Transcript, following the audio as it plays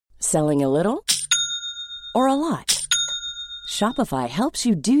Selling a little or a lot? Shopify helps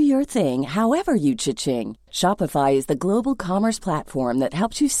you do your thing however you cha-ching. Shopify is the global commerce platform that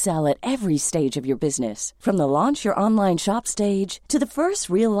helps you sell at every stage of your business. From the launch your online shop stage to the first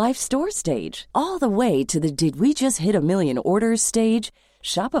real-life store stage, all the way to the did we just hit a million orders stage.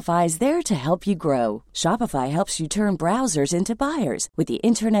 Shopify is there to help you grow. Shopify helps you turn browsers into buyers with the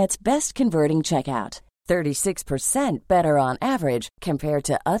internet's best converting checkout. 36% better on average compared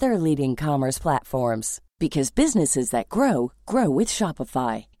to other leading commerce platforms. Because businesses that grow, grow with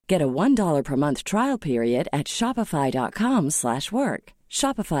Shopify. Get a $1 per month trial period at shopify.com/work.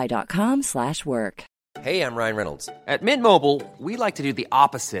 Shopify.com/work. Hey, I'm Ryan Reynolds. At Mint Mobile, we like to do the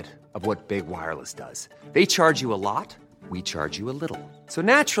opposite of what Big Wireless does. They charge you a lot, we charge you a little. So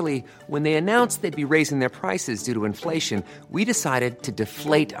naturally, when they announced they'd be raising their prices due to inflation, we decided to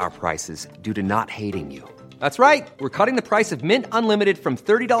deflate our prices due to not hating you. That's right. We're cutting the price of Mint Unlimited from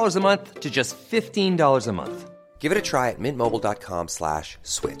 $30 a month to just $15 a month. Give it a try at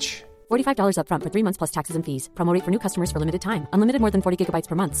mintmobile.com/switch. $45 up front for 3 months plus taxes and fees. Promo rate for new customers for limited time. Unlimited more than 40 gigabytes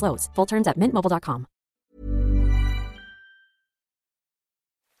per month. Slows full terms at mintmobile.com.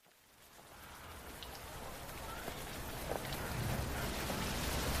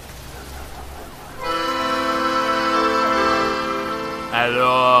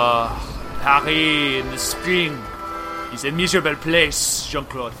 Alors, Paris in the spring is a miserable place,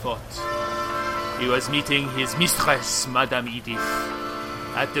 Jean-Claude thought. He was meeting his mistress, Madame Edith,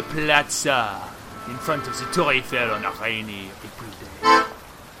 at the plaza in front of the Tour Eiffel on a rainy April day.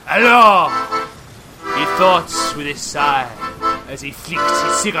 Alors, he thought with a sigh as he flicked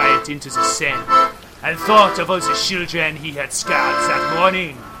his cigarette into the Seine and thought of all the children he had scared that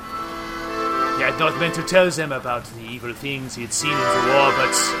morning. He had not meant to tell them about the evil things he had seen in the war,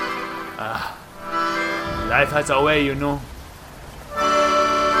 but life has a way, you know.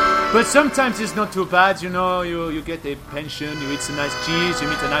 But sometimes it's not too bad, you know. You get a pension, you eat some nice cheese, you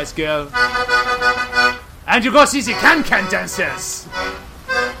meet a nice girl, and you go see the can-can dancers.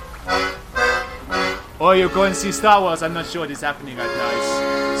 Or you go and see Star Wars. I'm not sure what is happening right now.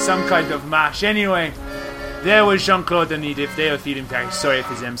 It's some kind of mash. Anyway, there was Jean-Claude and Edith. They were feeling very sorry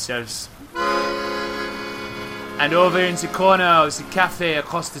for themselves. And over in the corner of the cafe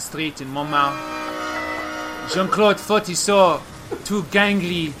across the street in Montmartre, Jean-Claude thought he saw two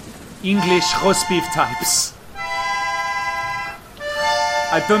gangly English roast beef types.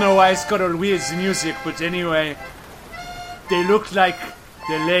 I don't know why it's got all weird, the music, but anyway, they looked like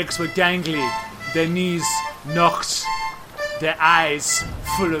their legs were gangly, their knees knocked, their eyes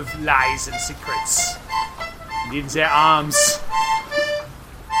full of lies and secrets. And in their arms...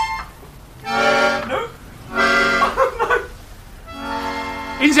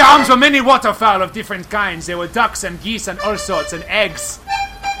 In their arms were many waterfowl of different kinds. There were ducks and geese and all sorts, and eggs.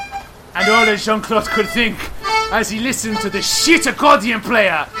 And all that Jean-Claude could think, as he listened to the shit accordion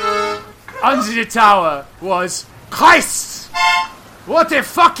player under the tower, was, Christ! What a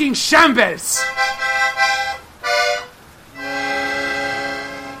fucking shambles!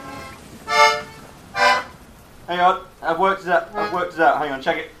 Hang on, I've worked it out. Hang on,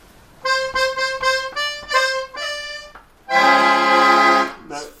 check it.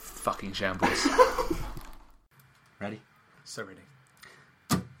 No. Fucking shambles. Ready? So ready.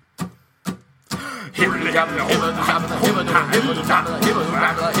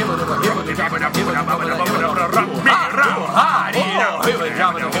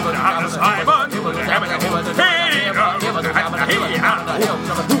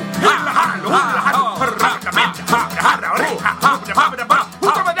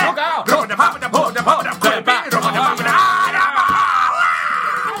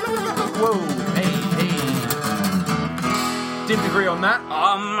 Didn't agree on that.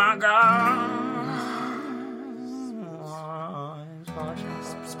 Oh my god.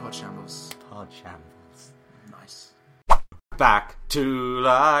 Spot shambles. Pod shambles. Nice. Back to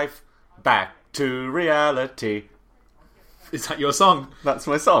life, back to reality. Is that your song? That's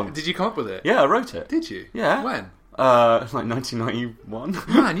my song. Did you come up with it? Yeah, I wrote it. Did you? Yeah. When? Like 1991.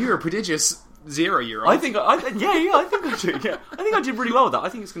 Man, you're a prodigious 0-year-old. I think I did. Yeah. I think I did really well with that. I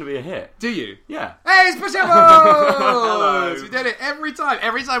think it's going to be a hit. Do you? Yeah. Hey, it's Pushevo! We did it every time.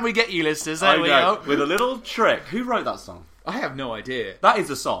 Every time we get you listeners, there we go. With a little trick. Who wrote that song? I have no idea. That is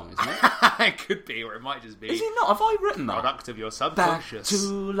a song, isn't it? It could be, or it might just be. Is it not? Have I written that? Product of your Back subconscious.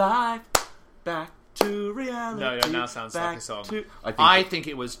 to life, back to reality. No, it now sounds like a song. I I think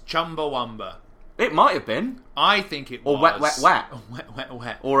it was Chumbawamba. It might have been. I think it was. Or Wet, Wet, Wet. Oh, Wet, Wet,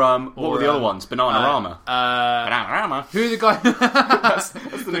 Wet. Or, what were the other ones? Bananarama. Bananarama. Who the guy... That's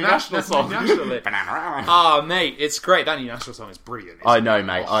the new national song. Bananarama. Oh, mate, it's great. That new national song is brilliant. I know,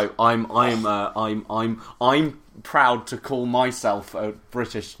 mate. I'm proud to call myself a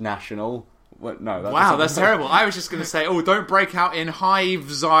British national. No, wow, that's terrible. I was just going to say, don't break out in high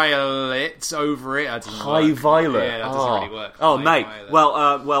violet over it. High violet. Yeah, that doesn't really work. Oh, mate.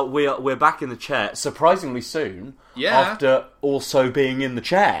 Violet. Well, we're back in the chair surprisingly soon. Yeah. After also being in the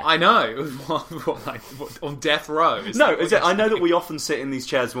chair. I know. What, on death row? No, is it? I know that we often sit in these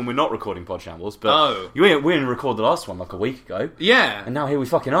chairs when we're not recording Pod Shambles, but we didn't record the last one like a week ago. Yeah. And now here we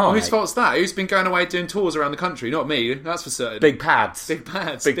fucking are. Whose fault's that? Who's been going away doing tours around the country? Not me, that's for certain. Big pads. Big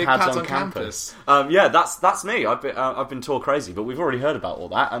pads on campus. Yeah, that's me. I've been tour crazy, but we've already heard about all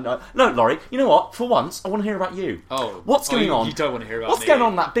that. And no, Laurie, you know what? For once, I want to hear about you. What's going on? You don't want to hear about What's going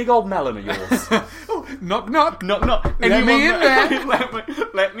on? That big old melon of yours. Knock, knock, knock, knock. Let me in there.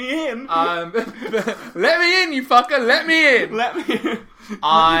 Let me in. Let me in, you fucker. Let me in. Let me in.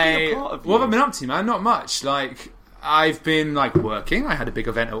 What have I been up to, man? Not much. I've been working. I had a big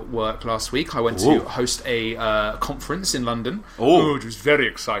event at work last week. I went to host a conference in London. It was very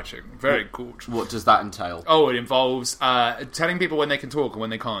exciting. Very good. What does that entail? It involves telling people when they can talk and when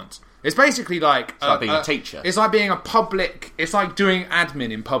they can't. It's basically like being a teacher. It's like being a public. It's like doing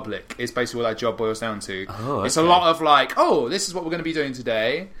admin in public. Is basically what that job boils down to. It's a lot of this is what we're going to be doing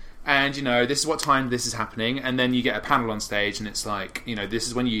today. And, this is what time this is happening. And then you get a panel on stage and it's like, this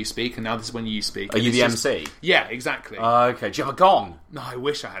is when you speak and now this is when you speak. Are you the MC? Yeah, exactly. Okay. Do you have a gong? No, I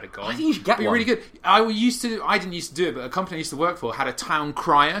wish I had a gong. I think you should get one. It'd be really good. I didn't used to do it, but a company I used to work for had a town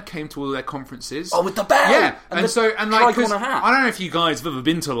crier, came to all their conferences. Oh, with the bell? Yeah. And tricolour hat. I don't know if you guys have ever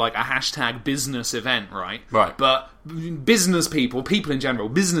been to a hashtag business event, right? Right. But business people in general,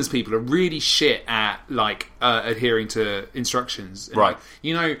 business people are really shit at adhering to instructions. And, right.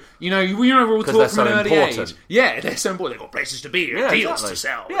 We're all taught from an early age. Yeah, they're so important. They've got places to be, deals to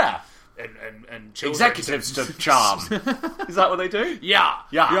sell. Yeah. And executives to charm. Is that what they do? Yeah.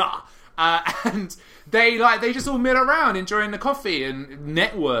 And they just all mill around enjoying the coffee and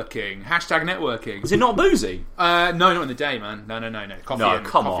networking. Hashtag networking. Is it not boozy? No, not in the day, man. No. Coffee. No, and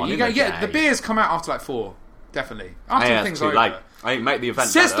come coffee. on. The beers come out after 4. Definitely. After things too late. I make the event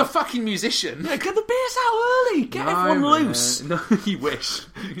Says better. the fucking musician. Yeah, get the beers out early. Get everyone loose. No, you wish.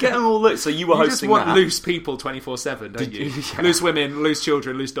 Get them all loose. So you were hosting that. You just want loose people 24/7, don't you? Yeah. Loose women, loose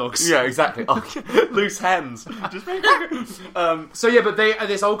children, loose dogs. Yeah, exactly. Loose hens. But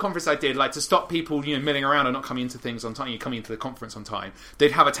this old conference I did, to stop people, milling around and not coming into things on time, coming into the conference on time,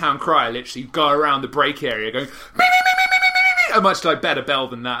 they'd have a town crier literally go around the break area going, a much better bell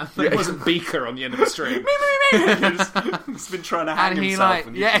than that. It wasn't Beaker on the end of the string. He's been trying to hang himself.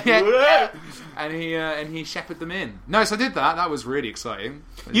 And he shepherded them in. No, so I did that. That was really exciting.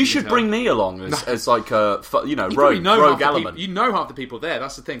 You should bring me along as rogue element. You know half the people there.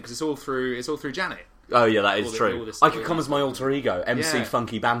 That's the thing, because it's all through Janet. Oh yeah, that is true. I could come as my alter ego, MC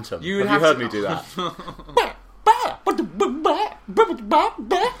Funky Bantam. Have you heard me do that?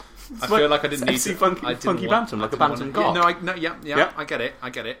 I feel like I didn't need to. Funky Bantam, like a Bantam cock. I get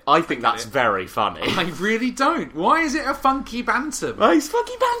it. I think that's very funny. I really don't. Why is it a Funky Bantam? Oh, he's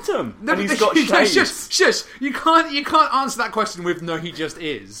Funky Bantam. No, and he's got shades. Shush. You can't answer that question with no, he just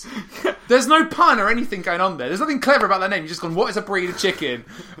is. There's no pun or anything going on there. There's nothing clever about that name. You've just gone, what is a breed of chicken?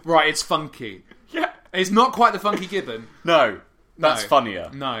 Right, it's funky. Yeah. It's not quite the Funky Gibbon. No. That's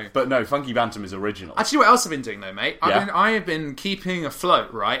funnier. No. But no, Funky Bantam is original. Actually, what else I've been doing, though, mate? I have been keeping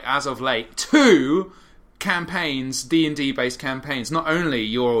afloat, right, as of late, 2 campaigns, D&D-based campaigns. Not only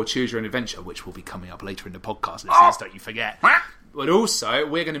Your Choose Your Own Adventure, which will be coming up later in the podcast, listeners, don't you forget. But also,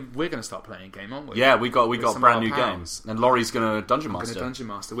 we're gonna start playing a game, aren't we? Yeah, we got brand new games, and Laurie's gonna Dungeon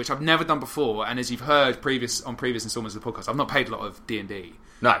Master. Which I've never done before. And as you've heard on previous installments of the podcast, I've not played a lot of D&D.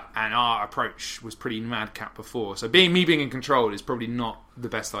 No, and our approach was pretty madcap before. So being in control is probably not the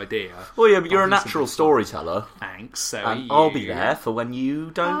best idea. Well, yeah, but you're a natural storyteller. Thanks. So I'll be there for when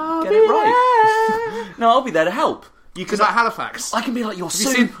you don't get it right. No, I'll be there to help. You can like Halifax. I can be like your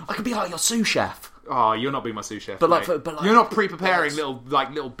sous. I can be like your sous chef. Oh, you're not being my sous chef, but you're not pre-preparing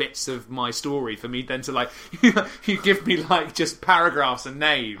little bits of my story for me then to you give me just paragraphs and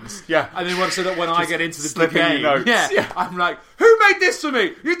names, yeah, and then so that when I get into the game, notes. Yeah, I'm like, who made this for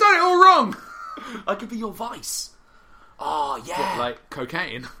me? You've done it all wrong. I could be your vice. Oh yeah, What, like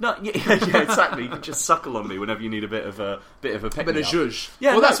cocaine. no, yeah, exactly. You can just suckle on me whenever you need a bit of a pick A bit of zhuzh.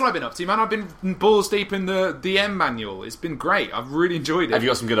 Yeah, well, that's what I've been up to, man. I've been balls deep in the DM manual. It's been great. I've really enjoyed it. Have you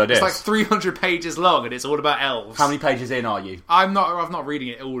got some good ideas? It's like 300 pages long, and it's all about elves. How many pages in are you? I'm not reading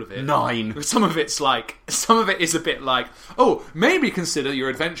it, all of it. 9. Some of it is a bit like, oh, maybe consider your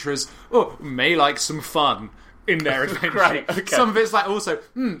adventurers, may like some fun in their adventure. Great, okay. Some of it's like also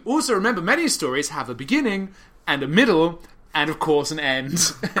remember, many stories have a beginning and a middle and of course an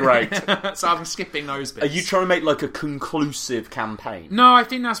end. Great. So I'm skipping those bits. Are you trying to make like a conclusive campaign? No, I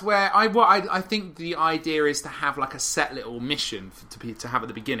think that's where I think the idea is to have like a set little mission to have at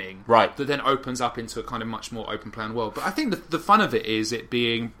the beginning, right? That then opens up into a kind of much more open plan world. But I think the fun of it is it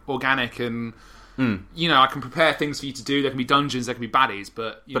being organic and. You know, I can prepare things for you to do. There can be dungeons, there can be baddies,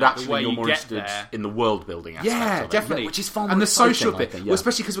 but actually, the way you're you more get interested there, in the world building aspect. yeah, of it. definitely, which is fun. And the social bit, think, well,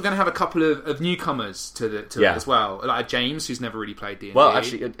 especially because we're going to have a couple of newcomers to it as well, like James, who's never really played D&D. Well,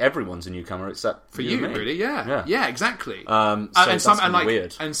 actually, everyone's a newcomer except for you, really, yeah, exactly. So and some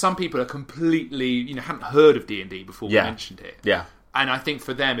weird. And some people are completely, hadn't heard of D&D before we mentioned it. Yeah, and I think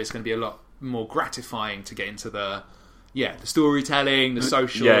for them, it's going to be a lot more gratifying to get into the storytelling, the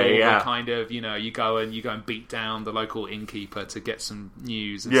social, the kind of, you go and beat down the local innkeeper to get some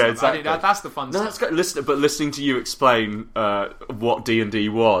news. And stuff. Exactly. I think that's the fun stuff. That's good. But listening to you explain what D&D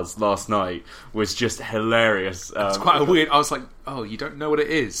was last night was just hilarious. It's quite a weird. I was like, oh, you don't know what it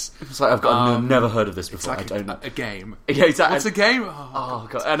is? It's like I've never heard of this before. It's like I don't know. A game. Yeah, exactly. What's a game? Oh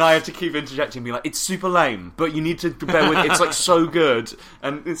god! And I have to keep interjecting, and be like, "It's super lame, but you need to bear with it. It's like so good."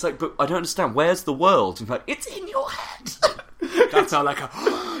 And it's like, "But I don't understand. Where's the world?" And like, "It's in your head." That's how like a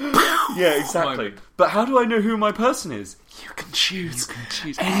yeah, exactly. moment. But how do I know who my person is? You can choose.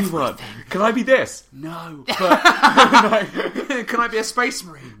 Anyone. Everything. Can I be this? No. But Can I be a space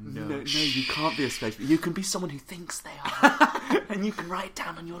marine? No, you can't be a space marine. You can be someone who thinks they are, and you can write it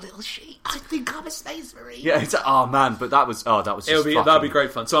down on your little sheet. I think I'm a space marine. Yeah, oh man, but that was just that'll be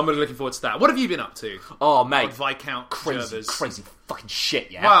great fun. So I'm really looking forward to that. What have you been up to? Oh mate, Viscount crazy fucking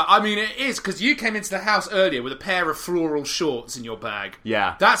shit. Yeah. Well, I mean, it is because you came into the house earlier with a pair of floral shorts in your bag.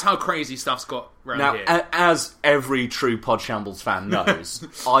 Yeah, that's how crazy stuff's got around here. Now, as every true Pod Shambles fan knows,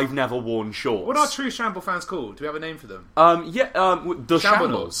 I've never worn shorts. What are true Shamble fans called? Do we have a name for them? The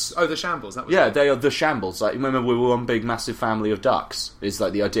Shambles. Oh, the Shambles. That was it. They are the Shambles. Like, remember, we were one big massive family of ducks. Is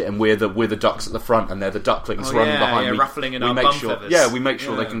like the idea, and we're the ducks at the front, and they're the ducklings running behind. Yeah, ruffling in our bum feathers. Yeah, we make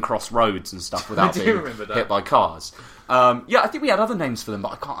sure they can cross roads and stuff without being hit by cars. I think we had other names for them,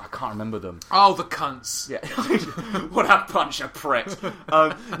 but I can't remember them. Oh, the cunts! Yeah, what a bunch of pricks.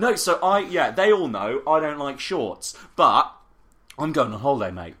 No, so they all know I don't like shorts, but I'm going on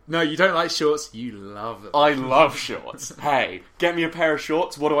holiday, mate. No, you don't like shorts. You love them. I love shorts. Hey, get me a pair of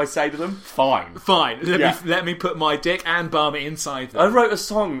shorts. What do I say to them? Fine. Let me put my dick and bum inside them. I wrote a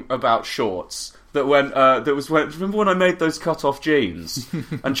song about shorts. Remember when I made those cut-off jeans?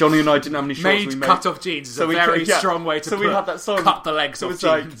 And Johnny and I didn't have any shorts. Cut-off jeans is a very strong way to put. So we had that song. Cut the legs off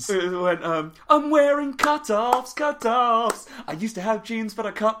jeans. It went, I'm wearing cut-offs. I used to have jeans, but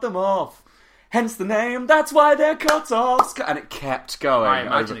I cut them off. Hence the name, that's why they're cut-offs. And it kept going. I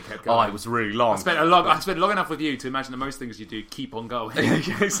imagine it kept going. Oh, it was really long. I spent long enough with you to imagine that most things you do keep on going.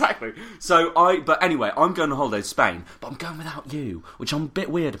 Yeah, exactly. But anyway, I'm going on holiday to Spain, but I'm going without you, which I'm a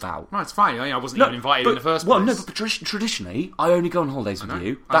bit weird about. Right, it's fine. I wasn't even invited in the first place. Well, no, but traditionally, I only go on holidays with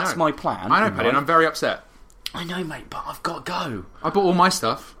you. That's my plan. I know, Paddy, and I'm very upset. I know, mate, but I've got to go. I bought all my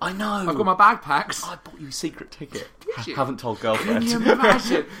stuff. I know. I've got my backpacks. I bought you a secret ticket. Did you? Haven't told girlfriend. Can you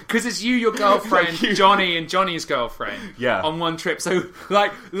imagine? Because it's you, your girlfriend, Johnny, and Johnny's girlfriend. Yeah. On one trip. So,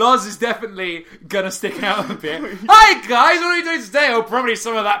 Loz is definitely going to stick out a bit. Hi, guys, what are you doing today? Oh, probably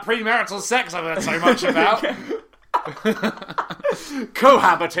some of that premarital sex I've heard so much about.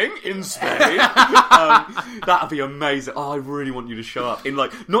 Cohabiting in Spain. That'd be amazing. Oh, I really want you to show up in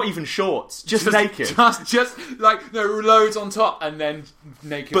not even shorts, just naked, just loads on top and then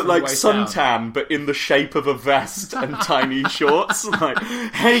naked. But suntan, but in the shape of a vest and tiny shorts.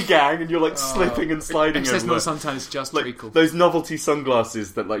 Hey gang, and you're slipping and sliding. It says no suntan is just treacle. Those novelty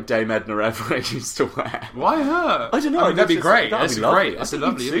sunglasses that Dame Edna Everett used to wear. Why her? I don't know. That'd be great. That'd be great. That's a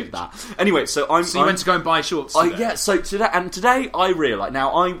lovely image. That. Anyway, so you went to go and buy shorts. Today. So today I realised.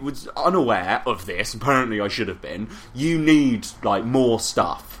 Now I was unaware of this. Apparently I should have been. You need more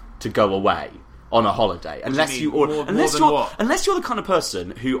stuff to go away on a holiday, unless you're the kind of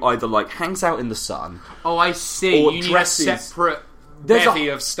person who either hangs out in the sun. Oh, I see. Or you dresses. need a separate bevy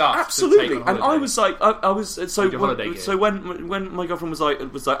of stuff. Absolutely, to take on and holiday. I was like, I was so Your holiday gear. so when my girlfriend was like,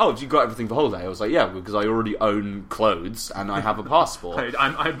 oh, have you got everything for holiday? I was like, yeah, because I already own clothes and I have a passport.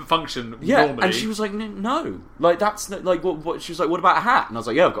 I function Yeah, normally. and she was like, no, like that's like what? She was like, what about a hat? And I was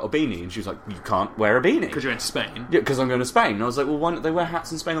like, yeah, I've got a beanie. And she was like, you can't wear a beanie because you're in Spain. Yeah, because I'm going to Spain. And I was like, well, why don't they wear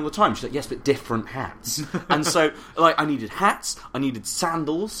hats in Spain all the time? She's like, yes, but different hats. And so, like, I needed hats, I needed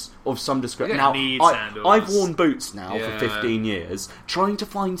sandals of some description. You don't need sandals. I've worn boots now Yeah. for 15 years. Trying to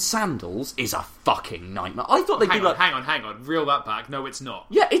find sandals is a fucking nightmare. I thought they'd be like... Hang on. Reel that back. No, it's not.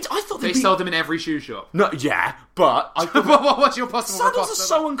 Yeah, I thought They sell them in every shoe shop. No, yeah, but I thought... What's your possible Sandals cost are of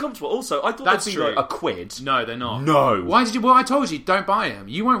so uncomfortable. Also, I thought That's they'd be true. like £1. No, they're not. No. Why did you... Well, I told you, don't buy them.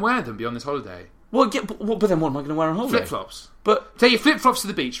 You won't wear them beyond this holiday. Well, yeah, but then what am I going to wear on holiday? Flip-flops. But Take your flip-flops to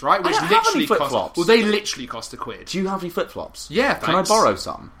the beach, right? Which don't have any literally cost... flip-flops. Well, they literally cost £1. do you have any flip-flops? Yeah, Can I thanks. borrow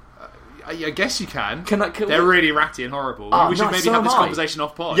some? I guess you can. Can They're really ratty and horrible. Oh, we should nice, maybe so have this am I. conversation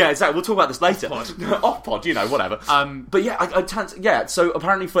off pod. Yeah, exactly. We'll talk about this later. Off Off pod, whatever. But yeah, so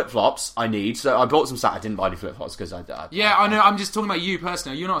apparently flip-flops I need. So I bought some I didn't buy any flip-flops because I Yeah, I know. I'm just talking about you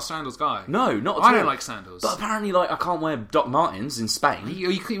personally. You're not a sandals guy. No, not at all. I don't like sandals. But apparently, like, I can't wear Doc Martens in Spain.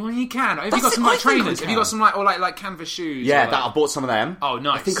 You can. Have you That's got some it, like I think I trainers? Have you got can. some like canvas shoes? Yeah, or, that I bought some of them. Oh,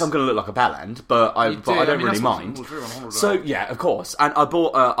 nice. I think I'm going to look like a bellend, but I don't really that's what mind. people do on holiday. So yeah, of course. And I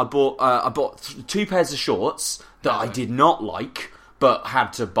bought 2 pairs of shorts that I did not like, but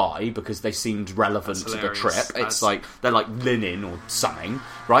had to buy because they seemed relevant to the trip. It's like they're like linen or something,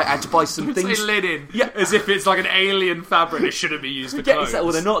 right? I had to buy some things. Say linen, Yeah. as if it's like an alien fabric that shouldn't be used for Yeah, clothes. exactly.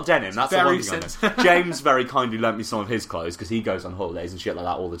 Well, they're not denim. That's the Very one thing I know. James very kindly lent me some of his clothes because he goes on holidays and shit like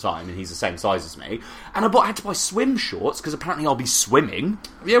that all the time, and he's the same size as me. And I had to buy swim shorts because apparently I'll be swimming.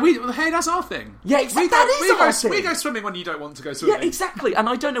 Yeah, hey, that's our thing. Yeah, exactly. That is our thing. We go swimming when you don't want to go swimming. Yeah, exactly. And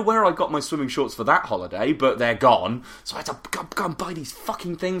I don't know where I got my swimming shorts for that holiday, but they're gone. So I had to go and buy these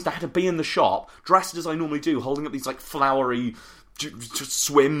fucking things. I had to be in the shop, dressed as I normally do, holding up these like flowery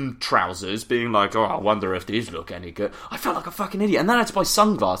swim trousers, being like, oh, I wonder if these look any good. I felt like a fucking idiot. And then I had to buy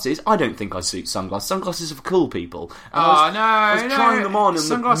sunglasses. I don't think I suit sunglasses. Sunglasses are for cool people. And I was trying them on in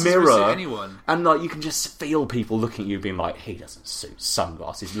the mirror. Will suit anyone. And like, you can just feel people looking at you being like, he doesn't suit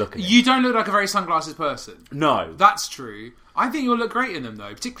sunglasses. Look at him. You don't look like a very sunglasses person. No. That's true. I think you'll look great in them,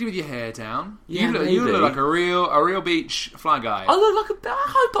 though, particularly with your hair down. Yeah, you look maybe. like a real beach fly guy. I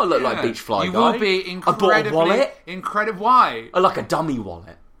hope I look like a beach fly you guy. will be incredibly... I bought a wallet. Why? I like a dummy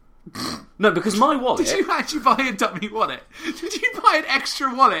wallet. No, because my wallet... Did you actually buy a dummy wallet? Did you buy an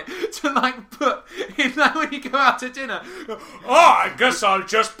extra wallet to, like, put in that when you go out to dinner? Oh, I guess I'll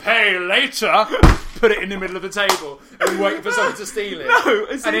just pay later. Put it in the middle of the table and wait for someone to steal it. No,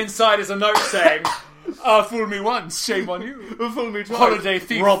 and inside is a note saying... fool me once, shame on you. Fool me twice. Holiday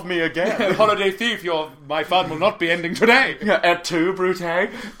thief. Rob me again. Holiday thief, my fun will not be ending today. Yeah, at 2, Brute.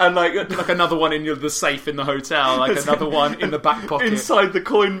 And like another one in the safe in the hotel, like another one in the back pocket. Inside the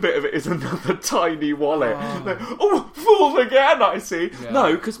coin bit of it is another tiny wallet. Fool again, I see. Yeah.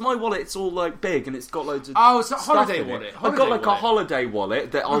 No, because my wallet's all like big and it's got loads of it's a stuff holiday in it. wallet. I've got like a holiday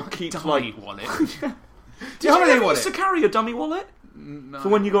wallet that I'll keep dummy like... wallet. Did you ever used to carry a dummy wallet? No. For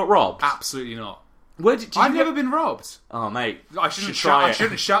when you got robbed? Absolutely not. Where did you I've never been robbed. Oh, mate. I shouldn't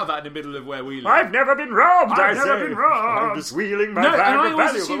shout that in the middle of where we live. I've never been robbed, I've never been robbed. I'm just wheeling my bag of I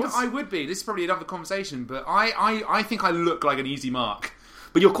always valuables. assumed I would be. This is probably another conversation, but I think I look like an easy mark.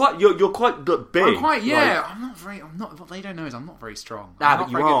 But you're quite big. I'm quite, yeah. I'm not. What they don't know is I'm not very strong. But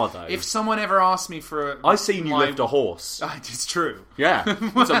you are though. If someone ever asked me for, I seen you lift a horse. It's true. Yeah,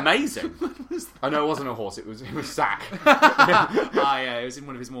 it's amazing. I know it wasn't a horse. It was Zach. Yeah, it was in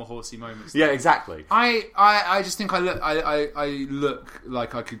one of his more horsey moments. Yeah, exactly. I just think I look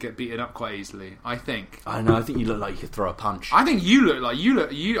like I could get beaten up quite easily. I think. I know. I think you look like you could throw a punch. I think you look like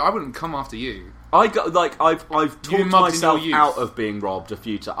you. I wouldn't come after you. I've talked myself out of being robbed a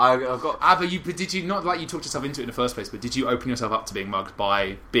few times. I've got. But did you not like you talked yourself into it in the first place? But did you open yourself up to being mugged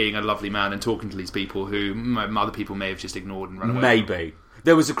by being a lovely man and talking to these people who other people may have just ignored and run away? Maybe.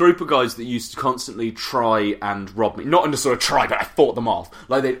 There was a group of guys that used to constantly try and rob me. Not in a sort of try, but I fought them off.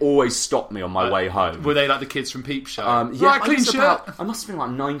 Like, they'd always stop me on my way home. Were they like the kids from Peep Show? Yeah, right, clean shirt. I must have been like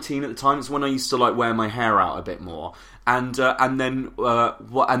 19 at the time. It's when I used to like wear my hair out a bit more. And then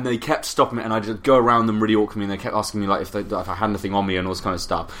they kept stopping me, and I'd just go around them really awkwardly, and they kept asking me like if I had anything on me and all this kind of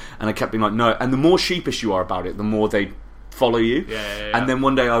stuff. And I kept being like, no. And the more sheepish you are about it, the more they follow you. Yeah. And then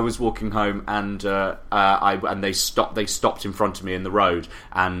one day I was walking home, and they stopped in front of me in the road,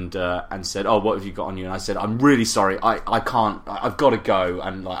 and said, "Oh, what have you got on you?" And I said, "I'm really sorry. I can't. I've got to go.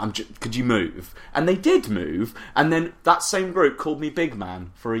 And like, could you move?" And they did move. And then that same group called me Big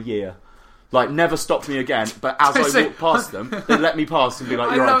Man for a year. Like, never stopped me again, but as I walked past them, they let me pass and be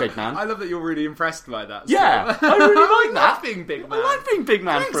like, you're right, big man. I love that you're really impressed by that. Yeah, I really like that. I love being big man. I like being big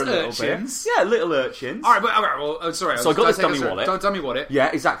man Thanks, for a little urchins. bit. Yeah, little urchins. Alright, well, sorry. So I got this dummy wallet. Dummy wallet. Yeah,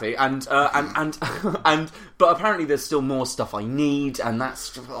 exactly. And but apparently there's still more stuff I need, and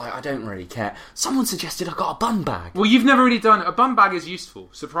that's, I don't really care. Someone suggested I got a bum bag. Well, you've never really done... A bum bag is useful.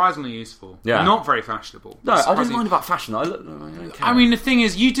 Surprisingly useful. Yeah. Not very fashionable. No, I don't mind about fashion. I don't care. I mean, the thing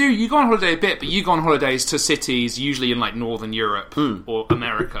is, you go on holiday a bit, but you go on holidays to cities, usually in like Northern Europe or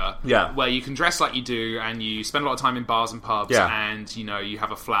America, where you can dress like you do, and you spend a lot of time in bars and pubs, and you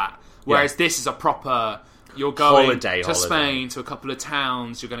have a flat. Whereas this is a proper. You're going holiday. Spain, to a couple of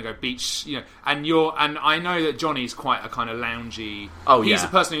towns. You're going to go beach, and I know that Johnny's quite a kind of loungy. He's a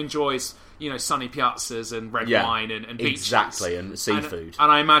person who enjoys. Sunny piazzas and red wine and beaches. Exactly, and seafood.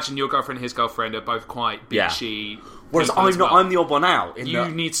 And I imagine your girlfriend and his girlfriend are both quite beachy. Whereas I'm the odd one out. You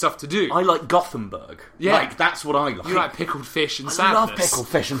need stuff to do. I like Gothenburg. Yeah. Like, that's what I like. You like pickled fish and sadness. I love pickled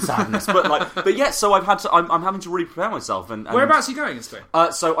fish and sadness. So I'm having to really prepare myself. And whereabouts are you going in Spain?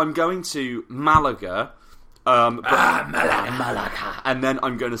 So I'm going to Malaga. Malaga. And then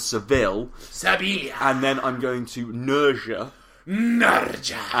I'm going to Seville. And then I'm going to Nerja. And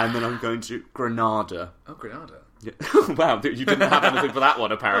then I'm going to Granada. Oh, Granada. Yeah. Wow, you didn't have anything for that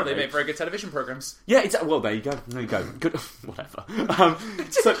one, apparently. Well, they make very good television programmes. Yeah, well, there you go. Good, whatever.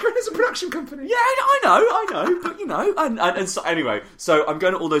 It's a production company. Yeah, I know, but and so anyway, so I'm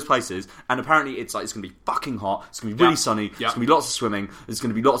going to all those places, and apparently it's going to be fucking hot. It's going to be really sunny. It's going to be lots of swimming. There's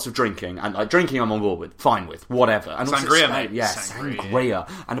going to be lots of drinking, and drinking I'm on board with, fine with, whatever. And sangria, mate. Yeah, sangria,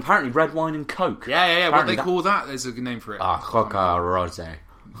 and apparently red wine and Coke. Yeah. What they call that? There's a good name for it. Coca Rosé.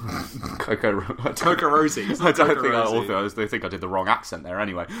 Coca Rosies. I don't think I did the wrong accent there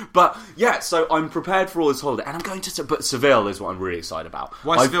anyway. But yeah, so I'm prepared for all this holiday, and I'm going to. But Seville is what I'm really excited about.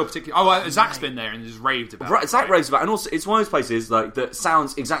 Why Seville particularly? Oh, Zach's been there and just raved about. Right, Zach raves about, and also it's one of those places like that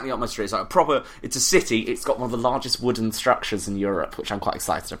sounds exactly up my street. It's like a proper. It's a city. It's got one of the largest wooden structures in Europe, which I'm quite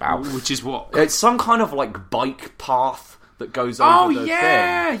excited about. Which is what? It's some kind of like bike path that goes over the thing.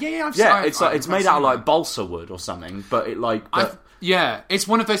 Yeah. It's made out of like balsa wood or something, but it like. Yeah, it's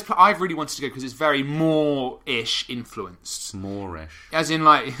one of those. I've really wanted to go because it's very Moorish influenced. Moorish, as in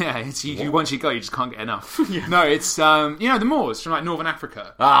like, it's once you go, you just can't get enough. No, it's the Moors from like Northern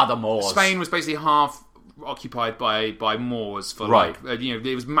Africa. The Moors. Spain was basically half occupied by Moors for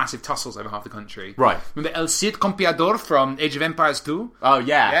there was massive tussles over half the country. Right. Remember El Cid Campeador from Age of Empires 2? Oh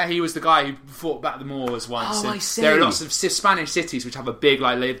yeah. Yeah, he was the guy who fought back the Moors once. Oh, I see. There are lots of Spanish cities which have a big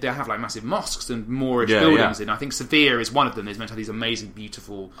they have like massive mosques and Moorish buildings in. I think Sevilla is one of them. It's meant to have these amazing,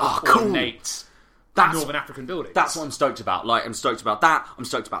 beautiful, ornate Northern African buildings. That's what I'm stoked about. Like, I'm stoked about that. I'm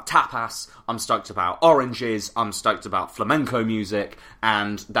stoked about tapas. I'm stoked about oranges. I'm stoked about flamenco music,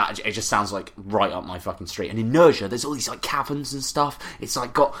 and that it just sounds like right up my fucking street. And in Nerja, there's all these like caverns and stuff. It's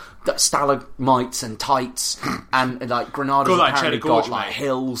like got stalagmites and tights, and like Granada's apparently got like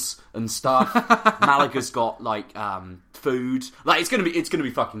hills and stuff. Malaga's got like food. Like it's gonna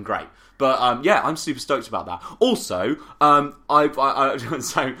be fucking great. But I'm super stoked about that. Also, the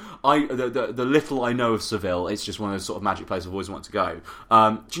little I know of Seville, it's just one of those sort of magic places I've always wanted to go.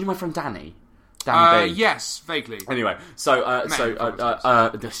 Do you know my friend Danny? Danny B? Yes, vaguely. Anyway, this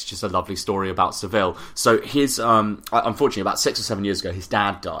is just a lovely story about Seville. So his, unfortunately, about 6 or 7 years ago, his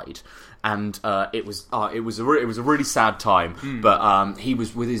dad died. And it was a really sad time. But he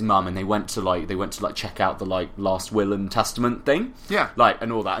was with his mum, and they went to check out the like last will and testament thing. Yeah, like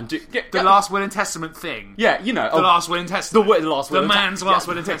and all that. And the last will and testament thing. Yeah, the last will and testament. The man's last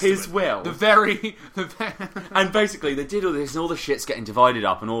will and testament. His will. And basically, they did all this, and all the shit's getting divided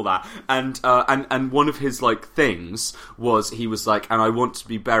up, and all that. And one of his like things was he was like, and I want to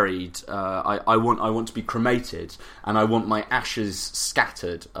be buried. I want to be cremated, and I want my ashes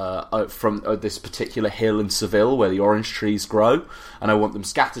scattered. From this particular hill in Seville where the orange trees grow, and I want them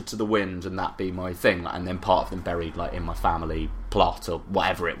scattered to the wind, and that be my thing, and then part of them buried like in my family plot or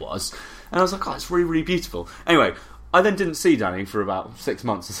whatever it was. And I was like, it's really, really beautiful. Anyway, I then didn't see Danny for about 6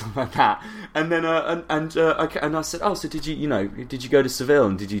 months or something like that, and then I said, so did you go to Seville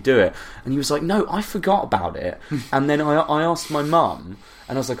and did you do it? And he was like, no, I forgot about it. And then I asked my mum,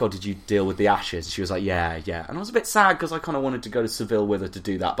 and I was like, did you deal with the ashes? She was like, yeah. And I was a bit sad because I kind of wanted to go to Seville with her to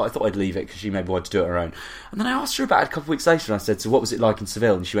do that, but I thought I'd leave it because she maybe wanted to do it on her own. And then I asked her about it a couple of weeks later, and I said, so what was it like in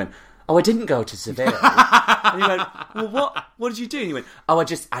Seville? And she went, I didn't go to Seville. And he went, well, what did you do? And he went, I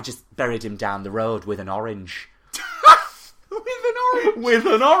just buried him down the road with an orange. With an With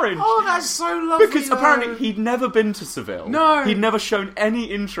an orange. Oh, that's so lovely. Because apparently he'd never been to Seville. No. He'd never shown any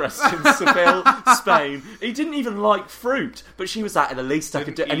interest in Seville, Spain. He didn't even like fruit. But she was like, at least I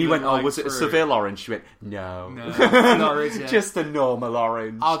could do... And he went, was it a Seville orange? She went, no. Just a normal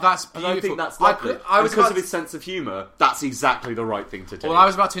orange. Oh, that's beautiful. And I think that's lovely. Because of his sense of humour, that's exactly the right thing to do. Well, I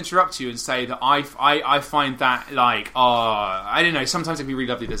was about to interrupt you and say that I find that, like, I don't know, sometimes it'd be really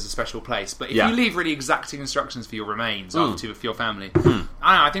lovely there's a special place. But if you leave really exacting instructions for your remains for your family, I don't know,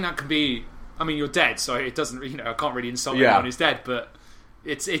 I think that can be... I mean, you're dead, so it doesn't... I can't really insult anyone who's dead, but...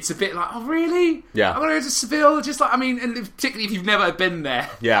 It's a bit like, oh really? Yeah. I'm gonna go to Seville, just like, I mean, and particularly if you've never been there,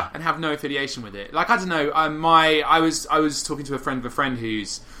 and have no affiliation with it. Like, I don't know. I was talking to a friend of a friend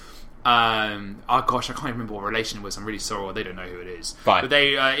who's, oh gosh, I can't even remember what relation it was. I'm really sorry, or they don't know who it is. Right. But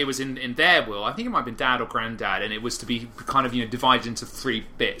they, it was in their will. I think it might have been dad or granddad, and it was to be kind of divided into 3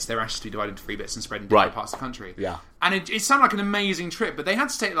 bits. They were actually divided into 3 bits and spread in different parts of the country. Yeah. And it sounded like an amazing trip, but they had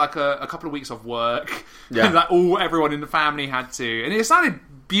to take like a couple of weeks off work. Yeah. And like everyone in the family had to, and it sounded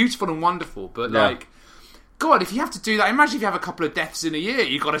beautiful and wonderful, but like, God, if you have to do that, imagine if you have a couple of deaths in a year,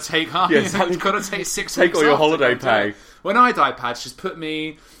 you've got to take you've got to take 6 take weeks all your off holiday pay. When I die, Pads, just put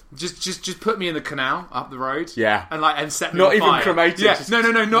me in the canal up the road, and set me not on even fire. cremated. Yeah, just no,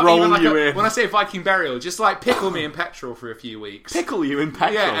 not roll even like you in. when I say Viking burial, just like pickle me in petrol for a few weeks. Pickle you in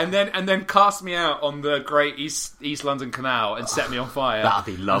petrol. Yeah, and then cast me out on the Great East London Canal and set me on fire. That'd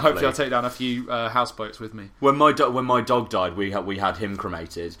be lovely. And hopefully, I'll take down a few houseboats with me. When my dog died, we had him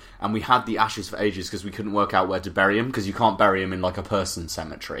cremated, and we had the ashes for ages because we couldn't work out where to bury him because you can't bury him in like a person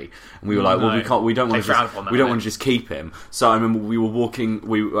cemetery. And we were like, we don't want to just keep him. So I remember we were walking,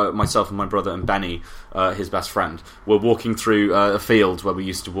 myself and my brother and Benny, his best friend, were walking through a field where we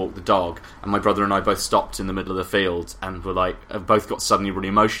used to walk the dog, and my brother and I both stopped in the middle of the field and were like, both got suddenly really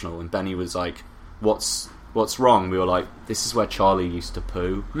emotional, and Benny was like, what's wrong? We were like, this is where Charlie used to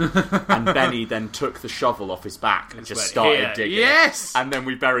poo. And Benny then took the shovel off his back and just started digging it. And then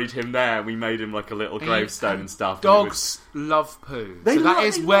we buried him there. We made him like a little gravestone and stuff. Dogs love poo. That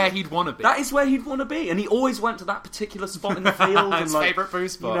is where he'd want to be. That is where he'd want to be. And he always went to that particular spot in the field. His favourite poo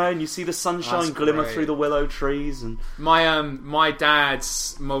spot. And you see the sunshine glimmer through the willow trees. And one of my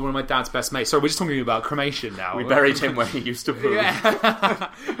dad's best mates. Sorry, we're just talking about cremation now. We buried him where he used to poo.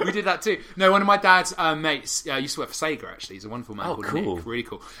 Yeah. We did that too. No, one of my dad's mates used to work for Sega, actually. He's a wonderful man called Nick. Really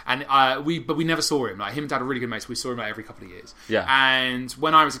cool. And we never saw him. Like, him and Dad are really good mates. We saw him every couple of years. Yeah. And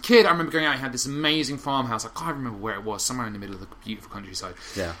when I was a kid, I remember going out. He had this amazing farmhouse. I can't remember where it was. Somewhere in the middle of the beautiful countryside.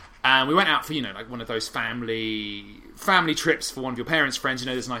 Yeah. And we went out for like one of those family trips for one of your parents' friends.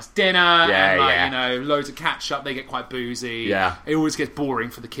 There's a nice dinner and loads of catch up. They get quite boozy. Yeah. It always gets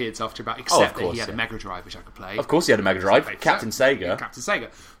boring for the kids after about. Except that he had a Mega Drive which I could play. Of course, he had a Mega Drive. Captain Sega. Captain Sega.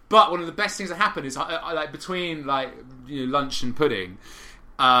 But one of the best things that happened is, like between lunch and pudding,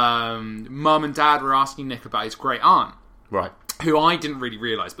 Mum and Dad were asking Nick about his great aunt, right? Who I didn't really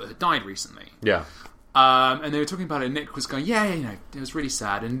realise, but had died recently. Yeah. And they were talking about it. And Nick was going, it was really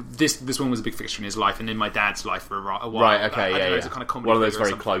sad. And this one was a big fixture in his life and in my dad's life for a while. Right. Okay. It was a kind of comedy. One of those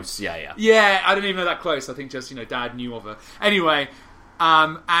very close. Yeah. Yeah. I don't even know that close. I think just Dad knew of her. Anyway.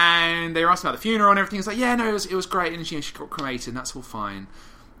 And they were asking about the funeral and everything. It's like, it was great, and she got cremated, and that's all fine.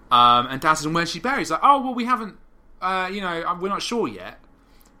 And Dad said, and where's she buried? He's like, oh well, we haven't, we're not sure yet.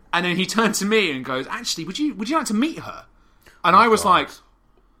 And then he turned to me and goes, actually, would you like to meet her? And I was like,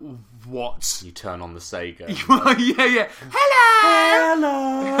 what? You turn on the Sega. Yeah.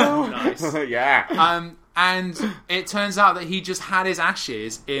 Hello. Nice. Yeah. And it turns out that he just had his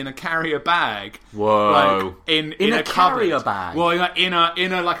ashes in a carrier bag. Whoa! In a carrier cupboard. bag. Well, in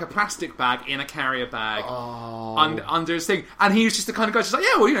a like a plastic bag in a carrier bag under his thing. And he was just the kind of guy, just like,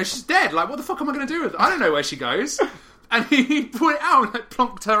 she's dead. Like, what the fuck am I going to do with her? I don't know where she goes. And he put it out and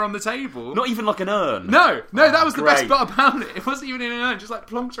plonked her on the table. Not even like an urn. No, that was the best part about it. It wasn't even in an urn, just like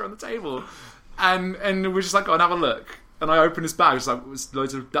plonked her on the table. And we're just like, go and have a look. And I opened his bag, it was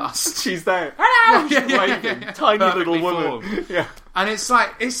loads of dust. She's there. Hello! She's waving. Tiny Perfectly little woman. Formed. Yeah. And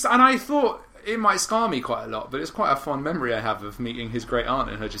and I thought it might scar me quite a lot, but it's quite a fond memory I have of meeting his great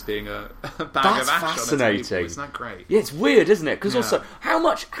aunt and her just being a bag of ash fascinating. on the table. Isn't that great? Yeah, it's weird, isn't it? Because also, how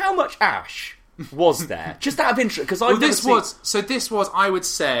much ash was there? Just out of interest, because this was, I would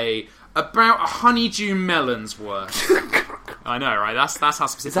say, about a honeydew melon's worth. I know, right? That's how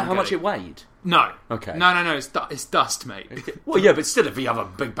specific. Is that how much it weighed? No. Okay. No. It's dust, mate. Well, yeah, but still, if you have a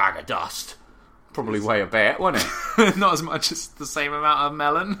big bag of dust, probably weigh a bit, won't it? Not as much as the same amount of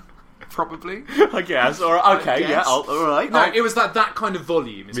melon, probably. I guess. All right. Okay. Yeah. All right. No, it was that kind of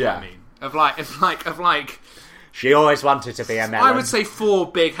volume. Is what I mean. Of like She always wanted to be a melon. I would say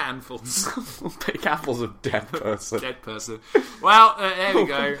 4 big handfuls. Big apples of dead person. Dead person. Well, there we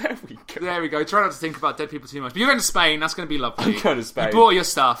go. There we go. There we go. Try not to think about dead people too much. But you're going to Spain. That's going to be lovely. I'm going to Spain. You bought your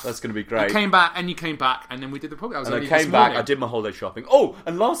stuff. That's going to be great. You came back, and then we did the podcast. And I came back, I did my holiday shopping. Oh,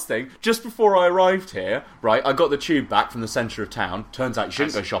 and last thing, just before I arrived here, right, I got the tube back from the centre of town. Turns out you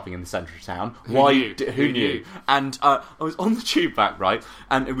shouldn't go shopping in the centre of town. Who knew? And I was on the tube back, right,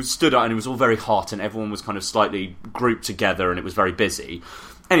 and it was stood out, and it was all very hot, and everyone was kind of slightly grouped together, and it was very busy.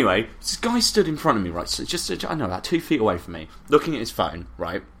 Anyway, this guy stood in front of me, right, so just, I don't know, about 2 feet away from me, looking at his phone,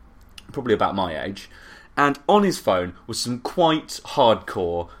 right, probably about my age, and on his phone was some quite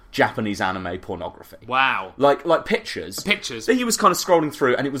hardcore Japanese anime pornography. Wow. Like pictures. Pictures. That he was kind of scrolling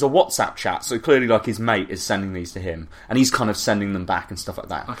through, and it was a WhatsApp chat, so clearly like his mate is sending these to him, and he's kind of sending them back and stuff like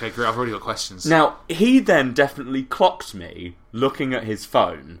that. Okay, great, I've already got questions. Now, he then definitely clocked me looking at his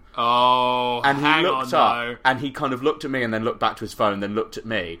phone. Oh, and he hang looked on, up, and he kind of looked at me and then looked back to his phone and then looked at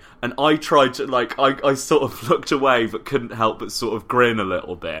me. And I tried to, I sort of looked away but couldn't help but sort of grin a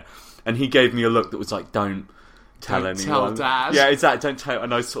little bit. And he gave me a look that was like, don't tell anyone. Tell Dad. Yeah, exactly. Don't tell.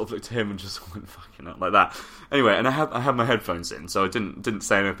 And I sort of looked at him and just went fucking up like that. Anyway, and I had my headphones in, so I didn't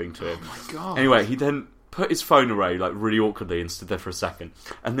say anything to him. Oh my god. Anyway, he then put his phone away like really awkwardly and stood there for a second,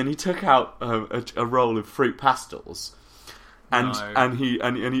 and then he took out a roll of fruit pastels, and he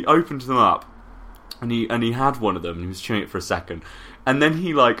opened them up, and he had one of them and he was chewing it for a second, and then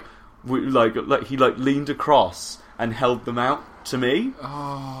he leaned across and held them out to me.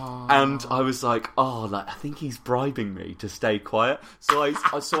 Oh. And I was like, I think he's bribing me to stay quiet. So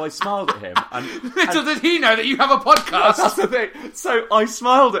I smiled at him. And Little did he know that you have a podcast. That's the thing. So I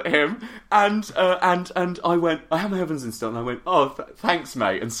smiled at him, and I went, I had my headphones in still, and I went, thanks,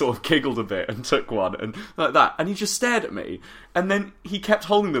 mate, and sort of giggled a bit and took one, and like that. And he just stared at me, and then he kept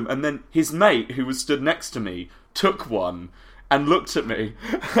holding them, and then his mate, who was stood next to me, took one and looked at me.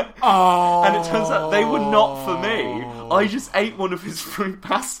 Oh. And it turns out they were not for me. I just ate one of his fruit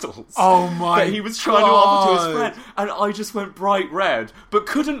pastels. Oh my that he was trying to offer to his friend. And I just went bright red, but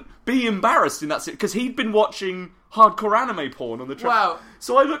couldn't be embarrassed in that situation, because he'd been watching hardcore anime porn on the train. Wow.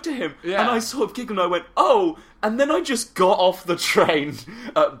 So I looked at him, and I sort of giggled, and I went, oh, and then I just got off the train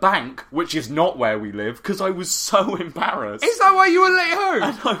at Bank, which is not where we live, because I was so embarrassed. Is that why you were late home?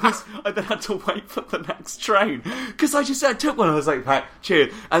 And I then had to wait for the next train, because I just said, I took one, I was like,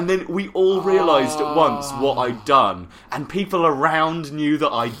 cheers. And then we all realised at once what I'd done, and people around knew that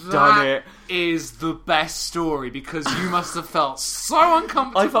I'd done it. That is the best story, because you must have felt so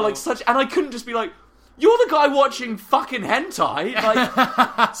uncomfortable. I felt like such, and I couldn't just be like, you're the guy watching fucking hentai.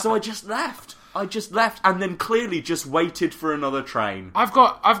 Like, so I just left, and then clearly just waited for another train. I've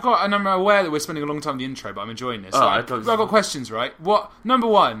got, and I'm aware that we're spending a long time on the intro, but I'm enjoying this. I've got questions, right? Number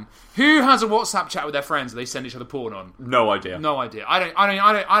one, who has a WhatsApp chat with their friends that they send each other porn on? No idea. I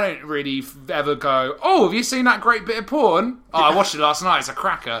don't really ever go, oh, have you seen that great bit of porn? Oh, I watched it last night. It's a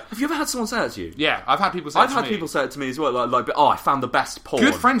cracker. Have you ever had someone say that to you? Yeah, I've had people say it to me. I've had people say it to me as well. Like, I found the best porn.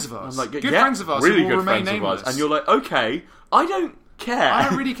 Good friends of ours. Like, good friends of ours. Really who will good friends remain nameless. of ours. And you're like, okay, I don't care. I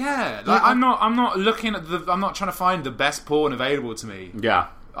don't really care. Like, I'm not looking at I'm not trying to find the best porn available to me. Yeah.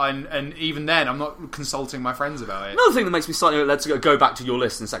 And even then, I'm not consulting my friends about it. Another thing that makes me slightly... Let's go back to your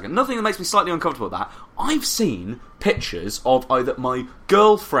list in a second. Another thing that makes me slightly uncomfortable with that, I've seen pictures of either my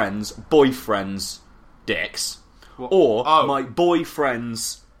girlfriend's boyfriend's dicks or my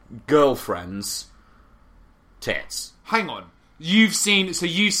boyfriend's girlfriend's tits. Hang on. You've seen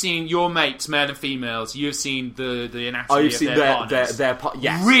your mates, male and females. You've seen the anatomy of their partners. their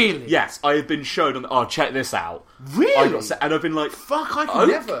yes, really, yes. I have been shown on. Check this out. Really, and I've been like, fuck, I could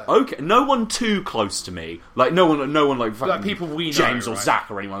never. Okay, no one too close to me. Like no one like people we know, James or right?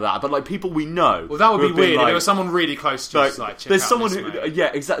 Zach or anyone like that. But like people we know. Well, that would be weird if there was someone really close to us. Like, there's someone who,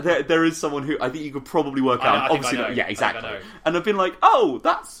 exactly. There is someone who I think you could probably work out. Obviously, yeah, exactly. And I've been like, oh,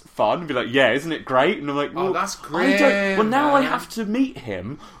 that's fun. And be like, yeah, isn't it great? And I'm like, well, that's great. Now I have to meet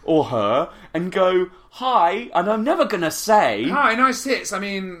him or her and go, hi, and I'm never gonna say, hi, nice tits. I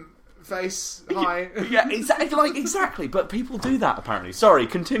mean, face, hi. Yeah, exactly. But people do that apparently. Sorry,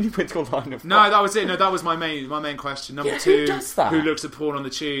 continue with your line of. No, that was it. No, that was my main question. Number two, who does that? Who looks at porn on the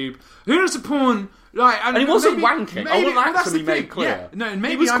tube? Who looks at porn? Like, and he wasn't wanking. I want that to be made clear. Yeah, no,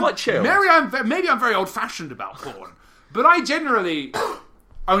 maybe he was quite chill. Maybe I'm very old-fashioned about porn, but I generally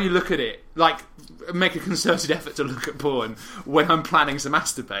only look at it, like, make a concerted effort to look at porn when I'm planning to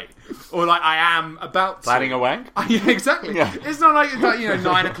masturbate, or like I am about to. Planning a wank. Yeah, exactly. Yeah. It's not like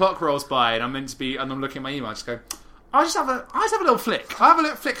 9 o'clock rolls by and I'm meant to be, and I'm looking at my email. I just go, I'll just have a little flick. I'll have a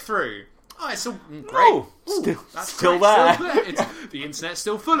little flick through. Oh, it's still great. Oh, still there. The internet's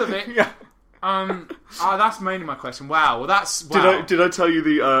still full of it. Yeah. That's mainly my question. Wow. Well, that's... Wow. Did I tell you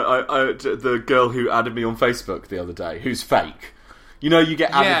the girl who added me on Facebook the other day, who's fake? You know, you get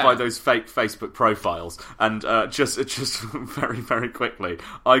added by those fake Facebook profiles, and just very, very quickly,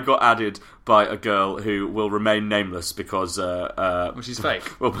 I got added by a girl who will remain nameless because... well, she's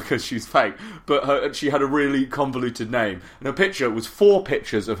fake. Well, because she's fake. But she had a really convoluted name, and her picture was 4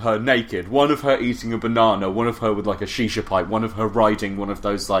 pictures of her naked. One of her eating a banana, one of her with, like, a shisha pipe, one of her riding one of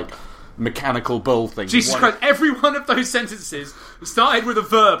those, like... mechanical bull thing. Jesus Christ, every one of those sentences started with a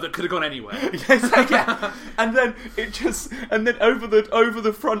verb that could have gone anywhere. Yeah. And then over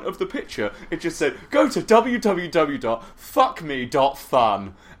the front of the picture, it just said, go to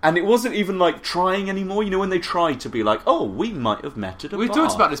www.fuckme.fun. And it wasn't even like trying anymore. You know, when they tried to be like, oh, we might have met at a bar. We've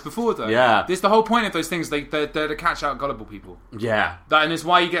talked about this before, though. Yeah. This the whole point of those things. They're to catch out gullible people. Yeah. And it's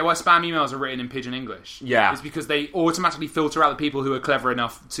why spam emails are written in pidgin English. Yeah. It's because they automatically filter out the people who are clever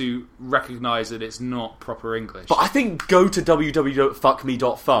enough to recognise that it's not proper English. But I think go to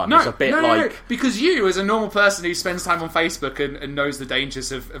www.fuckme.fun is a bit like... No. Because you, as a normal person who spends time on Facebook and knows the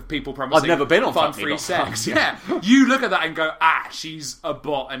dangers of people promising I've never been on fun, free sex. Yeah. You look at that and go, she's a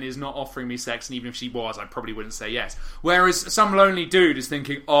bot and is not offering me sex, and even if she was, I probably wouldn't say yes. Whereas some lonely dude is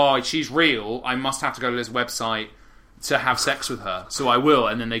thinking, she's real, I must have to go to this website to have sex with her, so I will,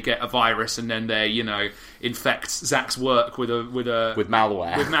 and then they get a virus, and then they, infect Zach's work with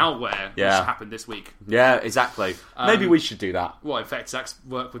malware, yeah. Which happened this week. Yeah, exactly. Maybe we should do that. What, infect Zach's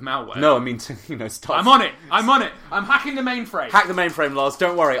work with malware? No, I mean, start... I'm on it. I'm hacking the mainframe. Hack the mainframe, Lars,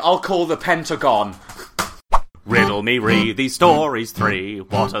 don't worry, I'll call the Pentagon. Riddle me re, these stories 3.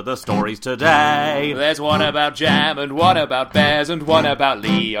 What are the stories today? There's one about jam, and one about bears, and one about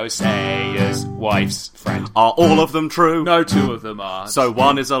Leo Sayers' wife's friend. Are all of them true? No, 2 of them are. So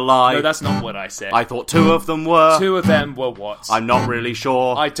one is a lie? No, that's not what I said. I thought 2 of them were. 2 of them were what? I'm not really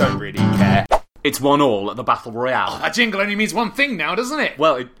sure. I don't really care. It's 1-1 at the Battle Royale. That jingle only means one thing now, doesn't it?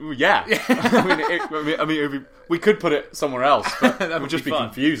 Well, yeah. I mean, we could put it somewhere else, but that would just be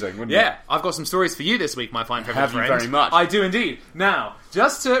confusing, wouldn't it? Yeah, I've got some stories for you this week, my fine friend. Have you very much? I do indeed. Now,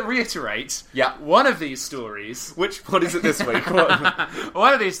 just to reiterate, one of these stories... What is it this week?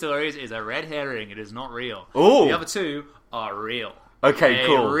 One of these stories is a red herring. It is not real. Ooh. The other 2 are real. Okay,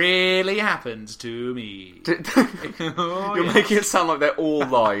 cool. It really happened to me. You're making it sound like they're all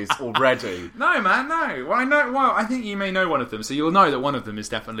lies already. No, man, no. Well, I think you may know one of them, so you'll know that one of them is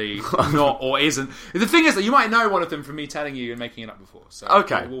definitely not or isn't. The thing is that you might know one of them from me telling you and making it up before. So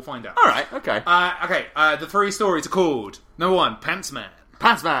okay, we'll find out. All right, okay. The 3 stories are called number 1, Pantsman.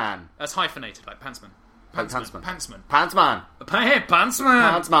 Pantsman. That's hyphenated, like Pantsman. Pantsman. Pantsman. Hey,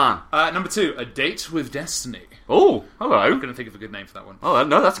 Pantsman. Pantsman. Number 2, A Date with Destiny. Oh, hello. I'm going to think of a good name for that one. Oh,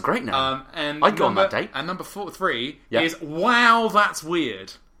 no, that's a great name. I'd go on that date. And number 3 is Wow, That's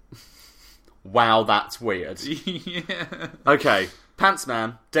Weird. Wow, That's Weird. Yeah. Okay,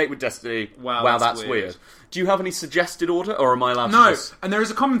 Pantsman, Date with Destiny, Wow, That's weird. Do you have any suggested order, or am I allowed to No, and there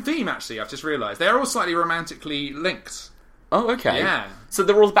is a common theme, actually, I've just realised. They're all slightly romantically linked. Oh, okay. Yeah. So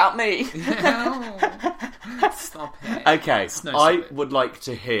they're all about me? Stop it. Okay, I would like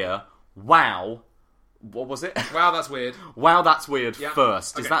to hear Wow... What was it? Wow, That's Weird. Wow, That's Weird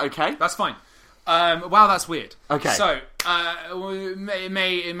first. Okay. Is that okay? That's fine. Wow, That's weird. Okay. So, it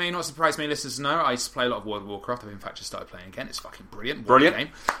may not surprise many listeners to know, I used to play a lot of World of Warcraft. I've in fact just started playing again. It's fucking brilliant. Brilliant. Game.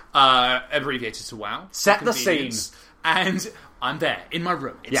 Abbreviated to WoW. Set the scene. And I'm there, in my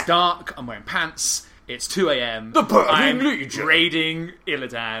room. It's dark, I'm wearing pants. It's 2 a.m. The Burning I'm Legion. raiding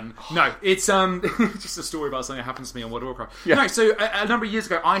Illidan. No, it's just a story about something that happened to me on World of Warcraft. Yeah. No, so a number of years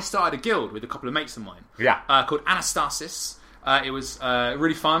ago, I started a guild with a couple of mates of mine. Yeah. Called Anastasis. It was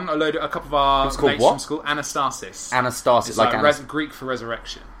really fun. I loaded a couple of our mates what? from school. Anastasis. Anastasis, it's like Greek for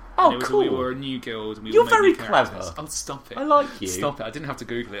resurrection. Oh, cool. We were a new guild. And You're very clever. Oh, stop it. I like you. Stop it. I didn't have to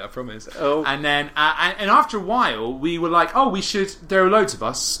Google it, I promise. Oh. And then, and after a while, we were like, we should... There are lots of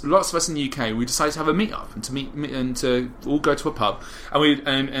us in the UK. We decided to have a meet-up and to meet and to all go to a pub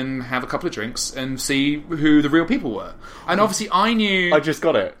and have a couple of drinks and see who the real people were. And obviously, I knew... I just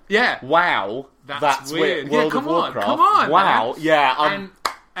got it. Yeah. Wow. That's weird. World of Warcraft. Come on. Wow. Man. Yeah.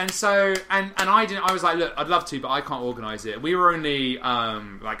 And so, and I didn't. I was like, look, I'd love to, but I can't organise it. We were only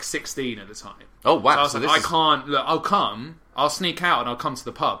like 16 at the time. Oh wow! So I was like, I can't. Look, I'll come. I'll sneak out and I'll come to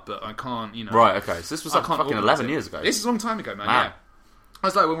the pub, but I can't. Right. Okay. So this was like fucking 11 years ago. This is a long time ago, man. Yeah. I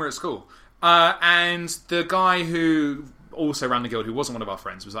was like when we were at school, and the guy who also ran the guild, who wasn't one of our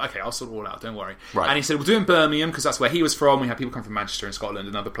friends, was like, okay, I'll sort it all out, don't worry. Right. And he said, we'll do it in Birmingham, because that's where he was from. We had people come from Manchester and Scotland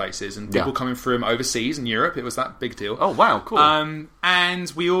and other places, and people coming from overseas in Europe. It was that big deal. Oh, wow, cool.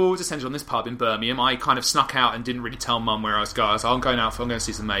 And we all descended on this pub in Birmingham. I kind of snuck out and didn't really tell Mum where I was going. I was like, I'm going to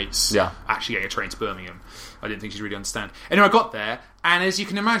see some mates. Yeah. Actually getting a train to Birmingham. I didn't think she'd really understand. Anyway, I got there, and as you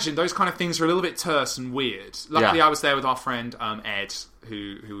can imagine, those kind of things are a little bit terse and weird. Luckily, I was there with our friend Ed,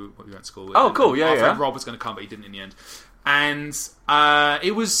 who we went to school with. Oh, cool, yeah, Our friend Rob was going to come, but he didn't in the end. And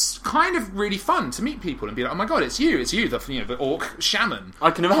it was kind of really fun to meet people and be like, oh my god, it's you, the orc shaman. I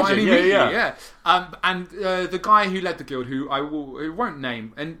can imagine, yeah. And the guy who led the guild, who I won't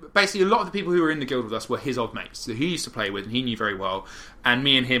name, and basically a lot of the people who were in the guild with us were his old mates that he used to play with and he knew very well. And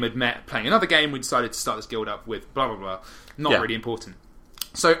me and him had met playing another game. We decided to start this guild up with blah blah blah. Not really important.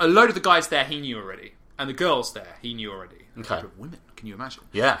 So a load of the guys there he knew already, and the girls there he knew already. Okay. Women, can you imagine?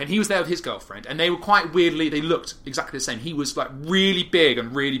 Yeah. And he was there with his girlfriend, and they were quite weirdly. They looked exactly the same. He was like really big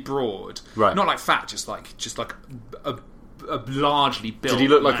and really broad, right? Not like fat, just like a largely built. Did he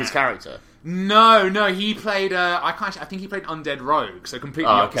look like man. his character? No. He played. I think he played Undead Rogue, so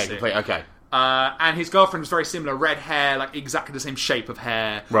completely opposite. Okay. And his girlfriend was very similar, red hair, like exactly the same shape of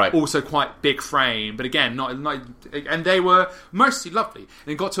hair. Right. Also quite big frame, but again, not. And they were mostly lovely.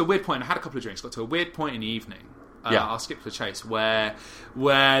 And it got to a weird point. I had a couple of drinks. Got to a weird point in the evening. I'll skip to the chase, where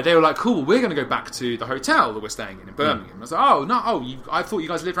they were like, cool, we're going to go back to the hotel that we're staying in Birmingham. I was like, I thought you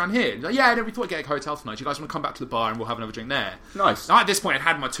guys lived around here. Like, yeah, we thought we'd get a hotel tonight. You guys want to come back to the bar and we'll have another drink there? Nice. Now, at this point, I'd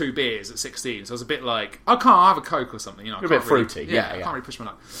had my 2 beers at 16, so I was a bit like, I'll have a Coke or something. You're a bit fruity. I can't really push my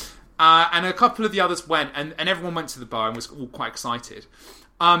luck. And a couple of the others went, and everyone went to the bar and was all quite excited.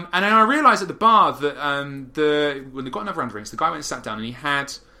 And then I realised at the bar that when they got another round of drinks, the guy went and sat down and he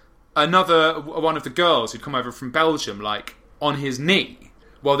had another one of the girls who'd come over from Belgium, like, on his knee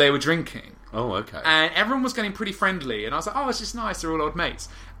while they were drinking. Oh, okay. And everyone was getting pretty friendly, and I was like, oh, it's just nice, they're all old mates.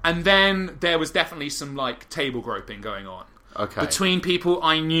 And then there was definitely some, like, table groping going on. Okay. Between people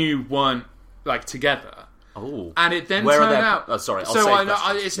I knew weren't, like, together. Oh. And it then turned out... Oh, sorry,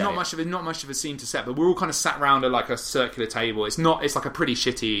 it's not much of a scene to set, but we're all kind of sat around at, like, a circular table. It's like a pretty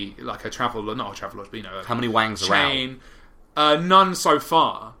shitty, like, not a travel lodge, but, how many wangs around? None so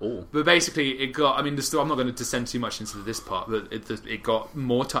far. Ooh. But basically it got, I'm not going to descend too much into this part, but it got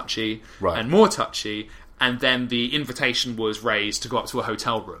more touchy and more touchy, and then the invitation was raised to go up to a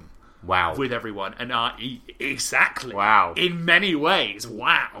hotel room. Wow. With everyone. And exactly. Wow. In many ways.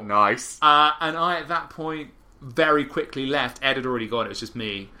 Wow. Nice. And I, at that point, very quickly left. Ed had already gone, it was just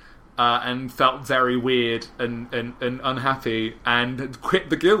me. And felt very weird and unhappy, and quit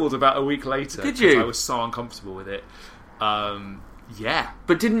the guild about a week later. Did you? I was so uncomfortable with it. Yeah.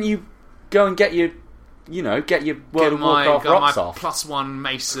 But didn't you go and get your World of Warcraft rocks off? +1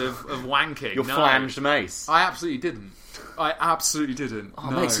 mace of wanking. Your flanged mace. I absolutely didn't. Oh,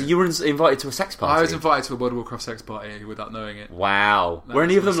 no. Mate, so you were invited to a sex party? I was invited to a World of Warcraft sex party without knowing it. Wow. Were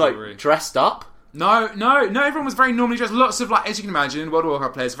any of them, like, dressed up? No, everyone was very normally dressed. Lots of, like, as you can imagine, World of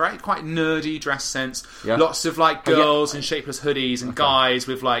Warcraft players, quite nerdy dress sense. Yeah. Lots of, like, girls in shapeless hoodies and guys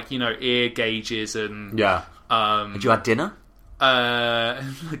with, like, ear gauges and... Yeah. Did you have dinner?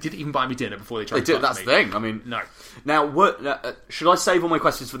 They didn't even buy me dinner before they tried to touch me. That's the thing. I mean... No. Now, should I save all my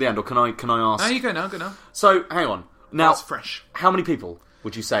questions for the end, or can I ask... No, you go now. So, hang on. Now, that's fresh. How many people,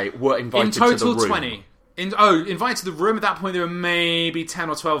 would you say, were invited to the room? In total, 20. Invited to the room, at that point there were maybe 10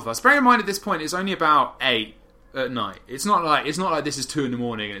 or 12 of us. Bear in mind, at this point, it's only about 8 at night. It's not like this is 2 in the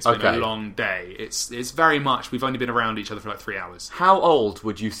morning and it's been a long day. It's very much, we've only been around each other for like 3 hours. How old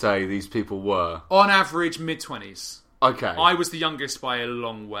would you say these people were? On average, mid-20s. Okay. I was the youngest by a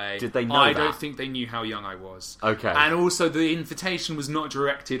long way. Did they know I that? don't think they knew how young I was. Okay. And also, the invitation was not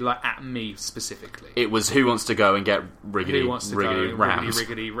directed at me specifically. It was who wants to go and get riggedy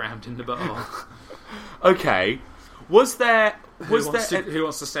rammed in the bar. Okay. Was there... Who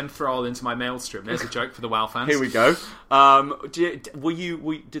wants to send Thrall into my maelstrom? There's a joke for the WoW fans. Here we go.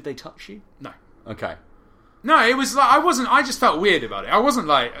 Did they touch you? No. Okay. No, it was like I just felt weird about it. I wasn't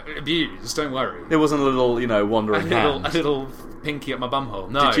like abused. Don't worry. There wasn't a little, wandering hand. A little pinky up my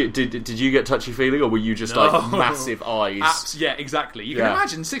bumhole. No. Did you get touchy feeling, or were you just like massive eyes? Yeah, exactly. You can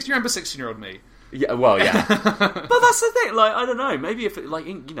imagine 16-year-old me. Yeah, well, yeah. But that's the thing. Like, I don't know. Maybe if a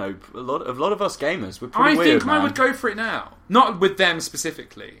lot of us gamers, we're pretty weird. I think I would go for it now. Not with them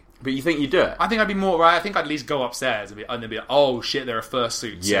specifically. But you think you'd do it? I think I'd be more... I think I'd at least go upstairs and then be like, oh shit, there are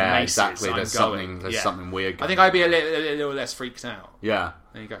fursuits. Yeah, and maces. exactly. There's something weird going on. I think I'd be a little less freaked out. Yeah.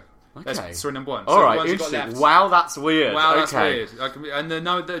 There you go. Okay. That's story number 1. All right, interesting. Wow, that's weird. Wow, that's weird. And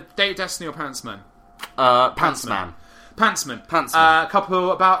the Date Destiny or Pants Man? Pants Man. Pantsman.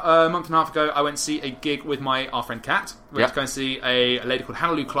 About a month and a half ago, I went to see a gig with our friend Kat. We went to go and see a lady called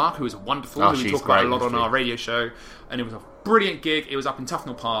Hannah Lou Clark, who is wonderful, who we talk about a lot on our radio show. And it was a brilliant gig. It was up in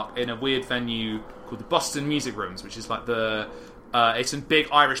Tufnell Park in a weird venue called the Boston Music Rooms, which is like it's a big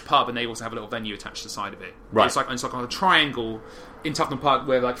Irish pub, and they also have a little venue attached to the side of it. Right. It's like on a triangle in Tufnell Park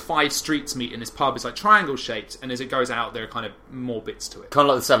where like 5 streets meet in this pub. It's like triangle shaped, and as it goes out, there are kind of more bits to it. Kind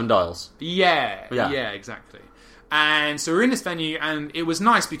of like the Seven Dials. Yeah, exactly. And so we're in this venue, and it was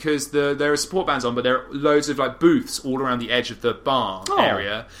nice because there are support bands on, but there are loads of like booths all around the edge of the bar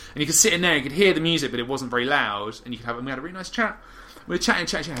area, and you could sit in there, you could hear the music, but it wasn't very loud, and we had a really nice chat. We were chatting,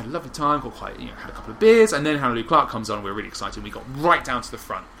 had a lovely time, had a couple of beers, and then Hannah Lou Clark comes on, and we were really excited, and we got right down to the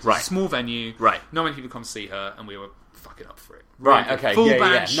front. Right. A small venue, right. Not many people come see her, and we were fucking up for it. Right, okay, full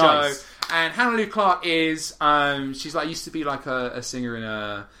band show. Nice. And Hannah Lou Clark is, she's like used to be like a singer in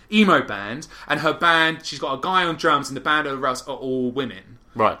a emo band, and her band, she's got a guy on drums, and the band are all women.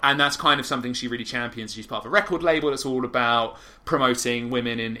 Right. And that's kind of something she really champions. She's part of a record label that's all about promoting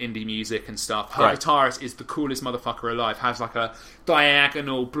women in indie music and stuff. Her guitarist is the coolest motherfucker alive. Has like a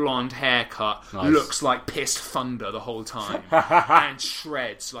diagonal blonde haircut. Nice. Looks like pissed thunder the whole time. And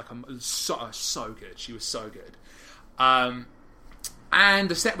shreds like so good. She was so good. And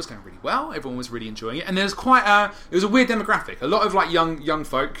the set was going really well. Everyone was really enjoying it. And there was it was a weird demographic. A lot of like young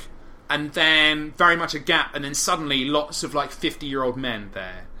folk. And then very much a gap, and then suddenly lots of like 50-year-old men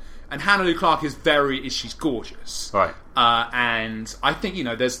there. And Hannah Lou Clark she's gorgeous, right? And I think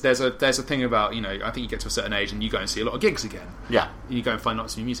there's a thing about I think you get to a certain age and you go and see a lot of gigs again, yeah. And you go and find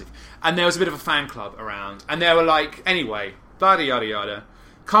lots of new music. And there was a bit of a fan club around, and they were like, anyway, yada yada yada,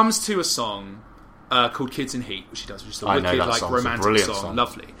 comes to a song called "Kids in Heat," which she does, which is a wicked like romantic song,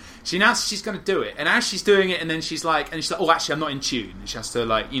 lovely. She announced she's going to do it, and as she's doing it, and then she's like, oh, actually, I'm not in tune. And she has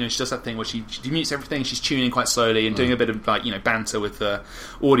to she does that thing where she mutes everything. She's tuning quite slowly and doing a bit of banter with the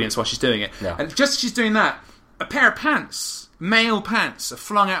audience while she's doing it. Yeah. And just as she's doing that, a pair of pants, male pants, are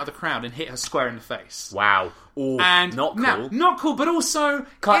flung out of the crowd and hit her square in the face. Wow. Ooh, and not cool. Now, not cool, but also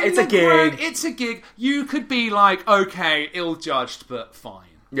it's a gig. It's a gig. You could be like, okay, ill-judged, but fine.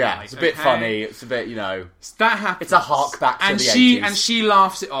 Yeah, like, it's a bit funny. It's a bit, that happens. It's a hark back to the 80s. And she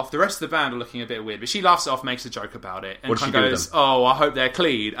laughs it off. The rest of the band are looking a bit weird, but she laughs it off, makes a joke about it, and what kind of goes, "Oh, I hope they're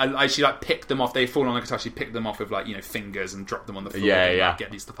clean." And she like picked them off. They fall on the guitar. She picked them off with like fingers and dropped them on the floor. Yeah, and, yeah. Like,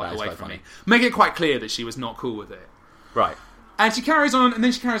 get these the fuck away from me. Make it quite clear that she was not cool with it. Right. And she carries on, and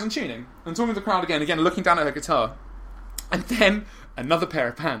then she carries on tuning and talking to the crowd again, looking down at her guitar, and then another pair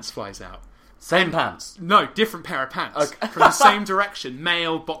of pants flies out. Same pants? No, different pair of pants. Okay. From the same direction.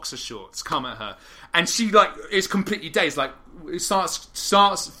 Male boxer shorts come at her. And she, like, is completely dazed. Like,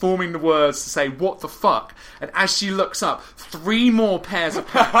 starts forming the words to say, what the fuck? And as she looks up, 3 more pairs of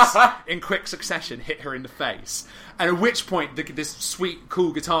pants in quick succession hit her in the face. And at which point, this sweet,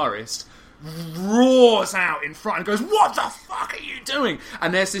 cool guitarist roars out in front and goes, what the fuck are you doing?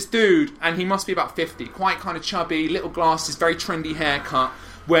 And there's this dude, and he must be about 50, quite kind of chubby, little glasses, very trendy haircut,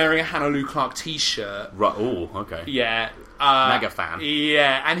 wearing a Hannah Lou Clark t-shirt. Right. Oh, okay. Yeah. Mega fan.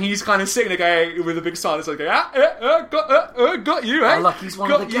 Yeah, and he's kind of sitting there going, with a big silence, like, got you, eh? Oh, look, he's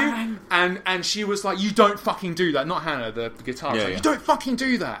one of the gang. And she was like, you don't fucking do that. Not Hannah, the guitarist. Yeah, like, you don't fucking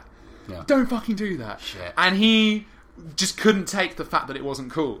do that. Yeah. Don't fucking do that. Shit. And he just couldn't take the fact that it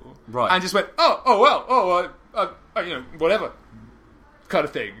wasn't cool. Right. And just went, whatever. Kind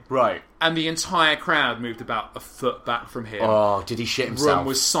of thing. Right. And the entire crowd moved about a foot back from him. Oh, did he shit himself? Room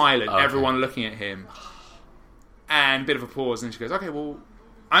was silent. Okay. Everyone looking at him. And a bit of a pause, and she goes, okay, well,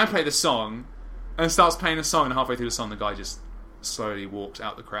 I'm going to play the song. And starts playing the song, and halfway through the song, the guy just slowly walks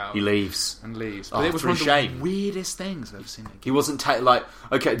out the crowd. He leaves. And leaves. But it was one of the weirdest things I've ever seen. He wasn't,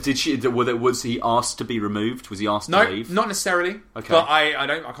 okay, was he asked to be removed? Was he asked to leave? No, not necessarily. Okay. But I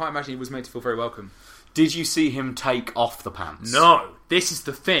can't imagine he was made to feel very welcome. Did you see him take off the pants? No. This is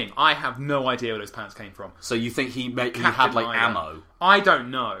the thing. I have no idea where those pants came from. So you think he had, ammo? I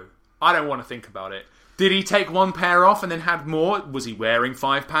don't know. I don't want to think about it. Did he take 1 pair off and then had more? Was he wearing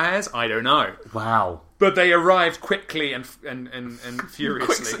 5 pairs? I don't know. Wow. But they arrived quickly and furiously.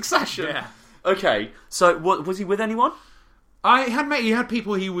 Quick succession. Yeah. Okay. So was he with anyone? He had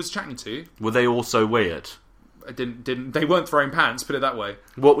people he was chatting to. Were they also weird? They weren't throwing pants, put it that way.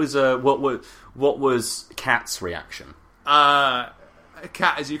 What was Kat's reaction?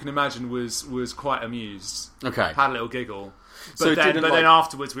 Kat, as you can imagine, was quite amused. Okay. Had a little giggle. But then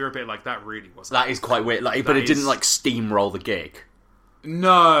afterwards we were a bit like, that really wasn't. That is quite weird. But it didn't steamroll the gig.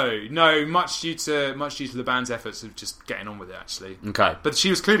 No, much due to the band's efforts of just getting on with it, actually. Okay. But she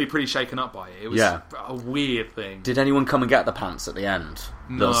was clearly pretty shaken up by it. It was a weird thing. Did anyone come and get the pants at the end?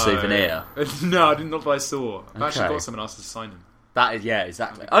 No. Little souvenir? No, I didn't know what I saw. I've actually got someone else to sign them. That is, yeah,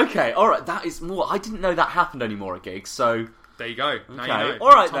 exactly. Okay, alright, that is more... I didn't know that happened anymore at gigs, so... There you go. Now Okay, you know.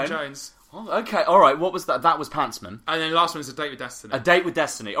 alright Tom then. Jones. Oh, okay, alright, what was that? That was Pantsman. And then the last one is A Date with Destiny. A Date with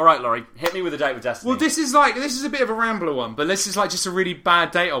Destiny. Alright, Laurie, hit me with A Date with Destiny. Well, this is a bit of a rambler one, but this is like just a really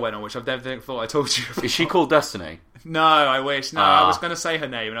bad date I went on, which I've never thought I told you about. Is she called Destiny? No, I wish. No, I was going to say her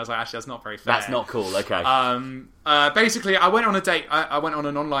name, and I was like, actually, that's not very fair. That's not cool, okay. Basically, I went on a date. I went on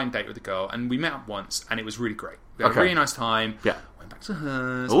an online date with a girl, and we met up once, and it was really great. We had a really nice time. Yeah. Went back to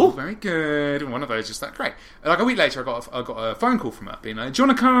hers. All very good. And one of those just that great. And like a week later, I got a phone call from her being like, "Do you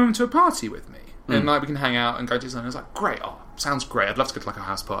want to come to a party with me? And like we can hang out and go to something." I was like, "Great! Oh, sounds great. I'd love to go to like a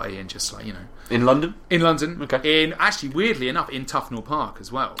house party and just like in London." In London, okay. In actually, weirdly enough, in Tufnell Park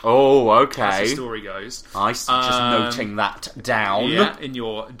as well. Oh, okay. As the story goes. Nice. Just noting that down. Yeah, in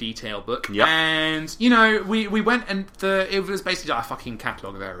your detail book. Yep. And we went and it was basically like a fucking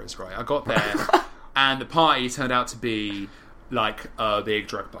catalogue of errors. Right, I got there and the party turned out to be like a big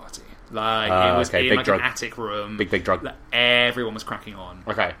drug party. Like it was in like an attic room. Big drug. Like, everyone was cracking on.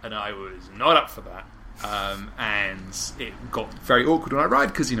 Okay. And I was not up for that. And it got very awkward when I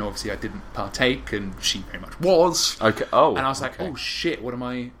arrived because obviously I didn't partake and she very much was. Okay. Oh. And I was like, oh shit, what am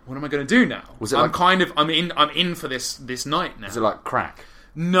I going to do now? Was it I'm in for this night now. Is it like crack?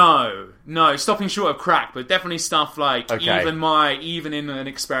 No, stopping short of crack, but definitely stuff like even in an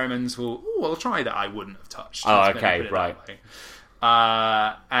experimental. Oh, I'll try that. I wouldn't have touched. Oh, okay, right.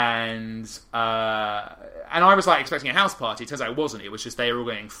 And I was like expecting a house party. It turns out it wasn't. It was just they were all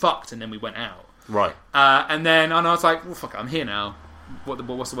getting fucked, and then we went out. Right. And I was like, well, fuck it, I'm here now. What's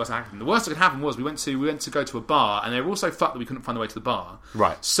the worst that happened? The worst that could happen was we went to go to a bar, and they were all so fucked that we couldn't find the way to the bar.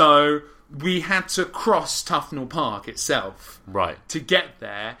 Right. So we had to cross Tufnell Park itself. Right. To get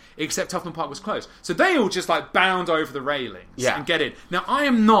there, except Tufnell Park was closed. So they all just like bound over the railings and get in. Now I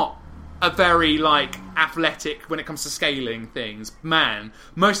am not a very like athletic when it comes to scaling things man,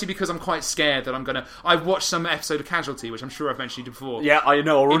 mostly because I'm quite scared that I've watched some episode of Casualty, which I'm sure I've mentioned you before. Yeah, I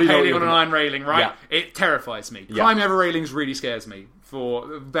know already. Impaling on an iron railing, right? Yeah. It terrifies me. Climbing over railings really scares me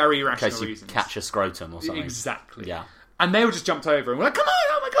for very irrational reasons. Catch a scrotum or something. Exactly. Yeah. And they all just jumped over and were like, come on,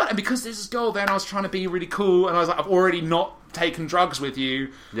 oh my god. And because there's this girl there and I was trying to be really cool and I was like, I've already not taken drugs with you.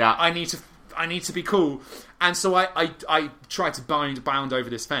 Yeah. I need to be cool. And so I tried to bound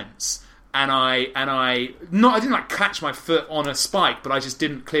over this fence. And I didn't like catch my foot on a spike, but I just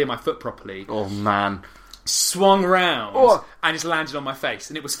didn't clear my foot properly. Oh man. Swung round and just landed on my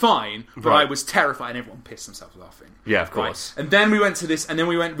face. And it was fine, but I was terrified and everyone pissed themselves laughing. Yeah, of course. Right? And then we went to this, and then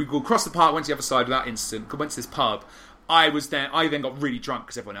we across the park, went to the other side of that incident, went to this pub. I then got really drunk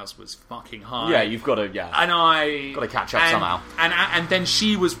because everyone else was fucking high. Yeah, you've got to, And I... got to catch up somehow. And then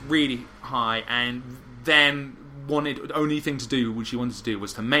she was really high, and then... the only thing to do, which she wanted to do,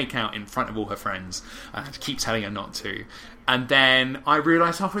 was to make out in front of all her friends. I had to keep telling her not to. And then I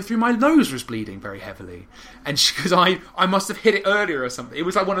realised halfway through my nose was bleeding very heavily. And because I must have hit it earlier or something. It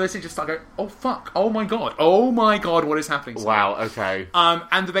was like one of those things just like, oh fuck, oh my god, what is happening to me? Wow, okay.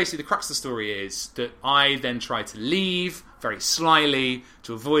 And basically the crux of the story is that I then tried to leave very slyly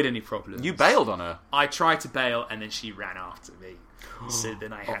to avoid any problems. You bailed on her? I tried to bail and then she ran after me. So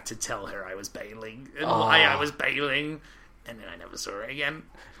then I had to tell her I was bailing and why I was bailing, and then I never saw her again.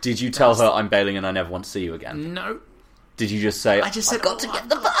 Did you tell her I'm bailing and I never want to see you again? No. Did you just say, I just said, I've got to get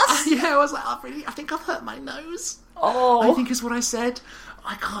the bus? Yeah, I was like, I think I've hurt my nose. Oh. I think is what I said.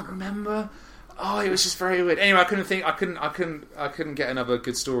 I can't remember. Oh, it was just very weird. Anyway, I couldn't get another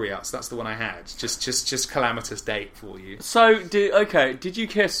good story out, so that's the one I had. Just calamitous date for you. So, did you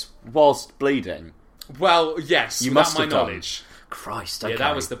kiss whilst bleeding? Well, yes. You must have knowledge. Christ, okay. Yeah,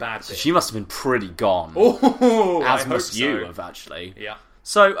 that was the bad bit. So she must have been pretty gone. Oh, as must you have, actually. Yeah.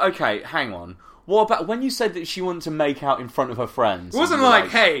 So, okay, hang on. What about when you said that she wanted to make out in front of her friends? It wasn't like,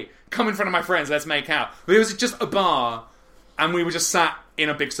 hey, come in front of my friends, let's make out. But it was just a bar, and we were just sat in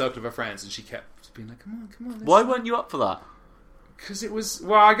a big circle of her friends, and she kept being like, come on. Why weren't you up for that? Because it was...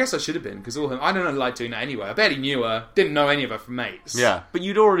 Well, I guess I should have been, because I don't like doing that anyway. I barely knew her, didn't know any of her from mates. Yeah, but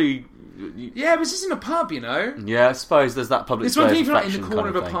you'd already... Yeah, it was just in a pub, Yeah, I suppose there's that public display of affection. It's one thing in the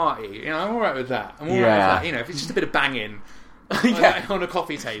corner kind of a party. I'm alright with that. I'm alright with that. If it's just a bit of banging on a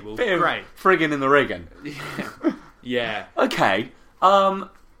coffee table, great. Frigging in the rigging. Yeah. Okay.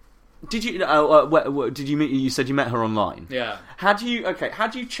 Did you? Did you meet? You said you met her online. Yeah. Had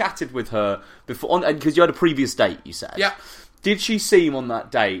you chatted with her before? Because you had a previous date. You said. Yeah. Did she seem on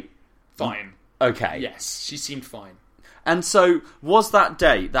that date fine? Okay. Yes, she seemed fine. And so, was that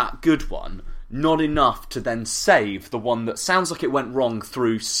date, that good one, not enough to then save the one that sounds like it went wrong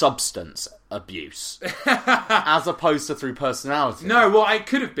through substance abuse, as opposed to through personality? No, well, it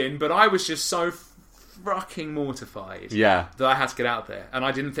could have been, but I was just so fucking mortified that I had to get out there. And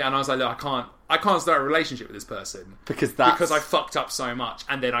I didn't think, and I was like, look, I can't start a relationship with this person. Because I fucked up so much,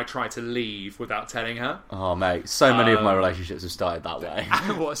 and then I tried to leave without telling her. Oh, mate, so many of my relationships have started that way.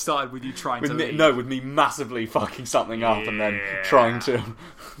 What started with you trying to leave? No, with me massively fucking something up and then trying to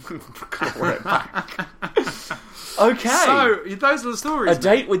claw it back. Okay. So, those are the stories. A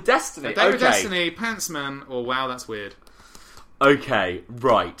date with destiny. A date with destiny, Pantsman, or wow, that's weird. Okay,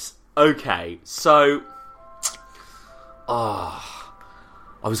 right. Okay, so... I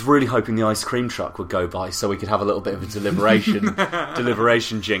was really hoping the ice cream truck would go by so we could have a little bit of a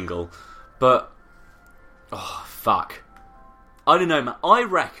deliberation jingle. But, fuck. I don't know, man. I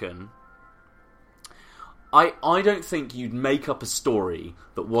reckon... I don't think you'd make up a story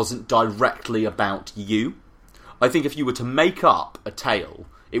that wasn't directly about you. I think if you were to make up a tale,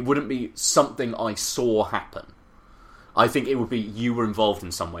 it wouldn't be something I saw happen. I think it would be you were involved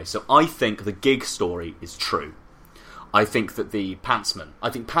in some way. So I think the gig story is true. I think that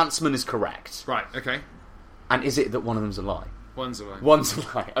Pantsman is correct. Right, okay. And is it that one of them's a lie? One's a lie. One's a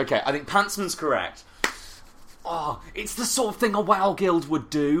lie. Okay, I think Pantsman's correct. Oh, it's the sort of thing a WoW guild would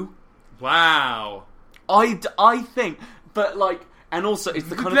do. Wow. I think, but like, and also it's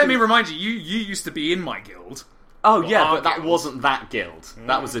the kind of Let me remind you, you used to be in my guild. Oh, yeah, but that wasn't that guild.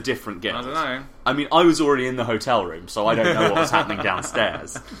 That was a different guild. I don't know. I mean, I was already in the hotel room, so I don't know what was happening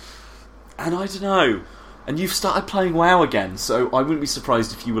downstairs. And I don't know. And you've started playing WoW again, so I wouldn't be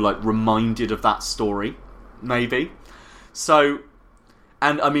surprised if you were, like, reminded of that story. Maybe. So,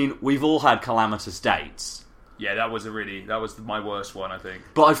 and, I mean, we've all had calamitous dates. Yeah, that was my worst one, I think.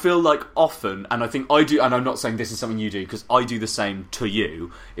 But I feel like often, and I think I do, and I'm not saying this is something you do, because I do the same to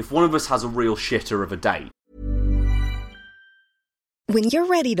you, if one of us has a real shitter of a date, when you're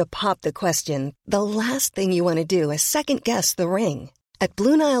ready to pop the question, the last thing you want to do is second-guess the ring. At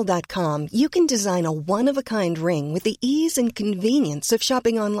BlueNile.com, you can design a one-of-a-kind ring with the ease and convenience of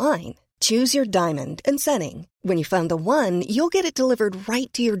shopping online. Choose your diamond and setting. When you find the one, you'll get it delivered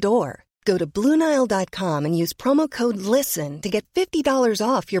right to your door. Go to BlueNile.com and use promo code LISTEN to get $50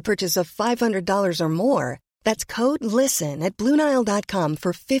 off your purchase of $500 or more. That's code LISTEN at BlueNile.com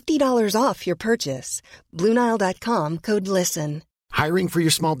for $50 off your purchase. BlueNile.com, code LISTEN. Hiring for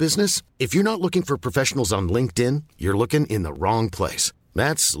your small business? If you're not looking for professionals on LinkedIn, you're looking in the wrong place.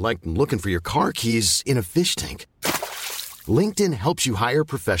 That's like looking for your car keys in a fish tank. LinkedIn helps you hire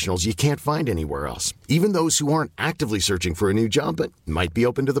professionals you can't find anywhere else, even those who aren't actively searching for a new job but might be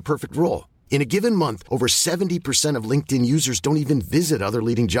open to the perfect role. In a given month, over 70% of LinkedIn users don't even visit other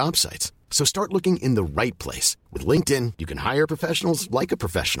leading job sites. So start looking in the right place. With LinkedIn, you can hire professionals like a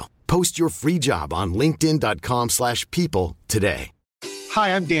professional. Post your free job on linkedin.com/people today.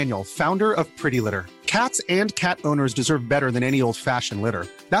 Hi, I'm Daniel, founder of Pretty Litter. Cats and cat owners deserve better than any old-fashioned litter.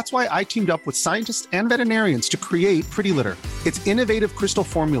 That's why I teamed up with scientists and veterinarians to create Pretty Litter. Its innovative crystal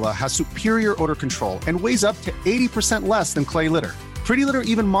formula has superior odor control and weighs up to 80% less than clay litter. Pretty Litter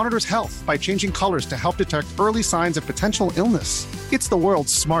even monitors health by changing colors to help detect early signs of potential illness. It's the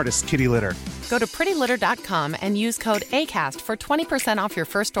world's smartest kitty litter. Go to prettylitter.com and use code ACAST for 20% off your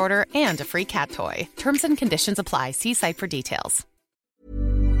first order and a free cat toy. Terms and conditions apply. See site for details.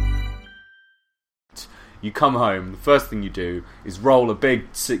 You come home, the first thing you do is roll a big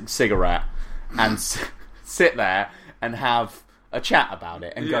cigarette and sit there and have a chat about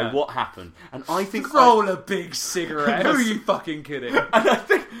it and go, what happened? And I think roll a big cigarette. Who are you fucking kidding? And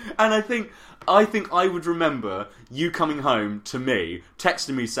I think I would remember you coming home to me,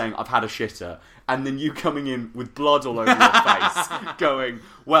 texting me saying I've had a shitter, and then you coming in with blood all over your face, going,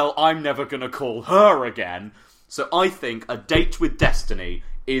 well, I'm never gonna call her again. So I think a date with destiny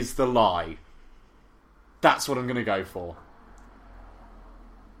is the lie. That's what I'm going to go for.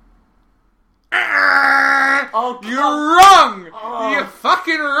 Oh, you're wrong! Oh. You're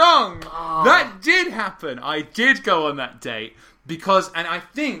fucking wrong! Oh. That did happen. I did go on that date. Because, and I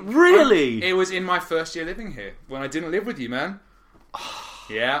think... Really? It was in my first year living here. When I didn't live with you, man.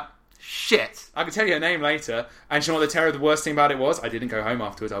 Yeah. Shit. I can tell you her name later. And you know what the worst thing about it was? I didn't go home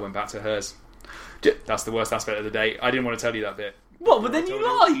afterwards. I went back to hers. That's the worst aspect of the date. I didn't want to tell you that bit. What? But then you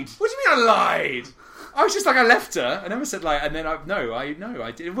lied. What do you mean I lied? I was just like, I left her. I never said like, and then I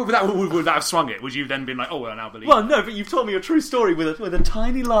did. Would that have swung it? Would you then been like, oh well, now believe? Well, no, but you've told me a true story with a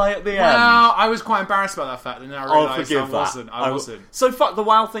tiny lie at the end. Well, I was quite embarrassed about that fact, and then I realised I wasn't. So fuck the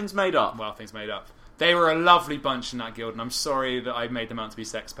WoW thing's made up. WoW thing's made up. They were a lovely bunch in that guild, and I'm sorry that I made them out to be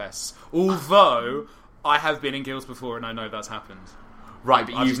sex pests. Although I have been in guilds before, and I know that's happened. Right,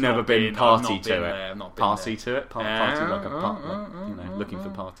 but you've never been party to it. I've not been party there. to it? Party like a part, looking for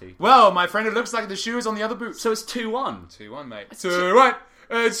party. Well, my friend, it looks like the shoe is on the other boot. So it's 2-1. 2-1, mate. 2-1.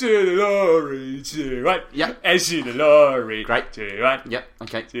 To the lorry, 2-1. Yep. To the lorry. Great. 2-1. Yep,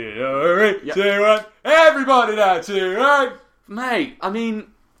 okay. To the lorry, 2-1. Everybody now, 2-1. Mate, I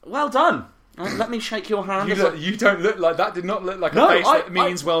mean, well done. Let me shake your hand. You don't look like that. Did not look like a face that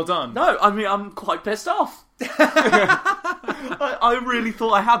means well done. No, I mean, I'm quite pissed off. I really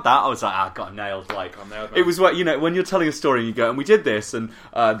thought I had that. I was like, I got nailed. Like, it was what, when you're telling a story and you go, and we did this, and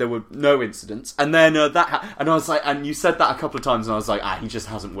there were no incidents, and then and I was like, and you said that a couple of times, and I was like, he just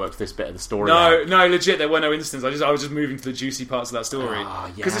hasn't worked this bit of the story. No, legit, there were no incidents. I was just moving to the juicy parts of that story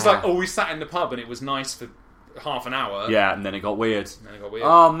because it's like, we sat in the pub and it was nice for half an hour. Yeah, and then it got weird.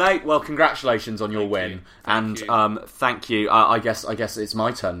 Oh, mate, well, congratulations on your win. Thank you. I guess it's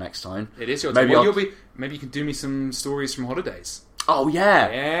my turn next time. It is your turn. Maybe you can do me some stories from holidays. Oh,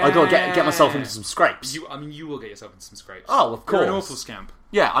 yeah. I got to get myself into some scrapes. You will get yourself into some scrapes. Oh, of course. You're an awful scamp.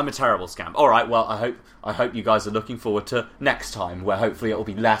 Yeah, I'm a terrible scamp. All right, well, I hope you guys are looking forward to next time, where hopefully it will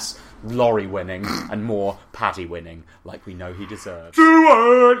be less Laurie winning and more Paddy winning, like we know he deserves.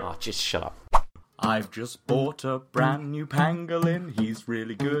 Oh, just shut up. I've just bought a brand new pangolin. He's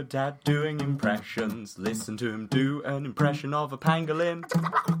really good at doing impressions. Listen to him do an impression of a pangolin.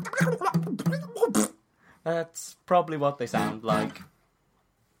 That's probably what they sound like.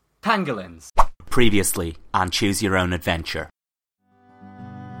 Pangolins. Previously on Choose Your Own Adventure.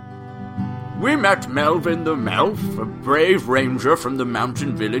 We met Melvin the Melf, a brave ranger from the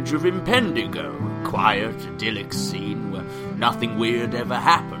mountain village of Impendigo. A quiet, idyllic scene where nothing weird ever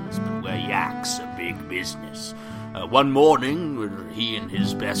happens, but where yaks are big business. One morning, he and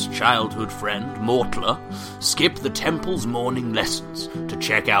his best childhood friend, Mortler, skip the temple's morning lessons to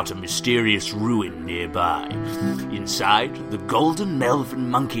check out a mysterious ruin nearby. Inside, the golden Melvin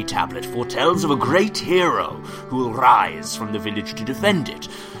monkey tablet foretells of a great hero who will rise from the village to defend it,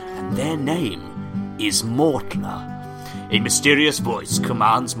 and their name is Mortler. A mysterious voice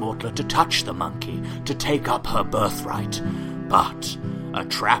commands Mortler to touch the monkey, to take up her birthright. But a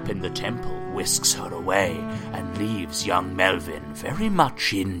trap in the temple whisks her away and leaves young Melvin very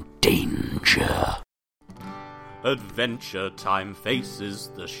much in danger. Adventure time faces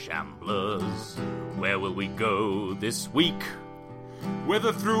the Shamblers. Where will we go this week?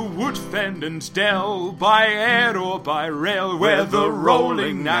 Whether through wood, fen and dell, by air or by rail, whether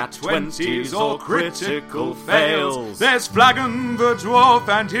rolling nat 20s or critical fails, there's Flagon the dwarf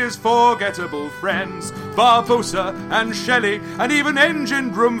and his forgettable friends, Barbossa and Shelley and even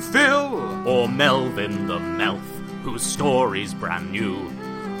Engine Room Phil, or Melvin the Melf, whose story's brand new.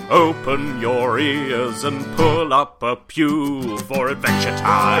 Open your ears and pull up a pew for adventure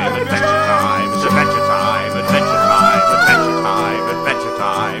time, adventure time, adventure time, adventure time, adventure time, adventure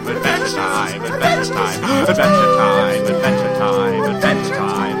time, adventure time, adventure time, adventure time, adventure time, adventure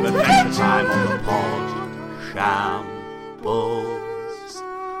time, adventure time on the pod Shambles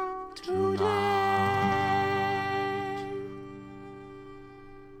tonight.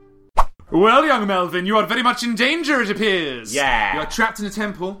 Well, young Melvin, you are very much in danger, it appears. Yeah. You are trapped in a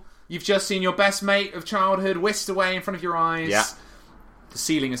temple. You've just seen your best mate of childhood whisked away in front of your eyes. Yeah. The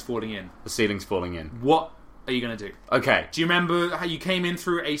ceiling is falling in. The ceiling's falling in. What are you going to do? Okay. Do you remember how you came in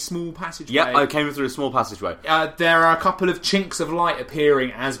through a small passageway? Yeah, I came in through a small passageway. There are a couple of chinks of light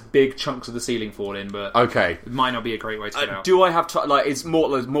appearing as big chunks of the ceiling fall in, but okay, it might not be a great way to get out. Do I have to, is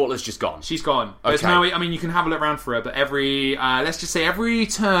Mortler's just gone? She's gone. Okay. I mean, you can have a look around for her, but let's just say every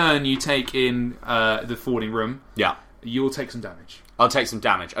turn you take in the falling room, yeah, you'll take some damage. I'll take some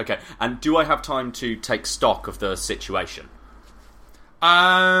damage, okay. And do I have time to take stock of the situation?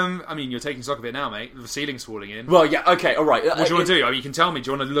 I mean, you're taking stock of it now, mate. The ceiling's falling in. Well, yeah, okay, alright. What do you want to do? I mean, you can tell me. Do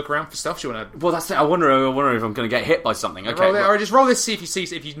you want to look around for stuff? Do you want to... Well, that's it. I wonder if I'm going to get hit by something. Okay. Or just roll this, see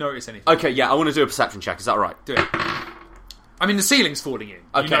if you notice anything. Okay, yeah, I want to do a perception check. Is that right? Do it. I mean, the ceiling's falling in.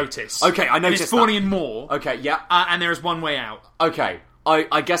 Okay. You notice. Okay, I noticed. And it's falling in more. Okay, yeah. And there is one way out. Okay.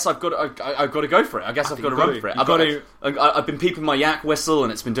 I guess I've got to go for it. I guess I've got to run for it. I've been peeping my yak whistle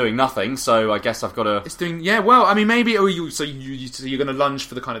and it's been doing nothing. So I guess I've got to. It's doing well. I mean, maybe. Or you're going to lunge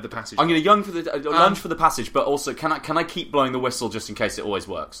for the kind of the passage. I'm going to lunge for the passage, but also can I keep blowing the whistle just in case it always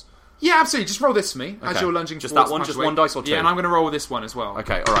works? Yeah, absolutely. Just roll this for me as you're lunging. Just that one. Just one dice or two. Yeah, and I'm going to roll this one as well.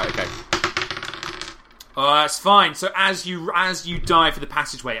 Okay. All right. Okay. That's fine. So as you dive for the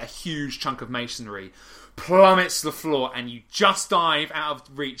passageway, a huge chunk of masonry plummets to the floor, and you just dive out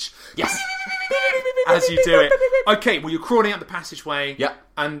of reach. Yes. As you do it. Okay, well, you're crawling up the passageway. Yeah.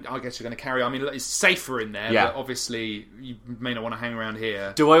 And I guess you're going to carry on. I mean, it's safer in there, but obviously you may not want to hang around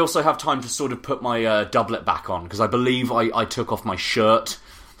here. Do I also have time to sort of put my doublet back on? Because I believe I took off my shirt,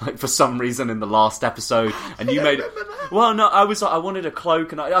 like, for some reason in the last episode, and you made it. Well, no, I wanted a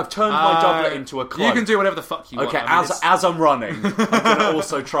cloak, and I've turned my doublet into a cloak. You can do whatever the fuck you want. Okay, as I'm running, I'm going to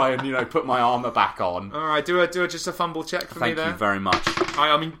also try and put my armour back on. All right, do just a fumble check for me there. Thank you very much.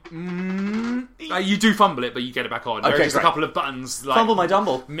 I mean, you do fumble it, but you get it back on. There are just a couple of buttons, like, fumble my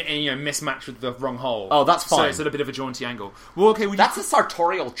dumble, mismatched with the wrong hole. Oh, that's fine. So it's at a bit of a jaunty angle. Well, okay, that's a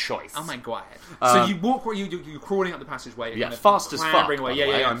sartorial choice. Oh my god! So you walk, you're crawling up the passageway. Yeah, fast as fuck.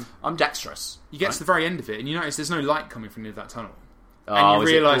 Yeah. I'm dexterous. You get to the very end of it, and you notice there's no light coming from near that tunnel. And you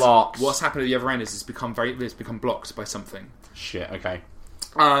realise what's happened at the other end is it's become blocked by something. Shit. Okay.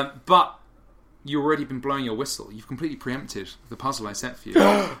 But you've already been blowing your whistle. You've completely preempted the puzzle I set for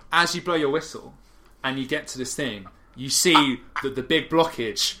you. As you blow your whistle, and you get to this thing, you see that the big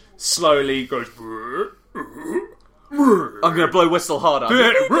blockage slowly goes. I'm going to blow whistle harder.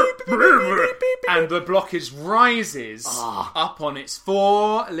 And the blockage rises up on its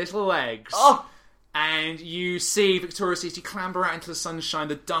 4 little legs. And you see, victoriously, as you clamber out into the sunshine,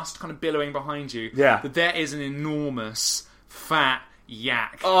 the dust kind of billowing behind you, that there is an enormous, fat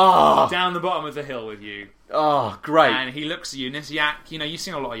yak down the bottom of the hill with you. Oh, great. And he looks at you, and this yak, you've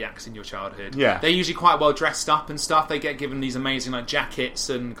seen a lot of yaks in your childhood. Yeah. They're usually quite well dressed up and stuff. They get given these amazing, like, jackets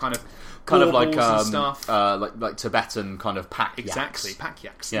and kind of like stuff. like Tibetan kind of pack yaks. Exactly, pack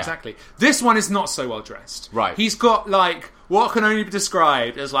yaks. Yeah. Exactly. This one is not so well dressed. Right. He's got, like, what can only be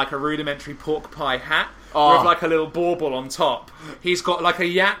described as like a rudimentary pork pie hat with like a little bauble on top. He's got like a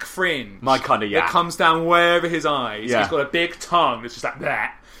yak fringe. My kind of yak. That comes down way over his eyes. Yeah. He's got a big tongue that's just like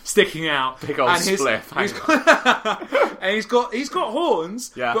that, sticking out. Big old spliff. He's got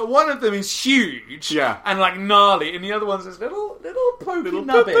horns, yeah. But one of them is huge, and like gnarly, and the other one's this little pokey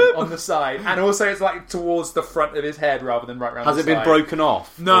nubbin on the side, and also it's like towards the front of his head rather than right around. Has the it been side. broken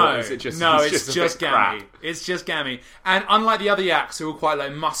off? No, is it just, it's just gammy. It's just gammy, and unlike the other yaks who are quite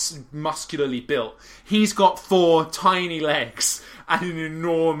like muscularly built, he's got 4 tiny legs and an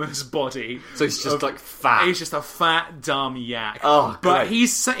enormous body. So he's just like fat. He's just a fat, dumb yak. Oh, but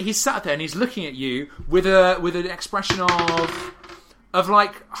he's sat there and he's looking at you with an expression of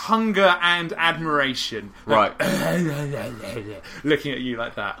like hunger and admiration. Right. Looking at you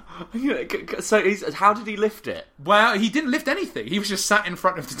like that. So how did he lift it? Well, he didn't lift anything. He was just sat in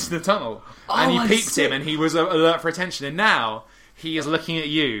front of the tunnel, and you peeked him, and he was alert for attention. And now he is looking at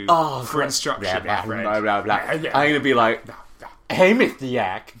you for instruction. Blah, blah, blah, blah. I'm going to be like, hey, Mr.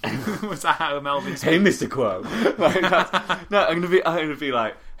 Yak. Was that how Melvin said? Hey, Mr. Quo. I'm going to be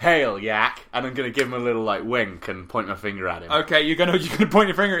like, hail, Yak, and I'm going to give him a little like wink and point my finger at him. Okay, you're going to point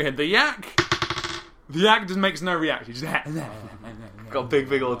your finger at him. The yak just makes no reaction. He's just got a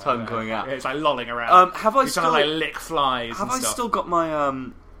big old tongue coming out. Yeah, it's like lolling around. Have I He's still trying to like lick flies? Have and I stuff. still got my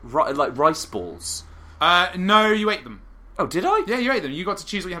like rice balls? No, you ate them. Oh, did I? Yeah, you ate them. You got to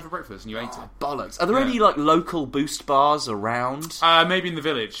choose what you had for breakfast, and you ate them. Bollocks! Are there any like local Boost bars around? Maybe in the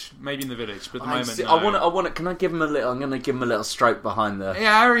village. But at the moment, no. I want. Can I give him a little? I'm going to give him a little stroke behind the.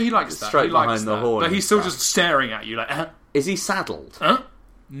 Yeah, he likes that. Stroke he likes behind that. the horn. But he's still just staring at you like. Is he saddled?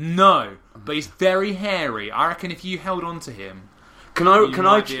 No, but he's very hairy. I reckon if you held on to him, can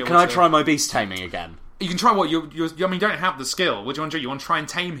I try my beast taming again? You can try what you don't have the skill. What do you want to do? You want to try and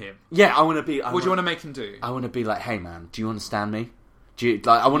tame him? Yeah, I want to be. What do you want to make him do? I want to be like, hey man, do you understand me?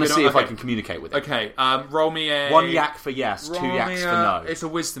 I want to see if I can communicate with him. Okay, roll me a 1 yak for yes, 2 yaks for no. It's a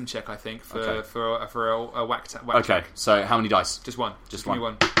wisdom check, I think, for a whack. Okay, so how many dice? Just one. Just give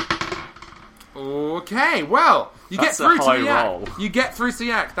one. Me one. Okay, well, you get through to the yak. You get through to the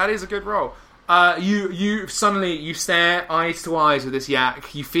yak. That is a good roll. You suddenly stare eyes to eyes with this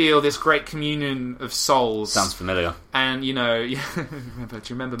yak. You feel this great communion of souls. Sounds familiar. And do you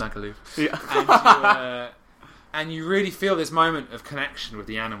remember Magaluf? Yeah. And you really feel this moment of connection with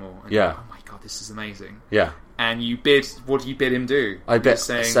the animal. And yeah. Oh my god, this is amazing. Yeah. And what do you bid him do? I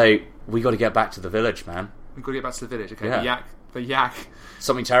say, we got to get back to the village, man. We've got to get back to the village. Okay, yeah. The yak.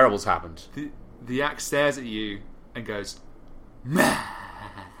 Something terrible's happened. The yak stares at you and goes, Meh.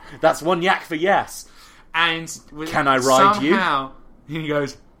 That's 1 yak for yes. And can I ride you? Somehow, he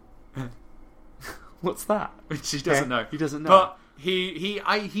goes, what's that? Which he doesn't know. He doesn't know. But he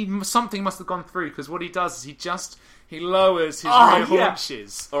something must have gone through, because what he does is he lowers his rear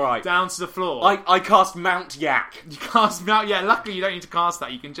haunches down to the floor. I cast Mount Yak. You cast Mount Yak. Luckily, you don't need to cast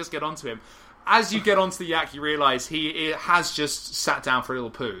that. You can just get onto him. As you get onto the yak, you realise he has just sat down for a little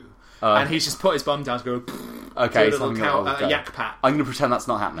poo. and he's just put his bum down to go. Okay, do a little yak pat. I'm going to pretend that's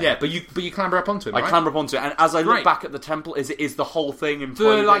not happening. Yeah, but you clamber up onto it. Right? I clamber up onto it, and as I look back at the temple, is the whole thing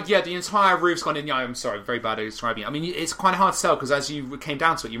imploding? The entire roof's gone in. Yeah, I'm sorry, very bad at describing it. I mean, it's quite hard to tell because as you came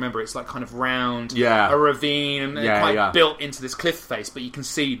down to it, you remember it's like kind of round, a ravine, and built into this cliff face, but you can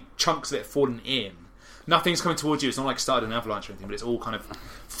see chunks of it falling in. Nothing's coming towards you. It's not like started an avalanche or anything, but it's all kind of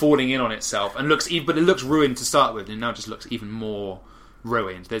falling in on itself and but it looks ruined to start with, and now just looks even more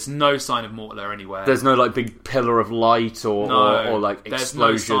ruined. There's no sign of mortar there anywhere. There's no like big pillar of light or like explosions. There's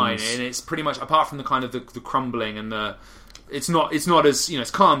no sign, and it's pretty much apart from the kind of the crumbling and the. It's not as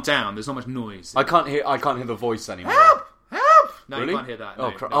it's calmed down. There's not much noise. I can't hear the voice anymore. Help! No, really? You can't hear that. No,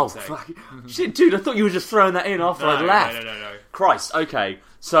 fuck. Shit, dude! I thought you were just throwing that in after I'd left. No. Christ. Okay.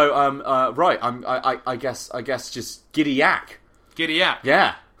 So right. I guess just giddy yak. Giddy yak.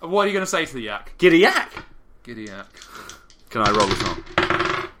 Yeah. What are you going to say to the yak? Giddy yak. Giddy yak. Can I roll this on?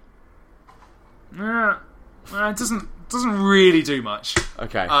 It doesn't really do much.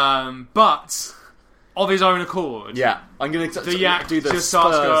 Okay. But of his own accord. Yeah. I'm going to the yak do the just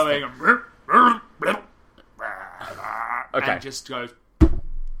starts going. Okay. And just goes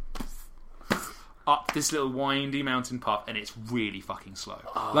up this little windy mountain path, and it's really fucking slow.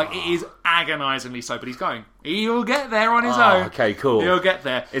 Like, it is agonisingly slow, but he's going. He'll get there on his own. Okay, cool. He'll get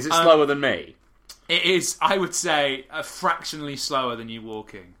there. Is it slower than me? It is, I would say, fractionally slower than you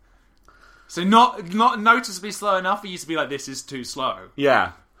walking. So not noticeably slow enough for you to be like, this is too slow.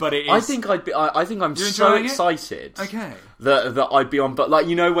 Yeah. But it is. I think I'm so excited. Okay. That I'd be on. But like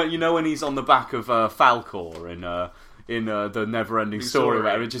you know when he's on the back of Falcor in the Never-Ending Story,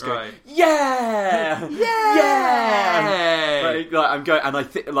 where it just goes, yeah. Like, I'm going, and I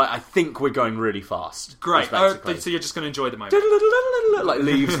think we're going really fast. Great. So you're just going to enjoy the moment. Like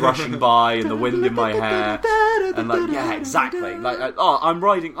leaves rushing by and the wind in my hair, and like exactly. Like I'm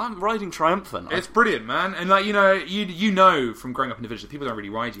riding triumphant. It's brilliant, man. And like you know from growing up in the village that people don't really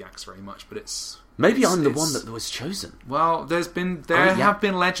ride yaks very much, but it's. Maybe I'm the one that was chosen. Well, there have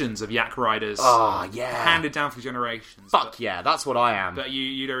been legends of yak riders. Oh, yeah. Handed down for generations. Fuck yeah, that's what I am. But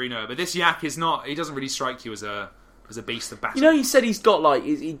you don't really know. But this yak is not. He doesn't really strike you as a beast of battle. You know, he said he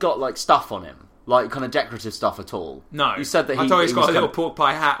got stuff on him. Like, kind of decorative stuff at all? No. You said that I thought he's got a little pork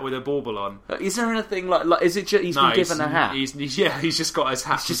pie hat with a bauble on. Is there anything like is it just he's been given a hat? He's just got his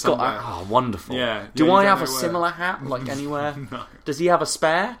hat. He's just got wonderful. Yeah. Do I have a similar hat, like anywhere? No. Does he have a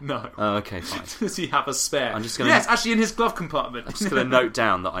spare? No. Oh, okay, fine. Does he have a spare? I'm just gonna. Yes, actually in his glove compartment. I'm just going to note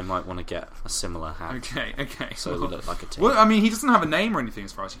down that I might want to get a similar hat. Okay. So it would look like a team. Well, I mean, he doesn't have a name or anything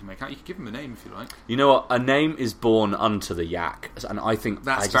as far as you can make out. You can give him a name if you like. You know what? A name is born unto the yak, and I think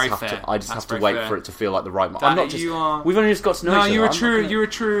I just have to wait for it to feel like the right. I'm not just. We've only just got to know each other. You're a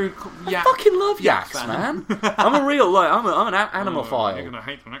true yak. I fucking love yaks, man. I'm a real. I'm an animal-phile. You're gonna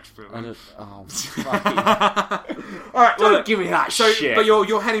hate the next bit. Oh, fucking. All right, don't give me that shit. But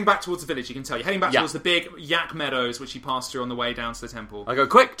you're heading back towards the village. You can tell you're heading back towards the big yak meadows, which you pass through on the way down to the temple. I go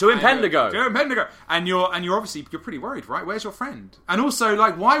quick to Impendigo. And you're obviously pretty worried, right? Where's your friend? And also,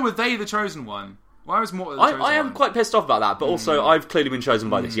 like, why were they the chosen one? Why was Mortar the chosen one? I am quite pissed off about that, but also I've clearly been chosen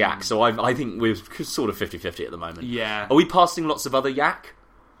by this yak, so I think we're sort of 50-50 at the moment. Yeah. Are we passing lots of other yak?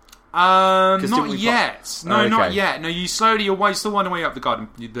 Not yet. Not yet. No, you're still winding way up the garden,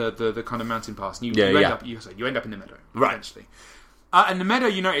 the kind of mountain pass. And you end up in the meadow, right? Eventually. And the meadow,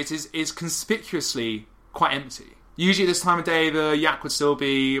 you notice, is conspicuously quite empty. Usually, this time of day, the yak would still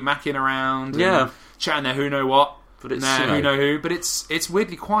be macking around, chatting their who know what. But it's who know who, but it's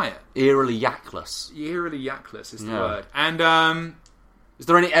weirdly quiet. Eerily yakless. Eerily yakless is the word. And is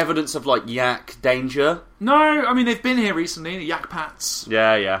there any evidence of like yak danger? No, I mean they've been here recently. The yak pats.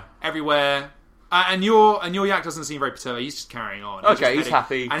 Yeah. Everywhere. And your yak doesn't seem very perturbed. He's just carrying on. He's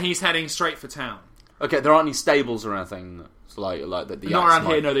happy, and he's heading straight for town. Okay, there aren't any stables or anything like that. Not around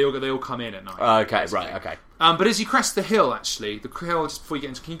here. No, they all come in at night. Okay, right. Okay. But as you crest the hill, actually, the hill just before you get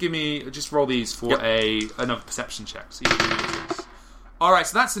into, can you give me just roll these for another perception check? So you can notice. All right,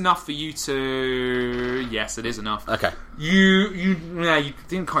 so that's enough for you to. Yes, it is enough. Okay. You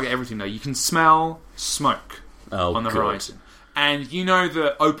didn't quite get everything though. You can smell smoke on the horizon, and you know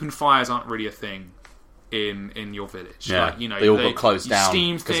that open fires aren't really a thing in your village. Yeah, like, you know, they all got closed down.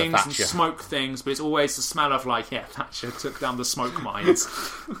 Steam things and smoke things, but it's always the smell of like Thatcher took down the smoke mines.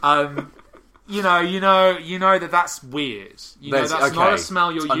 You know that's weird. That's not a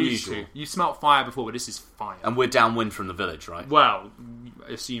smell you're used to. You smelt fire before, but this is fire. And we're downwind from the village, right? Well,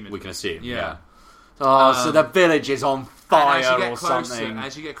 assuming we can assume. Yeah. Oh, so the village is on fire or something.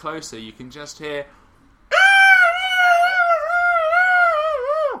 As you get closer, you can just hear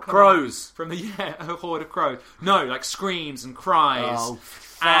crows from a horde of crows. No, like screams and cries. Oh,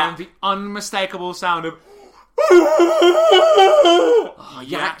 and the unmistakable sound of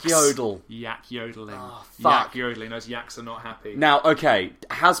yak yodel. Yak yodeling. Oh, fuck. Yak yodeling. Those yaks are not happy. Now, okay,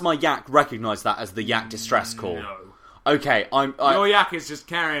 has my yak recognised that as the yak distress call? No. Okay, your yak is just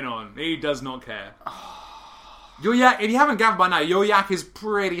carrying on. He does not care. Your yak, if you haven't gathered by now, your yak is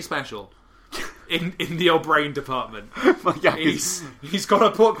pretty special. In the old brain department. My yak he's got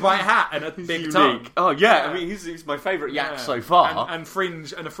a pork pie hat and a big tongue. Oh yeah, I mean he's my favourite yak so far. And a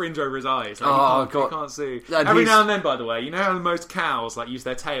fringe over his eyes. Like, God, you can't see. And every now and then, by the way, you know how most cows like use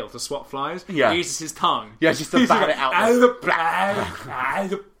their tail to swat flies? Yeah. He uses his tongue. Yeah, just to bat it out.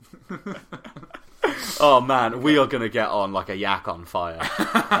 Oh man, we are going to get on like a yak on fire.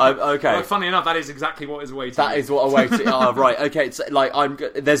 Okay. Well, funny enough, that is exactly what is awaiting. That is what awaiting. Oh, right. Okay. It's like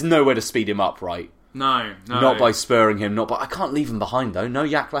there's no way to speed him up, right? No. Not by spurring him. I can't leave him behind though. No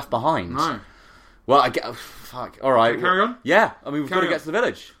yak left behind. No. Well, I get. Oh, fuck. All right. Carry on. Yeah. I mean, we've got to get to the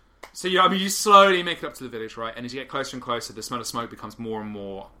village. So you slowly make it up to the village, right? And as you get closer and closer, the smell of smoke becomes more and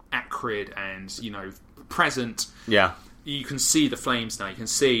more acrid and present. Yeah. You can see the flames now. You can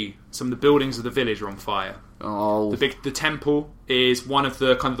see some of the buildings of the village are on fire. Oh. The temple is one of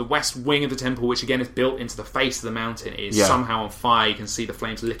the kind of the west wing of the temple, which again is built into the face of the mountain, is somehow on fire. You can see the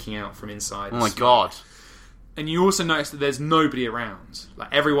flames licking out from inside. Oh my god. And you also notice that there's nobody around. Like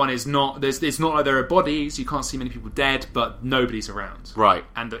everyone is not. It's not like there are bodies. You can't see many people dead, but nobody's around. Right.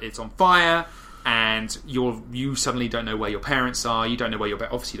 And it's on fire. And you suddenly don't know where your parents are. You don't know where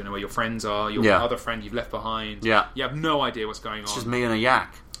obviously you don't know where your friends are. Your other friend you've left behind. Yeah. You have no idea what's going on. It's just me and a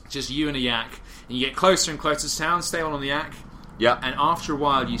yak. Just you and a yak. And you get closer and closer. Sound stable on the yak. Yeah. And after a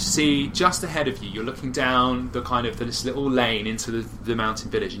while, you see just ahead of you. You're looking down this little lane into the mountain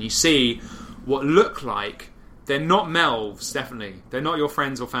village, and you see what look like they're not Melvs. Definitely, they're not your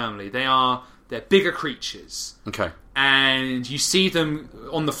friends or family. They're bigger creatures. Okay. And you see them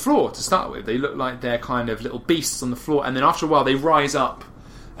on the floor to start with. They look like they're kind of little beasts on the floor. And then after a while, they rise up.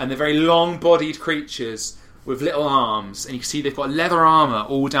 And they're very long-bodied creatures with little arms. And you can see they've got leather armour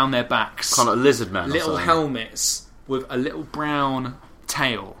all down their backs. Kind of a lizard man. Little helmets with a little brown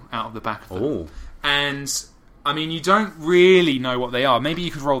tail out of the back of them. Ooh. And I mean, you don't really know what they are. Maybe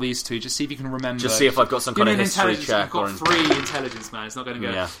you could roll these two, just see if you can remember. Just see if I've got some kind of history check. You've got 3 intelligence, man. It's not going to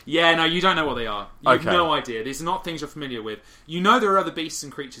go. Yeah, no, you don't know what they are. You have no idea. These are not things you're familiar with. You know there are other beasts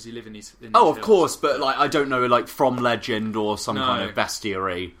and creatures who live in these of course, but I don't know, from legend or some kind of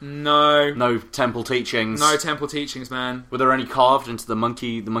bestiary. No. No temple teachings. No temple teachings, man. Were there any carved into the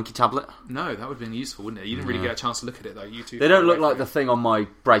monkey tablet? No, that would have been useful, wouldn't it? You didn't really get a chance to look at it, though. You two. They don't look like the thing on my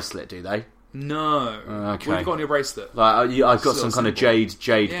bracelet, do they? No. Okay. What have you got on your bracelet? I've got some kind of jade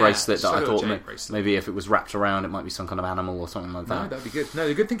bracelet that I thought maybe if it was wrapped around, it might be some kind of animal or something like that. No, that'd be good. No,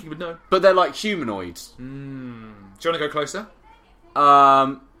 the good thing you would know. But they're like humanoids. Do you want to go closer?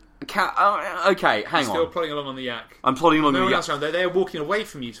 Okay, hang on. Still plodding along on the yak. I'm plodding along on the yak. Else around. They're walking away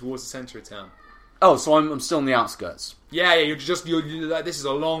from you towards the centre of town. Oh, so I'm still on the outskirts. Yeah, you're this is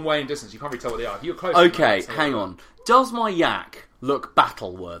a long way in distance. You can't really tell what they are. You're close. Okay, hang on. Does my yak look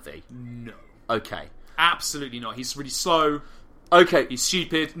battle-worthy? No. Okay. Absolutely not. He's really slow. Okay. He's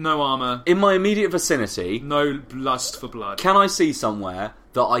stupid. No armour. In my immediate vicinity... No lust for blood. Can I see somewhere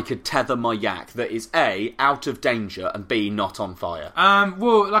that I could tether my yak that is A, out of danger, and B, not on fire?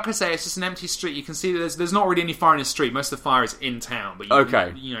 Well, like I say, it's just an empty street. You can see that there's not really any fire in the street. Most of the fire is in town. But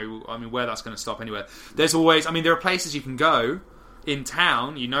where that's going to stop anywhere. There's always... there are places you can go... In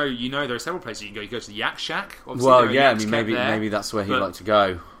town, you know, there are several places you can go. You go to the Yak Shack. Obviously, maybe that's where he'd like to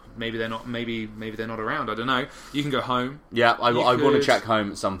go. Maybe they're not. Maybe they're not around. I don't know. You can go home. Yeah, I want to check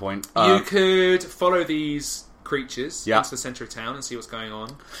home at some point. You could follow these creatures into the centre of town and see what's going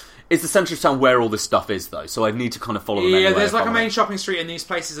on. Is the centre of town where all this stuff is, though? So I need to kind of follow them. Yeah, there's like a main shopping street, and these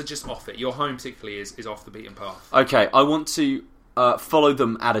places are just off it. Your home, particularly, is off the beaten path. Okay, I want to follow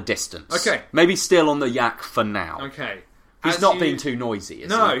them at a distance. Okay, maybe still on the yak for now. Okay. He's not being too noisy,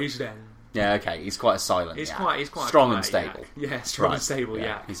 is he? No, he's there. Yeah, okay. He's quite a silent He's yak. quite strong and stable. Yak. Yeah, strong and stable,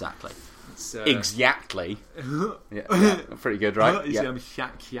 yak. Exactly. Exactly. Pretty good, right? You see, I'm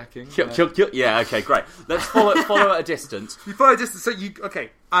yakking. Yeah, okay, great. Let's follow at a distance. You follow a distance, so as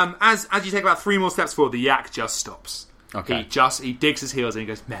you take about 3 more steps forward, the yak just stops. Okay. He digs his heels and he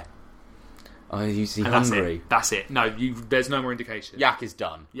goes, meh. Oh, is he hungry? That's it. No, there's no more indication. Yak is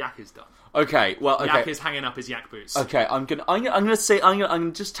done. Yak is done. Okay, well, Yak is hanging up his yak boots. Okay, I'm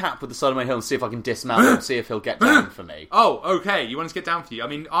gonna just tap with the side of my heel and see if I can dismount him, see if he'll get down for me. Oh, okay. You want to get down for you? I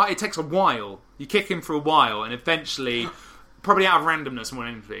mean, it takes a while. You kick him for a while, and eventually, probably out of randomness more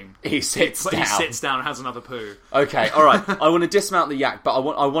than anything, he sits down. He sits down and has another poo. Okay, all right. I want to dismount the yak, but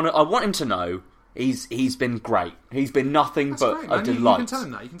I want him to know he's been great. He's been nothing but a delight. You can tell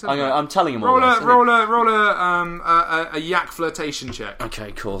him that. I'm telling him all this. Roll a yak flirtation check.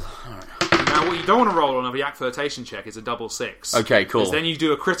 Okay, cool. All right. Now, what you don't want to roll on a yak flirtation check is a double 6. Okay, cool. Because then you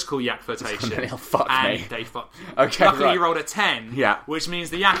do a critical yak flirtation. They'll fuck and me. They fuck you. Okay, luckily, you rolled a 10. Yeah. Which means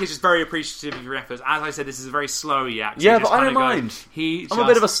the yak is just very appreciative of your efforts. As I said, this is a very slow yak. So but I don't mind. I'm a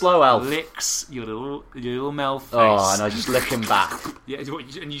bit of a slow elf. Licks your little mouth face. Oh, and I just lick him back. Yeah,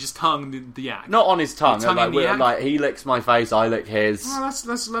 and you just tongue the yak. Not on his tongue. Like he licks my face, I lick his. Oh,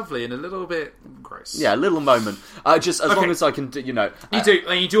 that's lovely and a little bit gross. Yeah, a little moment. Just as long as I can,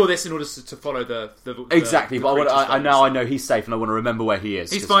 You do all this in order to follow the exactly, but I know he's safe, and I want to remember where he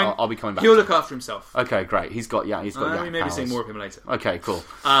is. He's fine. I'll be coming back. He'll look after himself. Okay, great. He's got yak maybe powers. see more of him later. Okay, cool.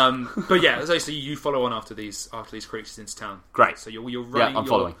 But yeah, so you follow on after these creatures into town. Great. So you're running. Yeah, I'm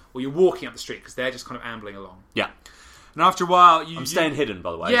following. Or you're walking up the street because they're just kind of ambling along. Yeah. And after a while, I'm staying hidden,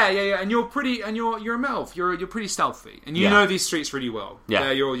 by the way. Yeah. And you're pretty, and you're a Melf. You're pretty stealthy, and you know these streets really well. Yeah.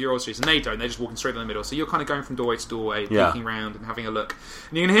 They're your old streets, and they don't. They're just walking straight down the middle. So you're kind of going from doorway to doorway, peeking around and having a look.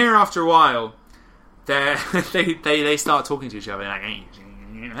 And you can hear after a while, they start talking to each other. Like,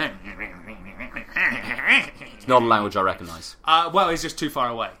 it's not a language I recognise. Well, it's just too far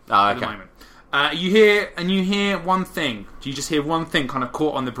away at the moment. You hear one thing. You just hear one thing kind of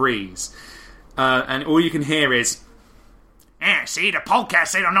caught on the breeze. And all you can hear is, see, the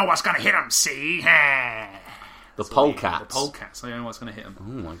polecats, they don't know what's going to hit them, see? The polecats? The polecats, they don't know what's going to hit them.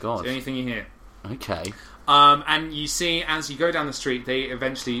 Oh my god. It's the only thing you hear. Okay. And you see, as you go down the street, they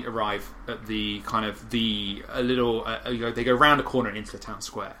eventually arrive at they go round a corner and into the town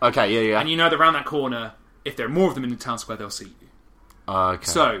square. Okay, yeah. And you know that around that corner, if there are more of them in the town square, they'll see you. Okay.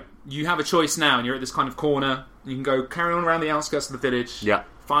 So, you have a choice now, and you're at this kind of corner. You can go carry on around the outskirts of the village. Yeah.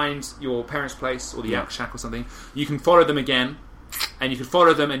 Find your parents' place or the yak shack or something. You can follow them again, and you can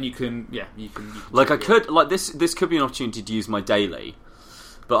follow them, and you can. This could be an opportunity to use my daily,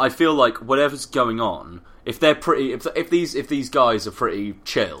 but I feel like whatever's going on, if they're pretty, if these guys are pretty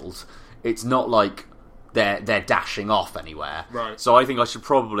chilled, it's not like they're dashing off anywhere. Right. So I think I should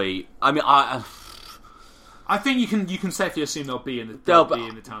probably. I think you can safely assume they'll be in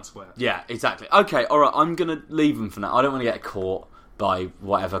the town square. Yeah, exactly. Okay, all right. I'm gonna leave them for now. I don't want to get caught by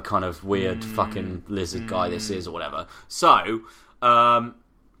whatever kind of weird fucking lizard guy this is or whatever. So, I'm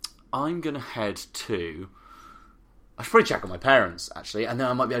going to head to... I should probably check on my parents, actually, and then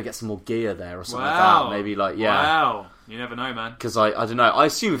I might be able to get some more gear there or something like that. Maybe, Wow. You never know, man. Because I don't know. I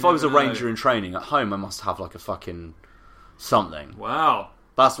assume if I was a ranger in training at home, I must have like a fucking something. Wow.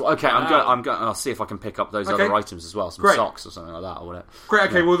 That's what. Okay, wow. I'm going. I'll see if I can pick up those other items as well. Some socks or something like that or whatever.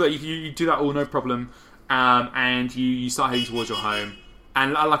 Great. Okay, well, you do that all, no problem. And you start heading towards your home.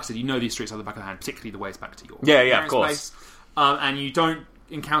 And like I said, you know these streets are the back of the hand, particularly the ways back to your parents' of course. Place. And you don't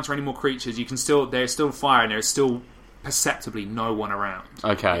encounter any more creatures. You can there's still fire, and there's still perceptibly no one around.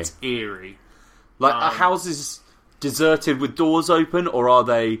 Okay, it's eerie. Like are houses deserted with doors open, or are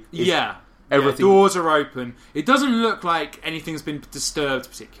they? Everything. Yeah, doors are open. It doesn't look like anything's been disturbed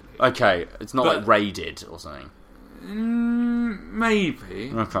particularly. Okay, it's not like raided or something.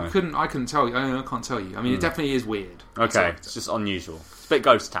 Maybe. Okay. I couldn't tell you. I can't tell you. I mean, it definitely is weird. Okay, it's just unusual. It's a bit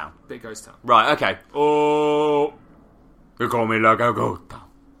ghost town. Right, okay. Oh, you call me like a ghost town.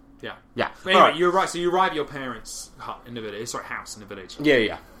 Yeah. But anyway, you're right. So you arrive at your parents' house in the village.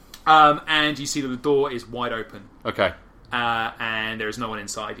 Yeah. And you see that the door is wide open. Okay. And there is no one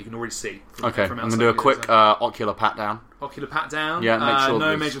inside. You can already see. From I'm going to do a quick ocular pat down. Yeah, make sure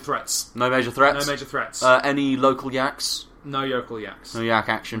no major threats. No major threats? No major threats. Any local yaks? No local yaks. No yak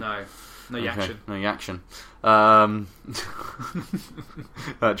action? No yaction. No yaction.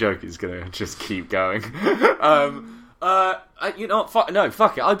 That joke is going to just keep going. You know what? Fuck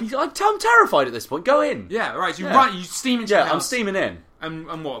it. I'm terrified at this point. Go in. Yeah, right. You steam into the house. I'm steaming in. And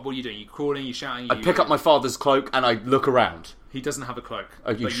what? What are you doing? You crawling? You shouting? I pick up my father's cloak and I look around. He doesn't have a cloak.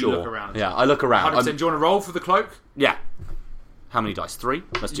 Are you sure? You look around. Yeah, I look around. 100%. Do you want to roll for the cloak? Yeah. How many dice? 3?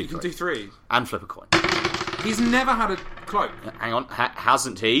 Let's do 3. You can do 3. And flip a coin. He's never had a cloak. Hang on.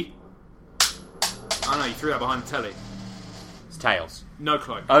 Hasn't he? I know, you threw that behind the telly. It's tails. No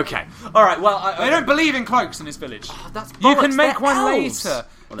cloak. Okay. Alright, well... they don't believe in cloaks in this village. Oh, that's bollocks. You can make one elves. Later.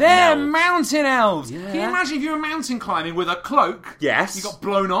 They're mountain elves. Yeah. Can you imagine if you were mountain climbing with a cloak? Yes. You got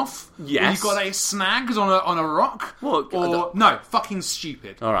blown off? Yes. And you got a snags on a rock? What? No, fucking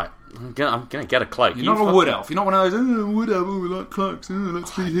stupid. Alright. I'm gonna get a cloak. You're not a wood elf. You're not one of those, wood elf, we like cloaks,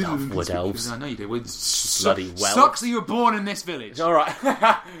 let's be hidden. Wood elves. I know you do. Bloody well. Sucks that you were born in this village. Alright.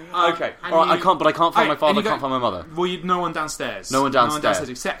 Okay. Alright, I can't find my father, I can't find my mother. Well, no one downstairs. No one downstairs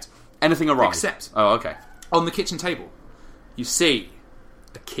except... Anything wrong? Except... Oh, okay. On the kitchen table, you see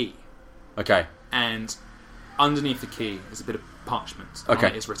the key. Okay. And Underneath the key is a bit of parchment. Okay.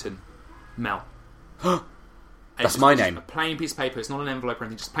 On it is written Mel. That's my name. A plain piece of paper. It's not an envelope or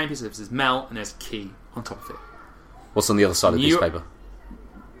anything. Just a plain piece of paper. It says Mel, and there's a key on top of it. What's on the other side of the piece of paper?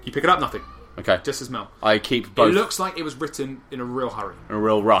 You pick it up, nothing. Okay. Just as Mel. I keep both. It looks like it was written in a real hurry. In a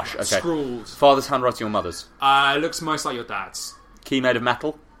real rush. Okay. Scrawled. Father's handwriting or mother's? It looks most like your dad's. Key made of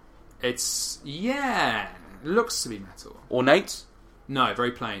metal? It looks to be metal. Ornate? No,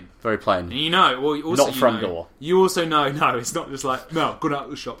 very plain. Very plain. And you know, well, also not front door. You also know, no, it's not just like, no, gone out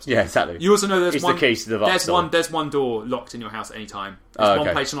of the shops. Yeah, exactly. You also know there's the keys to the vault door. There's one door locked in your house at any time. There's one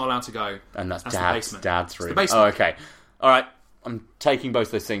place you're not allowed to go. And that's the basement. Dad's room. It's the basement. Oh, okay. All right. I'm taking both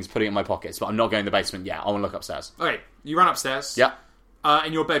those things, putting it in my pockets, but I'm not going to the basement yet. I want to look upstairs. Okay, you run upstairs. Yeah.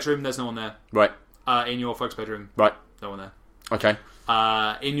 In your bedroom, there's no one there. Right. In your folks' bedroom. Right. No one there. Okay.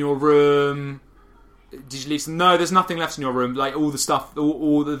 In your room... Did you leave some... No, there's nothing left in your room. Like, all the stuff...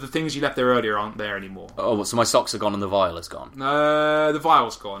 All the things you left there earlier aren't there anymore. Oh, so my socks are gone and the vial is gone? The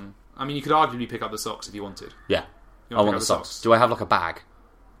vial's gone. I mean, you could arguably pick up the socks if you wanted. Yeah. I want the socks. Do I have, like, a bag?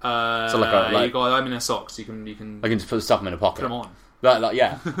 You got them in their socks. You can... I can just put stuff in a pocket. Put them on.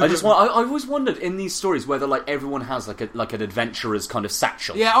 Yeah. I always wondered in these stories whether like everyone has like an adventurer's kind of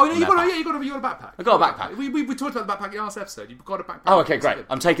satchel. Yeah. Oh, yeah. You got a backpack. I got a backpack. We talked about the backpack in the last episode. You've got a backpack. Oh, okay, great.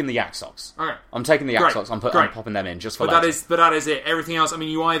 I'm taking the yak socks. Okay. I'm taking the yak socks. I'm popping them in just for. But that is it. Everything else. I mean,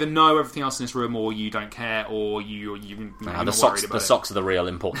 you either know everything else in this room, or you don't care, or you're the socks. The socks are the real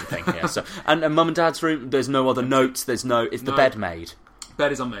important thing here. So, and Mum and Dad's room. There's no other notes. Is the bed made?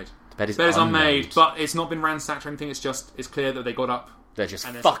 Bed is unmade. The bed is unmade, but it's not been ransacked or anything. It's clear that they got up. They're just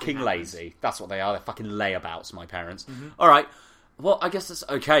fucking lazy. That's what they are. They're fucking layabouts, my parents. Mm-hmm. All right. Well, I guess that's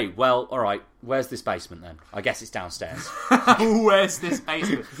okay. Well, all right. Where's this basement then? I guess it's downstairs. Where's this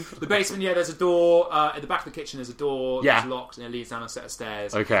basement? The basement, there's a door. At the back of the kitchen, there's a door that's locked and it leads down a set of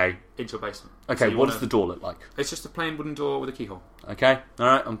stairs. Okay. Into a basement. Okay, so what does the door look like? It's just a plain wooden door with a keyhole. Okay. All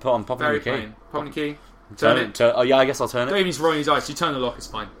right. I'm popping the key. Plain. Popping the key. Turn it. I guess I'll turn it. Don't even need to roll your dice. You turn the lock, it's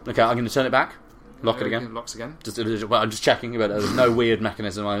fine. Okay, I'm going to turn it back. Lock it again. Locks again. I'm just checking, but there's no weird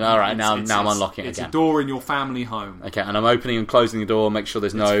mechanism. All right, now I'm unlocking it again. It's a door in your family home. Okay, and I'm opening and closing the door. Make sure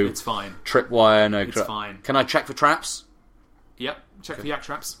there's no. It's fine. Tripwire. It's fine. Can I check for traps? Yep. Check for yak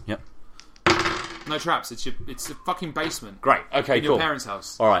traps. Yep. No traps. It's a fucking basement. Great. Okay. In your parents'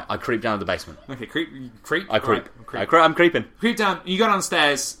 house. All right. I creep down to the basement. Okay. Creep. I creep. Right, I'm creeping. Creep down. You go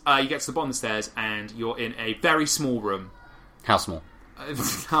downstairs. You get to the bottom of the stairs, and you're in a very small room. How small?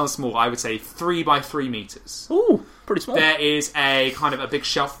 How small? I would say 3 by 3 meters. Ooh, pretty small. There is a kind of a big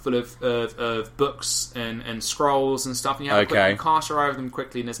shelf full of books and scrolls and stuff. And you have you cast your eye over them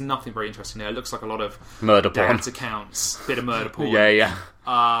quickly, and there's nothing very interesting there. It looks like a lot of murder porn. Dad's accounts, bit of murder porn. Yeah.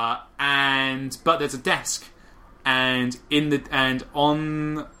 But there's a desk, and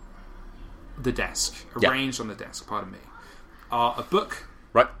on the desk, arranged on the desk, pardon me, are a book,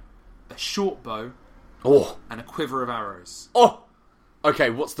 right, a short bow, and a quiver of arrows.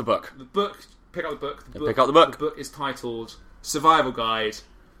 Okay, what's the book? The book. Pick up the book. Pick up the book. The book is titled "Survival Guide: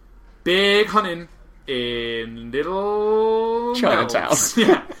 Big Hunting in Little Chinatown."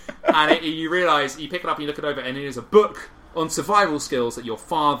 Yeah, and you realise you pick it up and you look it over, and it is a book on survival skills that your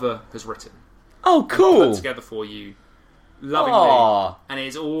father has written. Oh, cool! Put together for you, lovingly, and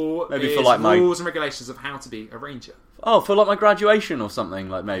it's all rules and regulations of how to be a ranger. Oh, for like my graduation or something,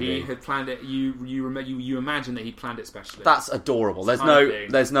 like maybe. He had planned it. You imagine that he planned it specially. That's adorable. There's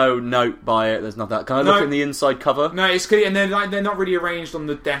no note by it. There's nothing. Can I look in the inside cover? No, it's clear, and they're not really arranged on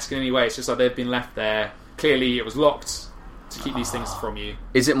the desk in any way. It's just like they've been left there. Clearly, it was locked to keep these things from you.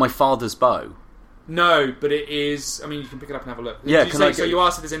 Is it my father's bow? No, but it is. I mean, you can pick it up and have a look. Yeah, So you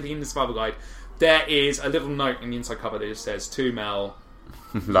asked if there's anything in the survival guide. There is a little note in the inside cover that just says, "To Mel,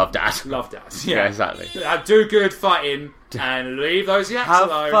 love Dad." Love Dad. Yeah, exactly. Do good fighting and leave those yaks alone.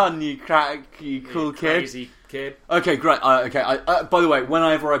 Have fun, you cool kid. Crazy kid. Okay, great. By the way,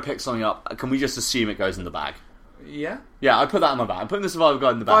 whenever I pick something up, can we just assume it goes in the bag? Yeah. Yeah, I put that in my bag. I'm putting the survival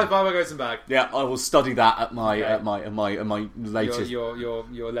guide in the bag. Survival guide's in the bag. Yeah, I will study that at my latest. Your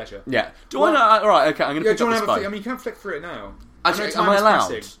leisure. Yeah. Do I know? All right. Okay, I'm going to pick up this bag. I mean, you can flick through it now. Actually, am I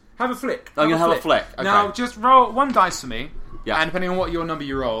allowed? Have a flick. I'm going to have a flick. Okay. Now, just roll one dice for me. Yeah. And depending on what your number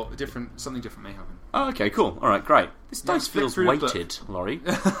you roll, something different may happen. Oh, okay, cool. All right, great. This dice feels weighted, Laurie.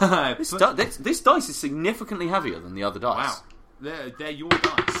 This dice is significantly heavier than the other dice. Wow. They're your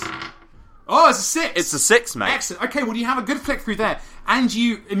dice. Oh, it's a 6. It's a 6, mate. Excellent. Okay, well, you have a good flick through there. And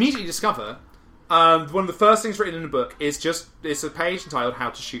you immediately discover one of the first things written in the book is it's a page entitled "How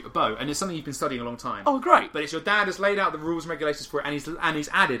to Shoot a Bow," and it's something you've been studying a long time. Oh, great! But it's your dad has laid out the rules and regulations for it, and he's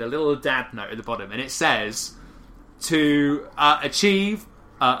added a little dad note at the bottom, and it says to achieve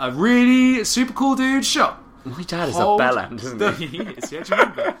a really super cool dude shot. My dad is a bellend, isn't he? He is, yeah, do you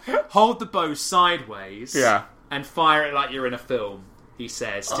remember? Hold the bow sideways and fire it like you're in a film, he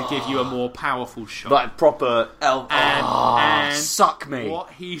says, to give you a more powerful shot. Like proper elf. And suck me.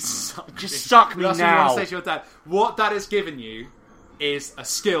 Just suck me now. That's what you want to say to your dad. What that has given you is a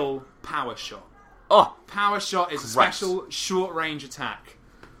skill power shot. Oh. Power shot is a special short-range attack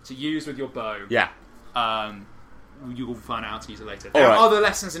to use with your bow. Yeah. You will find out how to use it later. There are other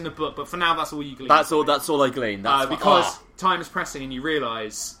lessons in the book, but for now, that's all you glean. That's all I glean. Because time is pressing, and you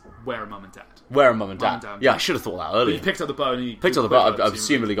realise where are mum and dad. Where are mum and dad? Yeah, I should have thought that earlier. But you picked up the bow and you picked up the bow. I've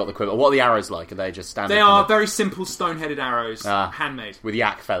assumedly got the quiver. What are the arrows like? Are they just standard? They are very simple stone-headed arrows, handmade with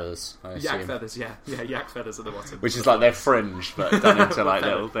yak feathers. Yak feathers, yeah, yak feathers at the bottom. Which is like their fringe, but done into like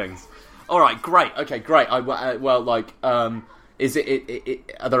little things. All right, great. Okay, great. Is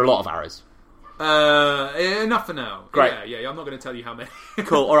it? Are there a lot of arrows? Enough for now. Great. Yeah. I'm not going to tell you how many.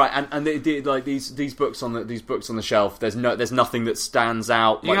 Cool. All right. And like these books on the shelf. There's nothing that stands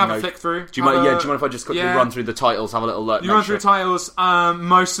out. You like, can have a flick through. Do you mind if I just quickly run through the titles? Have a little look. You run through the titles.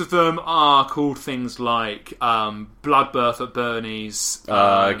 Most of them are called things like Bloodbath at Bernie's.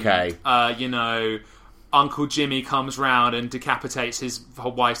 Okay. Uncle Jimmy comes round and decapitates his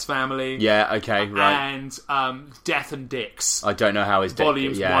wife's family. Yeah. Okay. Right. And Death and Dicks. I don't know how his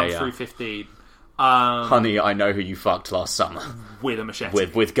volumes 1 through 15. Honey, I know who you fucked last summer. With a machete.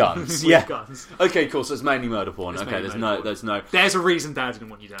 With guns. With guns. Okay, cool. So it's mainly murder porn. There's no. There's a reason Dad didn't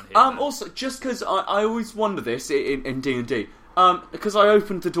want you down here. Also, just because I always wonder this in D&D, because I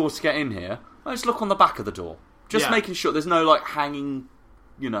opened the door to get in here, I just look on the back of the door, making sure there's no like hanging.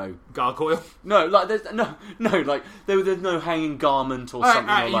 Gargoyle? No, like there's there's no hanging garment or something.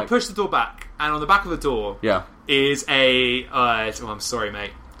 Alright, you push the door back, and on the back of the door is a. I'm sorry,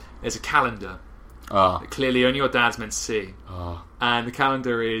 mate. There's a calendar. That clearly only your dad's meant to see. And the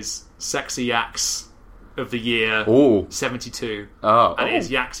calendar is Sexy Yaks of the year 72. And it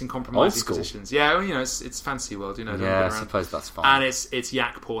is yaks in compromising positions. Yeah, it's fantasy world, Yeah, I suppose that's fine. And it's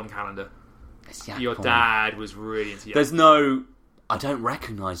yak porn calendar. Your dad was really into yak. There's no. I don't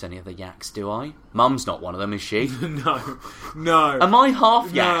recognise any of the yaks, do I? Mum's not one of them, is she? No. Am I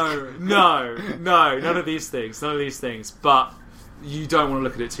half yak? No. None of these things. But you don't want to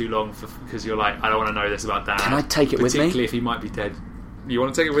look at it too long because you're like, I don't want to know this about Dad. Can I take it with me? Particularly if he might be dead. You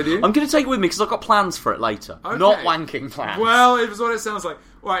want to take it with you? I'm going to take it with me because I've got plans for it later. Okay. Not wanking plans. Well, it was what it sounds like.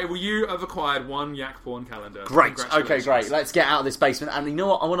 Right, well, you have acquired one yak porn calendar. Great. Okay, great. Let's get out of this basement. And you know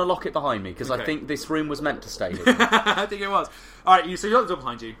what? I want to lock it behind me because I think this room was meant to stay here. I think it was. All right, so you lock the door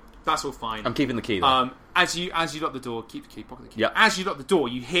behind you. That's all fine. I'm keeping the key, though. As you lock the door, keep the key, pocket the key. Yep. As you lock the door,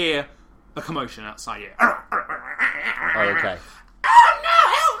 you hear a commotion outside you. Okay. Oh no,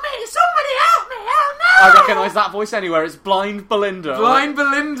 help me! Somebody help me! Oh no! I recognise that voice anywhere. It's Blind Belinda. Blind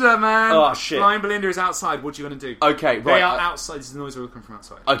Belinda, man. Oh, shit. Blind Belinda is outside. What are you going to do? Okay, right. They are outside. This is the noise will come from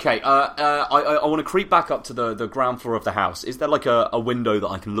outside. Okay, I want to creep back up to the ground floor of the house. Is there like a window that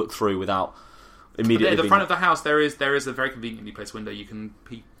I can look through without immediately At the front of the house, there is a very conveniently placed window you can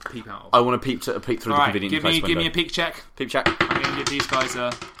peep out of. I want to peep through the conveniently placed window. Give me a peek check. Peep check. I'm going to give these guys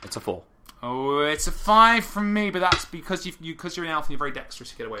a... It's a 4. Oh, it's a 5 from me, but that's because you're an elf and you're very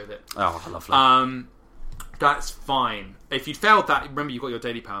dexterous to get away with it. Oh, lovely. That's fine. If you'd failed that, remember you've got your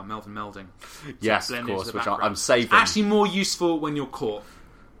daily power, Melvin Melding. Yes, of course, which I'm saving. Actually more useful when you're caught.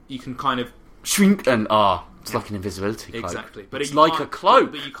 You can kind of... shrink and... it's like an invisibility cloak. Exactly. But it's like a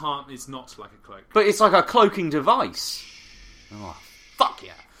cloak. But you can't... It's not like a cloak. But it's like a cloaking device. Oh, fuck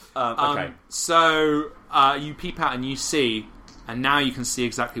yeah. Okay. So, you peep out and you see... And now you can see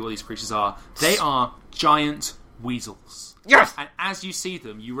exactly what these creatures are. They are giant weasels. Yes! And as you see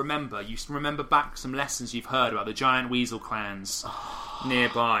them, you remember back some lessons you've heard about the giant weasel clans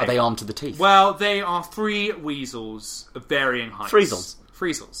nearby. Are they armed to the teeth? Well, they are 3 weasels of varying heights.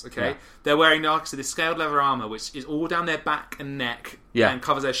 Friezels, okay? Yeah. They're wearing, like I said, this scaled leather armour, which is all down their back and neck and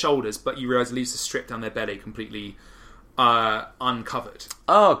covers their shoulders, but you realise it leaves a strip down their belly completely... uncovered.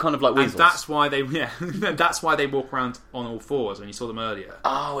 Oh, kind of like weasels. And that's why they walk around on all fours when you saw them earlier.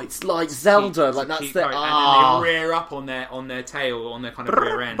 Oh, it's like Zelda. And then they rear up on their tail, on their kind of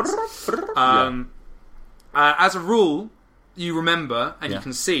rear ends. As a rule, you remember and you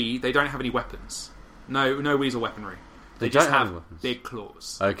can see they don't have any weapons. No weasel weaponry. They just have big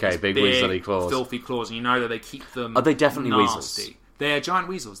claws. Okay, big weaselly claws, filthy claws, and you know that they keep them. Are they definitely nasty. Weasels? They are giant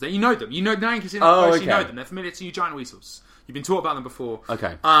weasels. You know them. You know now you can see them. You know them. They're familiar to you. Giant weasels. You've been taught about them before.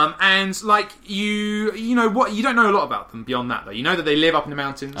 Okay. And like you know what? You don't know a lot about them beyond that, though. You know that they live up in the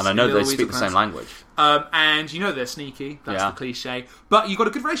mountains, and I know they speak the same language. And you know they're sneaky. That's the cliche. But you've got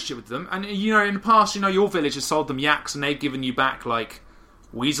a good relationship with them, and you know in the past, your village has sold them yaks, and they've given you back like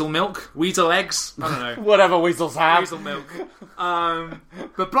weasel milk, weasel eggs. I don't know. Whatever weasels have. Weasel milk.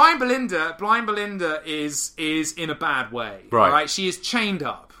 But Blind Belinda is in a bad way. Right. She is chained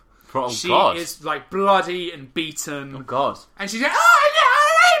up. She is like bloody and beaten. Oh God. And she's like, oh no,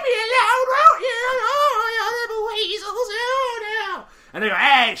 leave me alone, won't you? Oh, little weasels, oh no. And they go,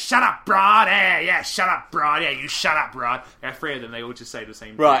 hey, shut up, broad. Hey, yeah, shut up, broad. Yeah, you shut up, broad. There are 3 of them. They all just say the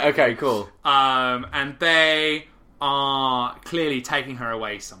same thing. Right, okay, cool. And they are clearly taking her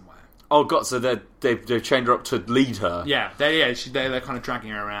away somewhere. Oh God! So they've chained her up to lead her. Yeah, they're kind of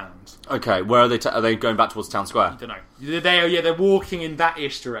dragging her around. Okay, where are they? Are they going back towards town square? I don't know. They're walking in that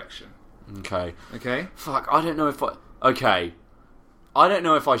ish direction. Okay. Fuck, I don't know if I. Okay, I don't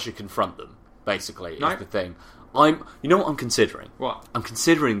know if I should confront them. Basically, is the thing. You know what I'm considering? What? I'm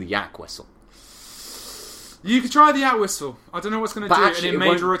considering the yak whistle. You could try the yak whistle. I don't know what's going to do, and it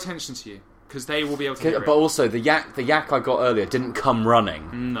may draw attention to you. Because they will be able to hear it. But also, the yak I got earlier didn't come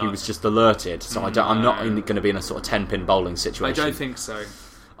running. No. He was just alerted. So I'm not going to be in a sort of 10-pin bowling situation. I don't think so.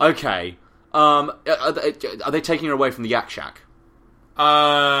 Okay. Are they taking her away from the yak shack?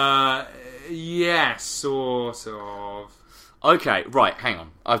 Yes, sort of. Okay, right, hang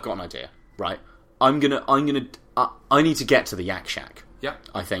on. I've got an idea. Right. I need to get to the yak shack. Yeah.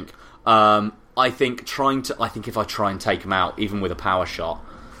 I think. I think if I try and take him out, even with a power shot,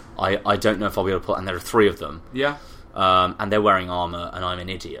 I don't know if I'll be able to and there are 3 of them. Yeah. And they're wearing armour, and I'm an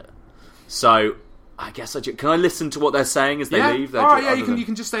idiot. So, I guess can I listen to what they're saying as they leave? You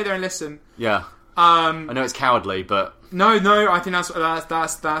can just stay there and listen. Yeah. I know it's cowardly, but... No, I think that's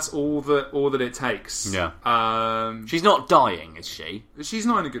all that it takes. Yeah. She's not dying, is she? She's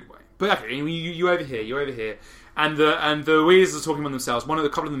not in a good way. But okay, you over here. And the weasels are talking among themselves. A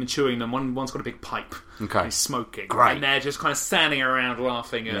couple of them are chewing them. One's got a big pipe. Okay. He's smoking. Great. And they're just kind of standing around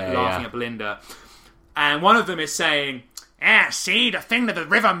laughing at Belinda. And one of them is saying, see, the thing that the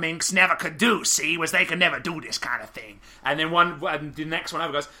river minks never could do, was they could never do this kind of thing. And then the next one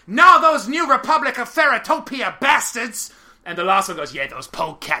over goes, no, those New Republic of Ferratopia bastards! And the last one goes, yeah, those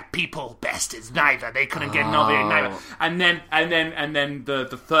polecat people bastards, neither. They couldn't get neither. And then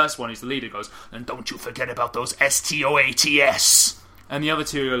the first one, who's the leader, goes, and don't you forget about those STOATS. And the other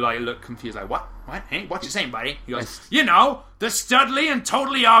 2 look confused, like, what? Hey, what you saying, buddy? He goes, the studly and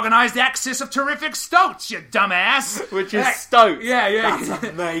totally organised axis of terrific stoats, you dumbass. Which is stoats. Yeah. That's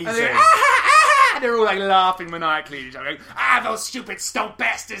amazing. They're all laughing maniacally at each other. Those stupid stoat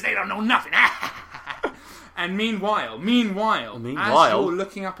bastards, they don't know nothing. And meanwhile, as you're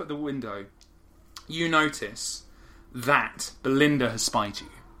looking up at the window, you notice that Belinda has spied you.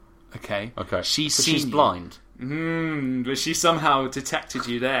 Okay. She's blind. But she somehow detected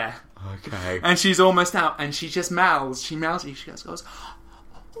you there. Okay. And she's almost out, and she just mouths. She mouths you. She goes, watch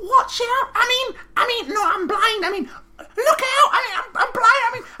out! No, I'm blind. Look out! I'm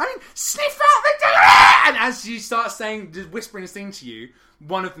blind. Sniff out the door! And as she starts whispering this thing to you,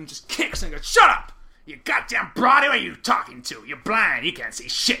 one of them just kicks and goes, shut up! You goddamn broad, who are you talking to? You're blind, you can't see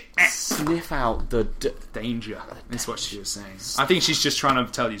shit. Sniff out the danger. That's what she was saying. I think she's just trying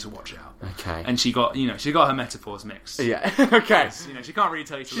to tell you to watch out. Okay. And she got her metaphors mixed. Yeah. Okay. She can't really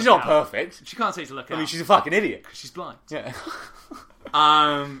tell you to she's look out. She's not perfect. She can't tell you to look out. She's a fucking idiot. Because she's blind. Yeah.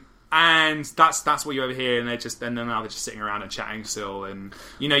 And that's what you overhear, and now they're just sitting around and chatting still, and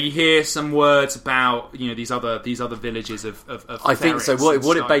you hear some words about these other villages of I think so.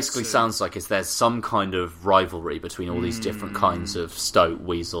 What it basically sounds like is there's some kind of rivalry between all these different kinds of stoat,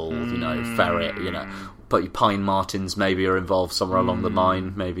 weasel, ferret, but pine martens maybe are involved somewhere along the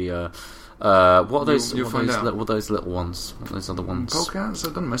line. Maybe what are those? What are those little ones? What are those other ones? Polecats.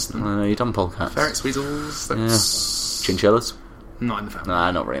 I've done most of them. You've done polecats. Ferrets, weasels, chinchillas. Not in the family.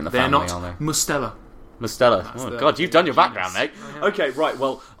 Nah, not really in the family, are they? They're not Mustela. Oh, God, you've done your background, mate. Okay, right,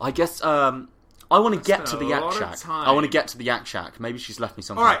 well, I guess I want to get to the yak shack. I want to get to the yak shack. Maybe she's left me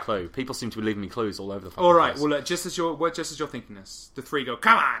some kind of clue. People seem to be leaving me clues all over the fucking place. All right, place. well, just as you're thinking this, the 3 go,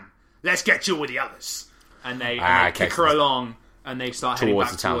 come on, let's get you with the others. And they kick her along, and they start heading back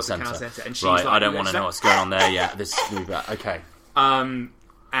towards the town centre. And she's right, I don't want to know what's going on there yet. This is going to be bad. Okay.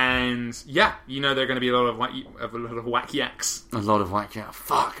 And they're going to be a lot of whack yaks. A lot of whack yaks.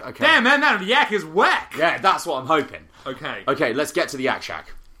 Fuck. Okay. Damn, man, that yak is whack. Yeah, that's what I'm hoping. Okay. Okay, let's get to the yak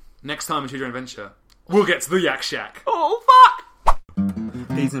shack. Next time in Choose Your Own Adventure, we'll get to the yak shack. Oh fuck!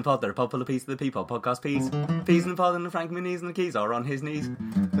 Peas in the pod, they're a pod full of peas to the people. Podcast peas. Peas in the pod and the Frank knees and the keys are on his knees.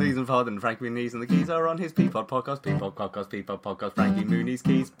 Peas in the pod and the Frank knees and the keys are on his peapod. Podcast peapod, podcast Frankie Mooney's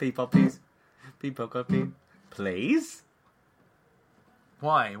keys. Peapod peas. Peapod pea. Please.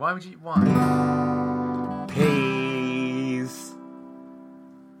 Why? Why would you... Why? Please.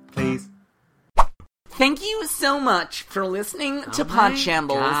 thank you so much for listening to Pod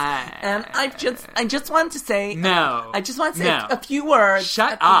Shambles. And I just wanted to say a few words.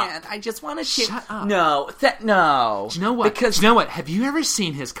 Shut up. The end. I just want to Shut up. No. Do you know what? Have you ever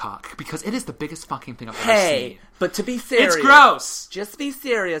seen his cock? Because it is the biggest fucking thing I've ever seen. But to be serious. It's gross. Just be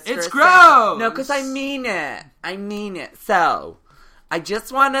serious. It's gross. No, because I mean it. So, I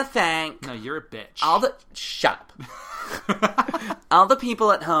just want to thank... No, you're a bitch. Shut up. All the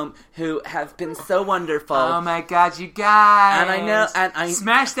people at home who have been so wonderful. Oh my God, you guys. And I know, and I...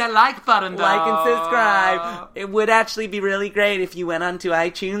 Smash that like button, though. Like and subscribe. It would actually be really great if you went onto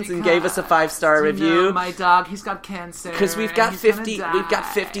iTunes and gave us a 5-star review. No, my dog, he's got cancer. Because we've got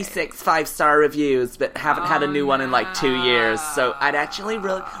 56 5-star reviews, but haven't had a new one in like 2 years. So I'd actually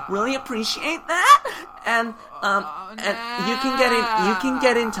really appreciate that. And you can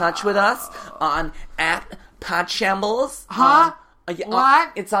get in touch with us on @PodShambles. Huh?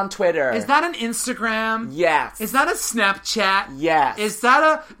 What? It's on Twitter. Is that an Instagram? Yes. Is that a Snapchat? Yes. Is that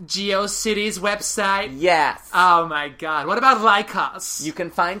a GeoCities website? Yes. Oh my God. What about Lycos? You can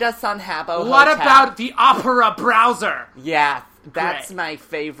find us on Habbo What Hotel. about the Opera browser? Yes. That's my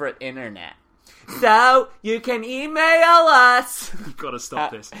favorite internet. So, you can email us. You've got to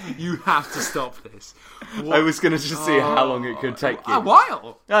stop this. You have to stop this. I was going to just see how long it could take you. A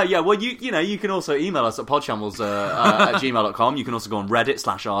while. Yeah, well, you can also email us at podshambles at gmail.com. You can also go on Reddit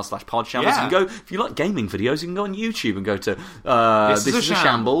 /r/podshambles. Yeah. You can go, if you like gaming videos, you can go on YouTube and go to This is a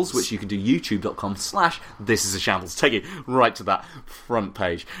Shambles, which you can do youtube.com/This is a Shambles. Take you right to that front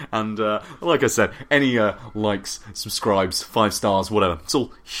page. And like I said, any likes, subscribes, 5 stars, whatever, it's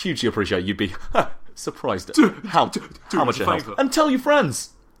all hugely appreciated. You'd be surprised at how much it helps. And tell your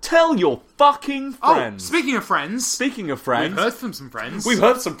friends. Tell your fucking friends. Oh, speaking of friends. We've heard from some friends. We've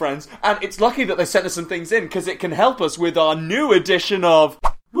heard some friends, and it's lucky that they sent us some things in, because it can help us with our new edition of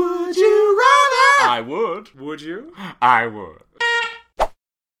Would You Rather? I would. Would you? I would.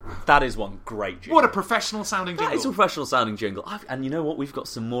 That is one great jingle. What a professional sounding jingle. That is a professional sounding jingle. And you know what? We've got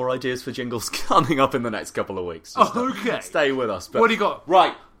some more ideas for jingles coming up in the next couple of weeks. Just okay. Stay with us. But, what do you got?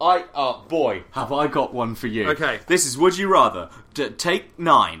 Right. Boy, have I got one for you. Okay. This is Would You Rather. Take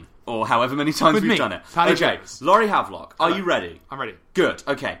 9, or however many times we've done it. Okay. Laurie Havelock, are you ready? I'm ready. Good.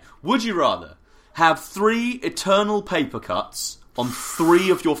 Okay. Would you rather have 3 eternal paper cuts on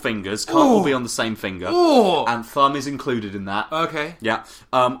 3 of your fingers, can't all be on the same finger, and thumb is included in that. Okay. Yeah.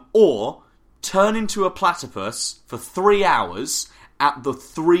 Or turn into a platypus for 3 hours at the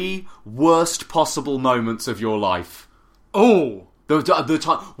 3 worst possible moments of your life. Oh.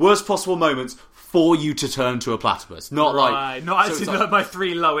 The worst possible moments for you to turn to a platypus, not like my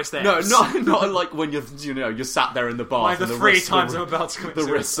 3 lowest ends. No, not like when you're sat there in the bath. Like the 3 times I'm about to commit the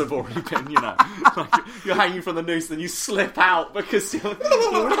wrists have already been, like you're hanging from the noose, then you slip out because you're...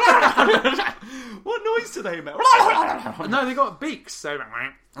 What noise do they make? No, they got beaks. So.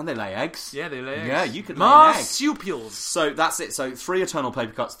 And they lay eggs. Yeah, they lay eggs. Yeah, you can lay an egg. Marsupials. So that's it. So 3 eternal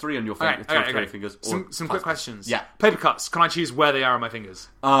paper cuts, 3 on your finger, 3 fingers. Some quick questions. Yeah. Paper cuts. Can I choose where they are on my fingers?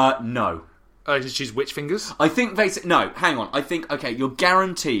 No. Just choose which fingers? I think no, hang on. I think, okay, you're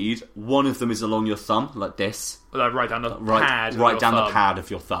guaranteed one of them is along your thumb, like this. Like right down the pad. Right down the pad of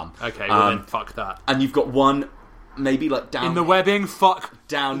your thumb. Okay, well then fuck that. And you've got one, maybe like down... In the webbing,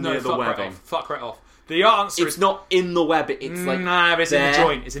 down near the webbing. Fuck right off. The answer it's not in the web. It's like but it's in the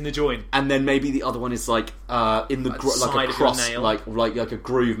joint. It's in the joint. And then maybe the other one is like in the like a cross, like a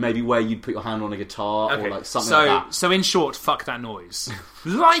groove, maybe where you'd put your hand on a guitar or like something like that. So in short, fuck that noise.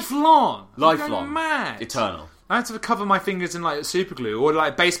 Lifelong, mad, eternal. I have to cover my fingers in like super glue, or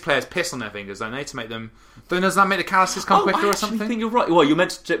like bass players piss on their fingers, don't they, to make them? Does that make the calluses come quicker or something? I think you're right. Well, you're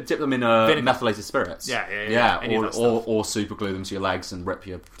meant to dip them in methylated spirits. Yeah. Or super glue them to your legs and rip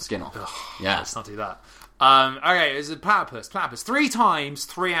your skin off. Let's not do that. Okay, it's a platypus. 3 times,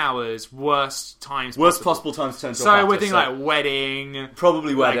 3 hours, worst possible times to turn to a platypus. So we're thinking like wedding,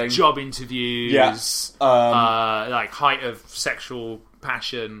 probably wedding, like job interviews, yes, like height of sexual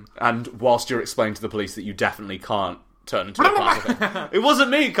passion, and whilst you're explaining to the police that you definitely can't turn into a platypus. It wasn't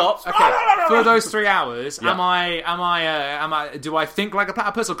me, cops. Okay, for those 3 hours, am I? Do I think like a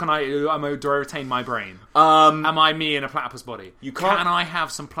platypus, or do I retain my brain? Am I me in a platypus body? Can I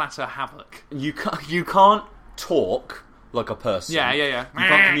have some platter havoc? You can't talk like a person. Yeah. You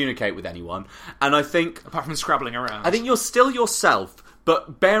can't communicate with anyone, and I think apart from scrabbling around, I think you're still yourself.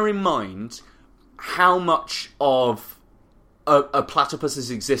 But bear in mind how much of a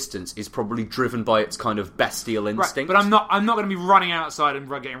platypus's existence is probably driven by its kind of bestial instinct. Right, but I'm not going to be running outside and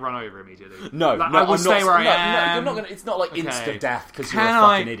getting run over immediately. No, I will stay where I am. No, you're not going. It's not like insta death because you're a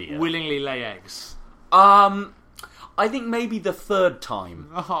fucking idiot. Can I willingly lay eggs? I think maybe the third time.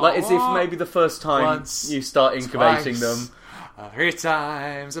 As if maybe the first time you start incubating them. 3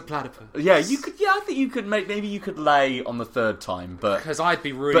 times a platypus. Yeah, you could. Yeah, I think you could maybe you could lay on the third time, but because I'd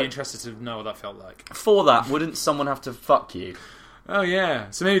be really interested to know what that felt like. For that, wouldn't someone have to fuck you? Oh yeah,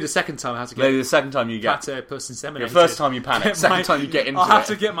 so maybe the second time I have to get. Maybe the second time you get platypus inseminated. The first time you panic, second time you get into it. I'll have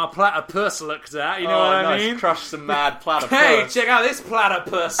to get my platypus looked at. You know what I mean? Crush some mad platypus. Hey, check out this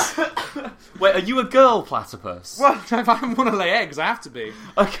platypus. Wait, are you a girl platypus? Well, if I want to lay eggs, I have to be.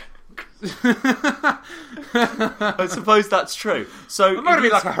 Okay. I suppose that's true. So I'm not going to be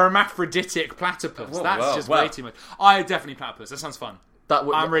like a hermaphroditic platypus. That's just way too much. I definitely platypus. That sounds fun.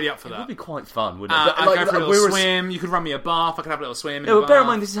 I'm really up for that. It would be quite fun, wouldn't it? I'd go for a little swim. You could run me a bath. I could have a little swim. Yeah, but bear in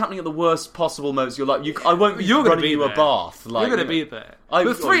mind, this is happening at the worst possible moments. You're like, I won't be running you a bath. You're going to be there.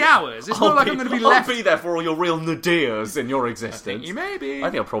 For 3 hours. It's not like I'm going to be left. I'll be there for all your real nadirs in your existence. I think you may be. I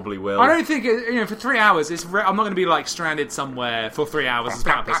think I probably will. I don't think, for 3 hours, I'm not going to be like stranded somewhere for 3 hours as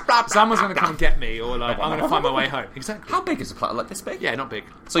platypus. Someone's going to come and get me, or like I'm going to find my way home. Exactly. How big is a platypus? Like this big? Yeah, not big.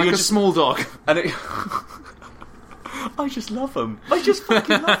 So like you're just a small dog. And I just love them. I just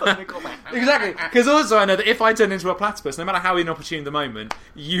fucking love them. Exactly. Because also I know that if I turned into a platypus, no matter how inopportune the moment,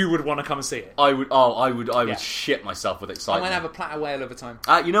 you would want to come and see it. I would shit myself with excitement. I might have a platter whale over time.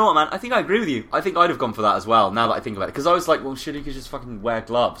 You know what, man? I think I agree with you. I think I'd have gone for that as well, now that I think about it. Because I was like, well, shit, you could just fucking wear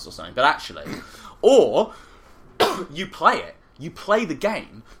gloves or something. But actually... Or, you play it. You play the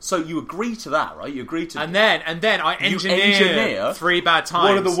game, so you agree to that, right? You agree to... And then I engineer 3 bad times.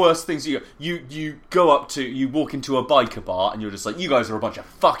 One of the worst things you go up to... You walk into a biker bar, and you're just like, you guys are a bunch of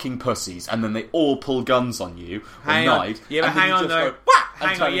fucking pussies, and then they all pull guns on you. Hang on. Yeah, but hang on, though.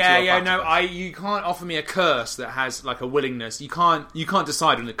 Hang on, you can't offer me a curse that has like a willingness. You can't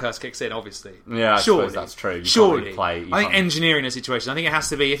decide when the curse kicks in, obviously. Yeah, I suppose that's true. Surely. I think engineering a situation, I think it has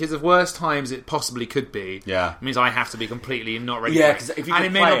to be, if it's the worst times it possibly could be, it means I have to be completely not ready for it. If you and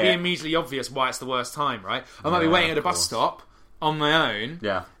it may not be immediately obvious why it's the worst time, right? I might be waiting at a bus stop on my own.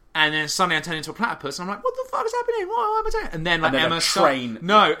 Yeah. And then suddenly I turn into a platypus, and I'm like, what the fuck is happening? What am I doing? And then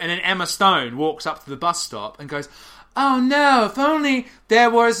Emma Stone walks up to the bus stop and goes, oh no, if only there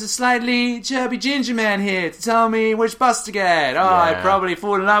was a slightly chubby ginger man here to tell me which bus to get. I'd probably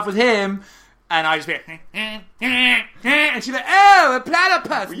fall in love with him. And I just be like, and she's like, oh, a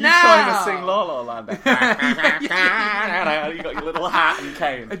platypus. Were you trying to sing La La Land? You got your little hat and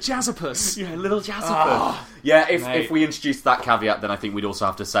cane. A jazzopus. Yeah, a little jazzopus. Yeah, if we introduced that caveat, then I think we'd also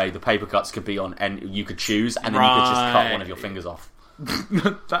have to say the paper cuts could be on, and you could choose, and then you could just cut one of your fingers off.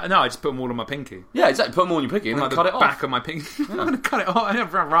 No, I just put them all on my pinky. Yeah, exactly. Put them all on your pinky and then cut it off. Back of my pinky. I'm going to cut it off.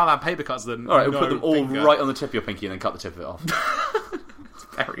 I'd rather have paper cuts than. Alright, we'll put them all right on the tip of your pinky and then cut the tip of it off.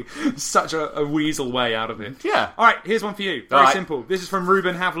 Such a weasel way out of it. Yeah. Alright, here's one for you. Very simple. This is from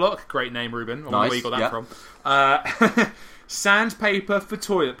Ruben Havelock. Great name, Ruben. I don't know where you got that from. Sandpaper for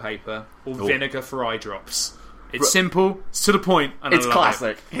toilet paper or vinegar for eye drops. It's simple, it's to the point, and it's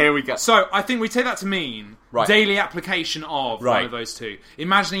classic. Here we go. So, I think we take that to mean daily application of one of those two.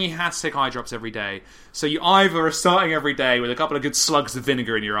 Imagining you had to take eye drops every day. So you either are starting every day with a couple of good slugs of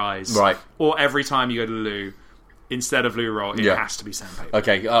vinegar in your eyes, or every time you go to the loo, instead of loo roll, it has to be sandpaper.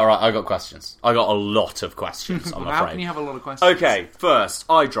 Okay, alright, I got questions. I got a lot of questions, I'm afraid. How can you have a lot of questions? Okay, first,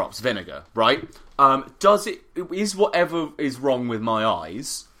 eye drops, vinegar, right? Is whatever is wrong with my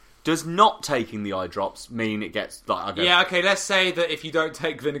eyes... Does not taking the eye drops mean it gets like? Okay. Let's say that if you don't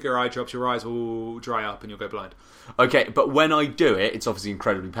take vinegar eye drops, your eyes will dry up and you'll go blind. Okay, but when I do it, it's obviously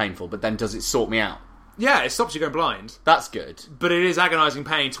incredibly painful. But then, does it sort me out? Yeah, it stops you going blind. That's good. But it is agonising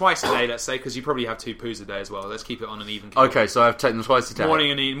pain twice a day. Let's say because you probably have 2 poos a day as well. Let's keep it on an even keel. Okay, so I've taken them twice a day.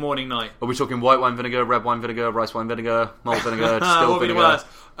 Morning, night. Are we talking white wine vinegar, red wine vinegar, rice wine vinegar, malt vinegar, distilled vinegar?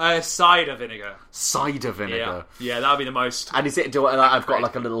 Cider vinegar. Cider vinegar. Yeah, that'll be the most. And is it? I've got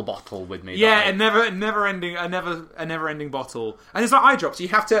like a little bottle with me. Yeah, a never ending bottle. And it's like eye drops. You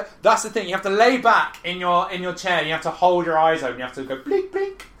have to. That's the thing. You have to lay back in your chair. And you have to hold your eyes open. You have to go blink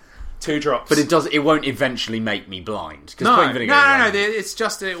blink. 2 drops. But it won't eventually make me blind. No. It's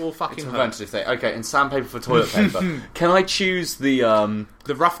just it will fucking hurt. Preventative thing. Okay, and sandpaper for toilet paper. Can I choose the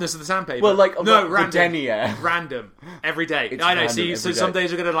roughness of the sandpaper? Well, like random. The denier. Random every day. It's I know. So some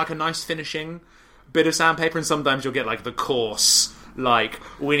days you'll get like a nice finishing bit of sandpaper, and sometimes you'll get like the coarse. Like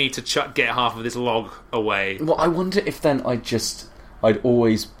we need to get half of this log away. Well, I wonder if then I'd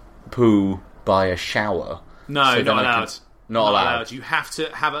always poo by a shower. No, not allowed. Not allowed. You have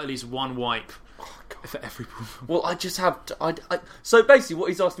to have at least one wipe For every bum. Well, I just have... So basically what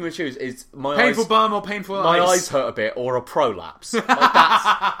he's asking me to choose is my painful eyes... bum or painful eyes? My eyes hurt a bit or a prolapse. Like,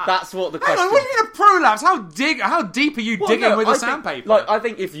 that's what the question... Hang on, what do you mean a prolapse? How deep are you digging with the sandpaper? I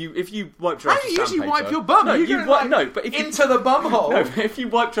think if you wiped your ass with sandpaper... How do you usually wipe your bum? But if into the bum hole? No, but if you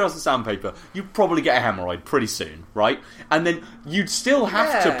wiped your ass with sandpaper, you'd probably get a hemorrhoid pretty soon, right? And then you'd still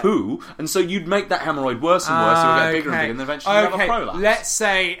have to poo, and so you'd make that hemorrhoid worse and worse, it would get bigger and bigger, and then eventually you'd have a prolapse. Let's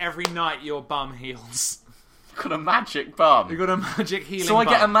say every night your bum heals. You've got a magic bum. You've got a magic healing bum. So I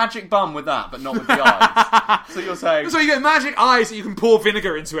get a magic bum with that, but not with the eyes. So you're saying... So you get magic eyes that you can pour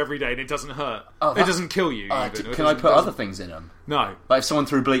vinegar into every day and it doesn't hurt. It doesn't kill you. Can I put other things in them? No. Like if someone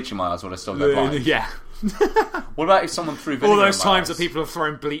threw bleach in my eyes, would I still go blind? Yeah. What about if someone threw vinegar in my eyes? All those times that people have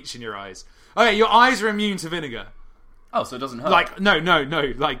thrown bleach in your eyes. Okay, your eyes are immune to vinegar. Oh, so it doesn't hurt? Like, no.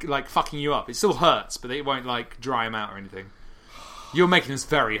 Like fucking you up. It still hurts, but it won't, like, dry them out or anything. You're making this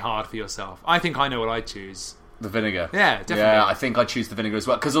very hard for yourself. I think I know what I'd choose. The vinegar. Yeah, definitely. Yeah, I think I'd choose the vinegar as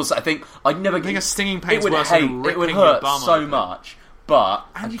well. Because also, I think I'd never get... I think a stinging pain's worse than ripping it would hurt so much, but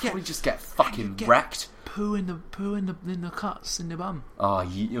I'd probably just get fucking wrecked. Poo in the cuts in the bum.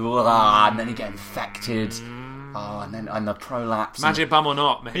 And then you get infected. And the prolapse. Magic bum or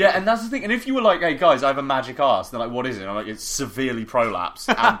not, mate. Yeah, and that's the thing. And if you were like, hey guys, I have a magic arse, they're like, what is it? And I'm like, it's severely prolapsed.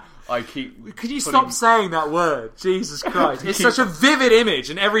 And I keep... Could you stop saying that word? Jesus Christ. It's such a vivid image,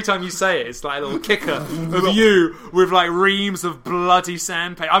 and every time you say it, it's like a little kicker of you with like reams of bloody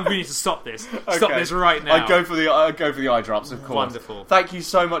sandpaper. We need to stop this. Stop this right now. I'd go for the eye drops, of course. Wonderful. Thank you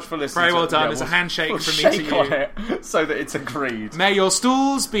so much for listening. Very well done. There's a handshake from me to you. On it so that it's agreed. May your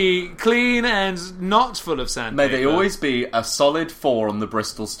stools be clean and not full of sandpaper. May they always be a solid 4 on the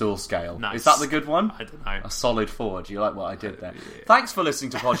Bristol stool scale. Nice. Is that the good one? I don't know. A solid 4. Do you like what I did there? Yeah. Thanks for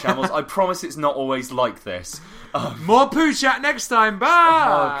listening to Pod Shambles. I promise it's not always like this. More poo chat next time. Bye.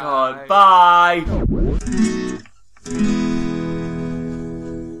 Oh God. Bye.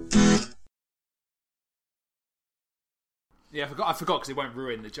 Yeah, I forgot because it won't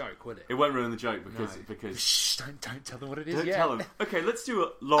ruin the joke, will it? It won't ruin the joke because Shh, don't tell them what it is. Don't tell them. Okay, let's do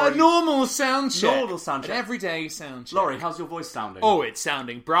a normal sound check. Normal sound check. An everyday sound check. Laurie, how's your voice sounding? Oh, it's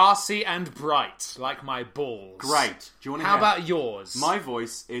sounding brassy and bright, like my balls. Great. Do you want to How about yours? My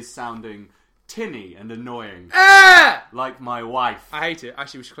voice is sounding tinny and annoying. Ah! Like my wife. I hate it.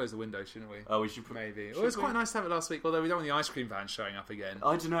 Actually, we should close the window, shouldn't we? Oh, we should. Maybe. It was quite nice to have it last week, although we don't want the ice cream van showing up again.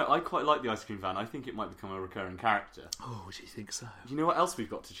 I don't know. I quite like the ice cream van. I think it might become a recurring character. Oh, do you think so? You know what else we've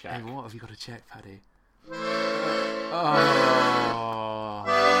got to check? Hey, what have you got to check, Paddy? Oh,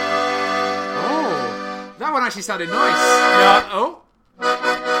 that one actually sounded nice. Yeah. Oh.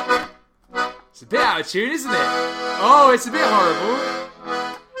 It's a bit out of tune, isn't it? Oh, it's a bit horrible.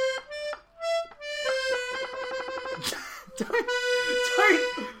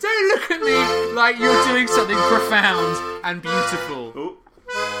 Don't look at me like you're doing something profound and beautiful. Oh.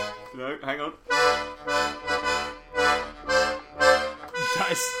 No, hang on.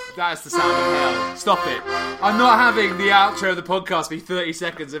 That is the sound of hell. Stop it. I'm not having the outro of the podcast be 30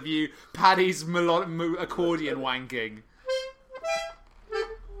 seconds of you Paddy's accordion wanking.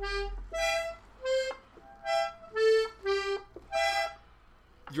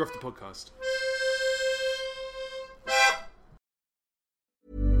 You're off the podcast.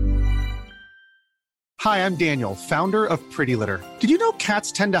 Hi, I'm Daniel, founder of Pretty Litter. Did you know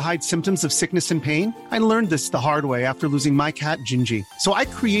cats tend to hide symptoms of sickness and pain? I learned this the hard way after losing my cat, Gingy. So I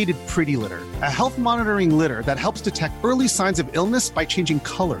created Pretty Litter, a health monitoring litter that helps detect early signs of illness by changing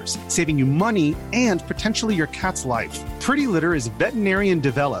colors, saving you money and potentially your cat's life. Pretty Litter is veterinarian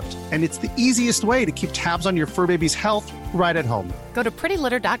developed, and it's the easiest way to keep tabs on your fur baby's health right at home. Go to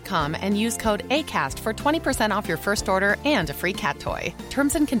prettylitter.com and use code ACAST for 20% off your first order and a free cat toy.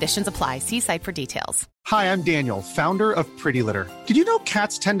 Terms and conditions apply. See site for details. Hi, I'm Daniel, founder of Pretty Litter. Did you know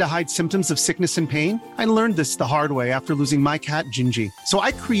cats tend to hide symptoms of sickness and pain? I learned this the hard way after losing my cat, Gingy. So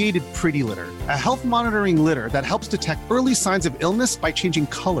I created Pretty Litter, a health monitoring litter that helps detect early signs of illness by changing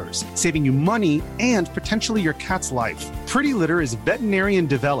colors, saving you money and potentially your cat's life. Pretty Litter is veterinarian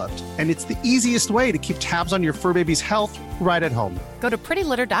developed, and it's the easiest way to keep tabs on your fur baby's health right at home. Go to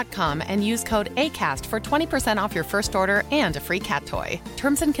prettylitter.com and use code ACAST for 20% off your first order and a free cat toy.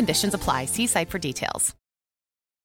 Terms and conditions apply. See site for details.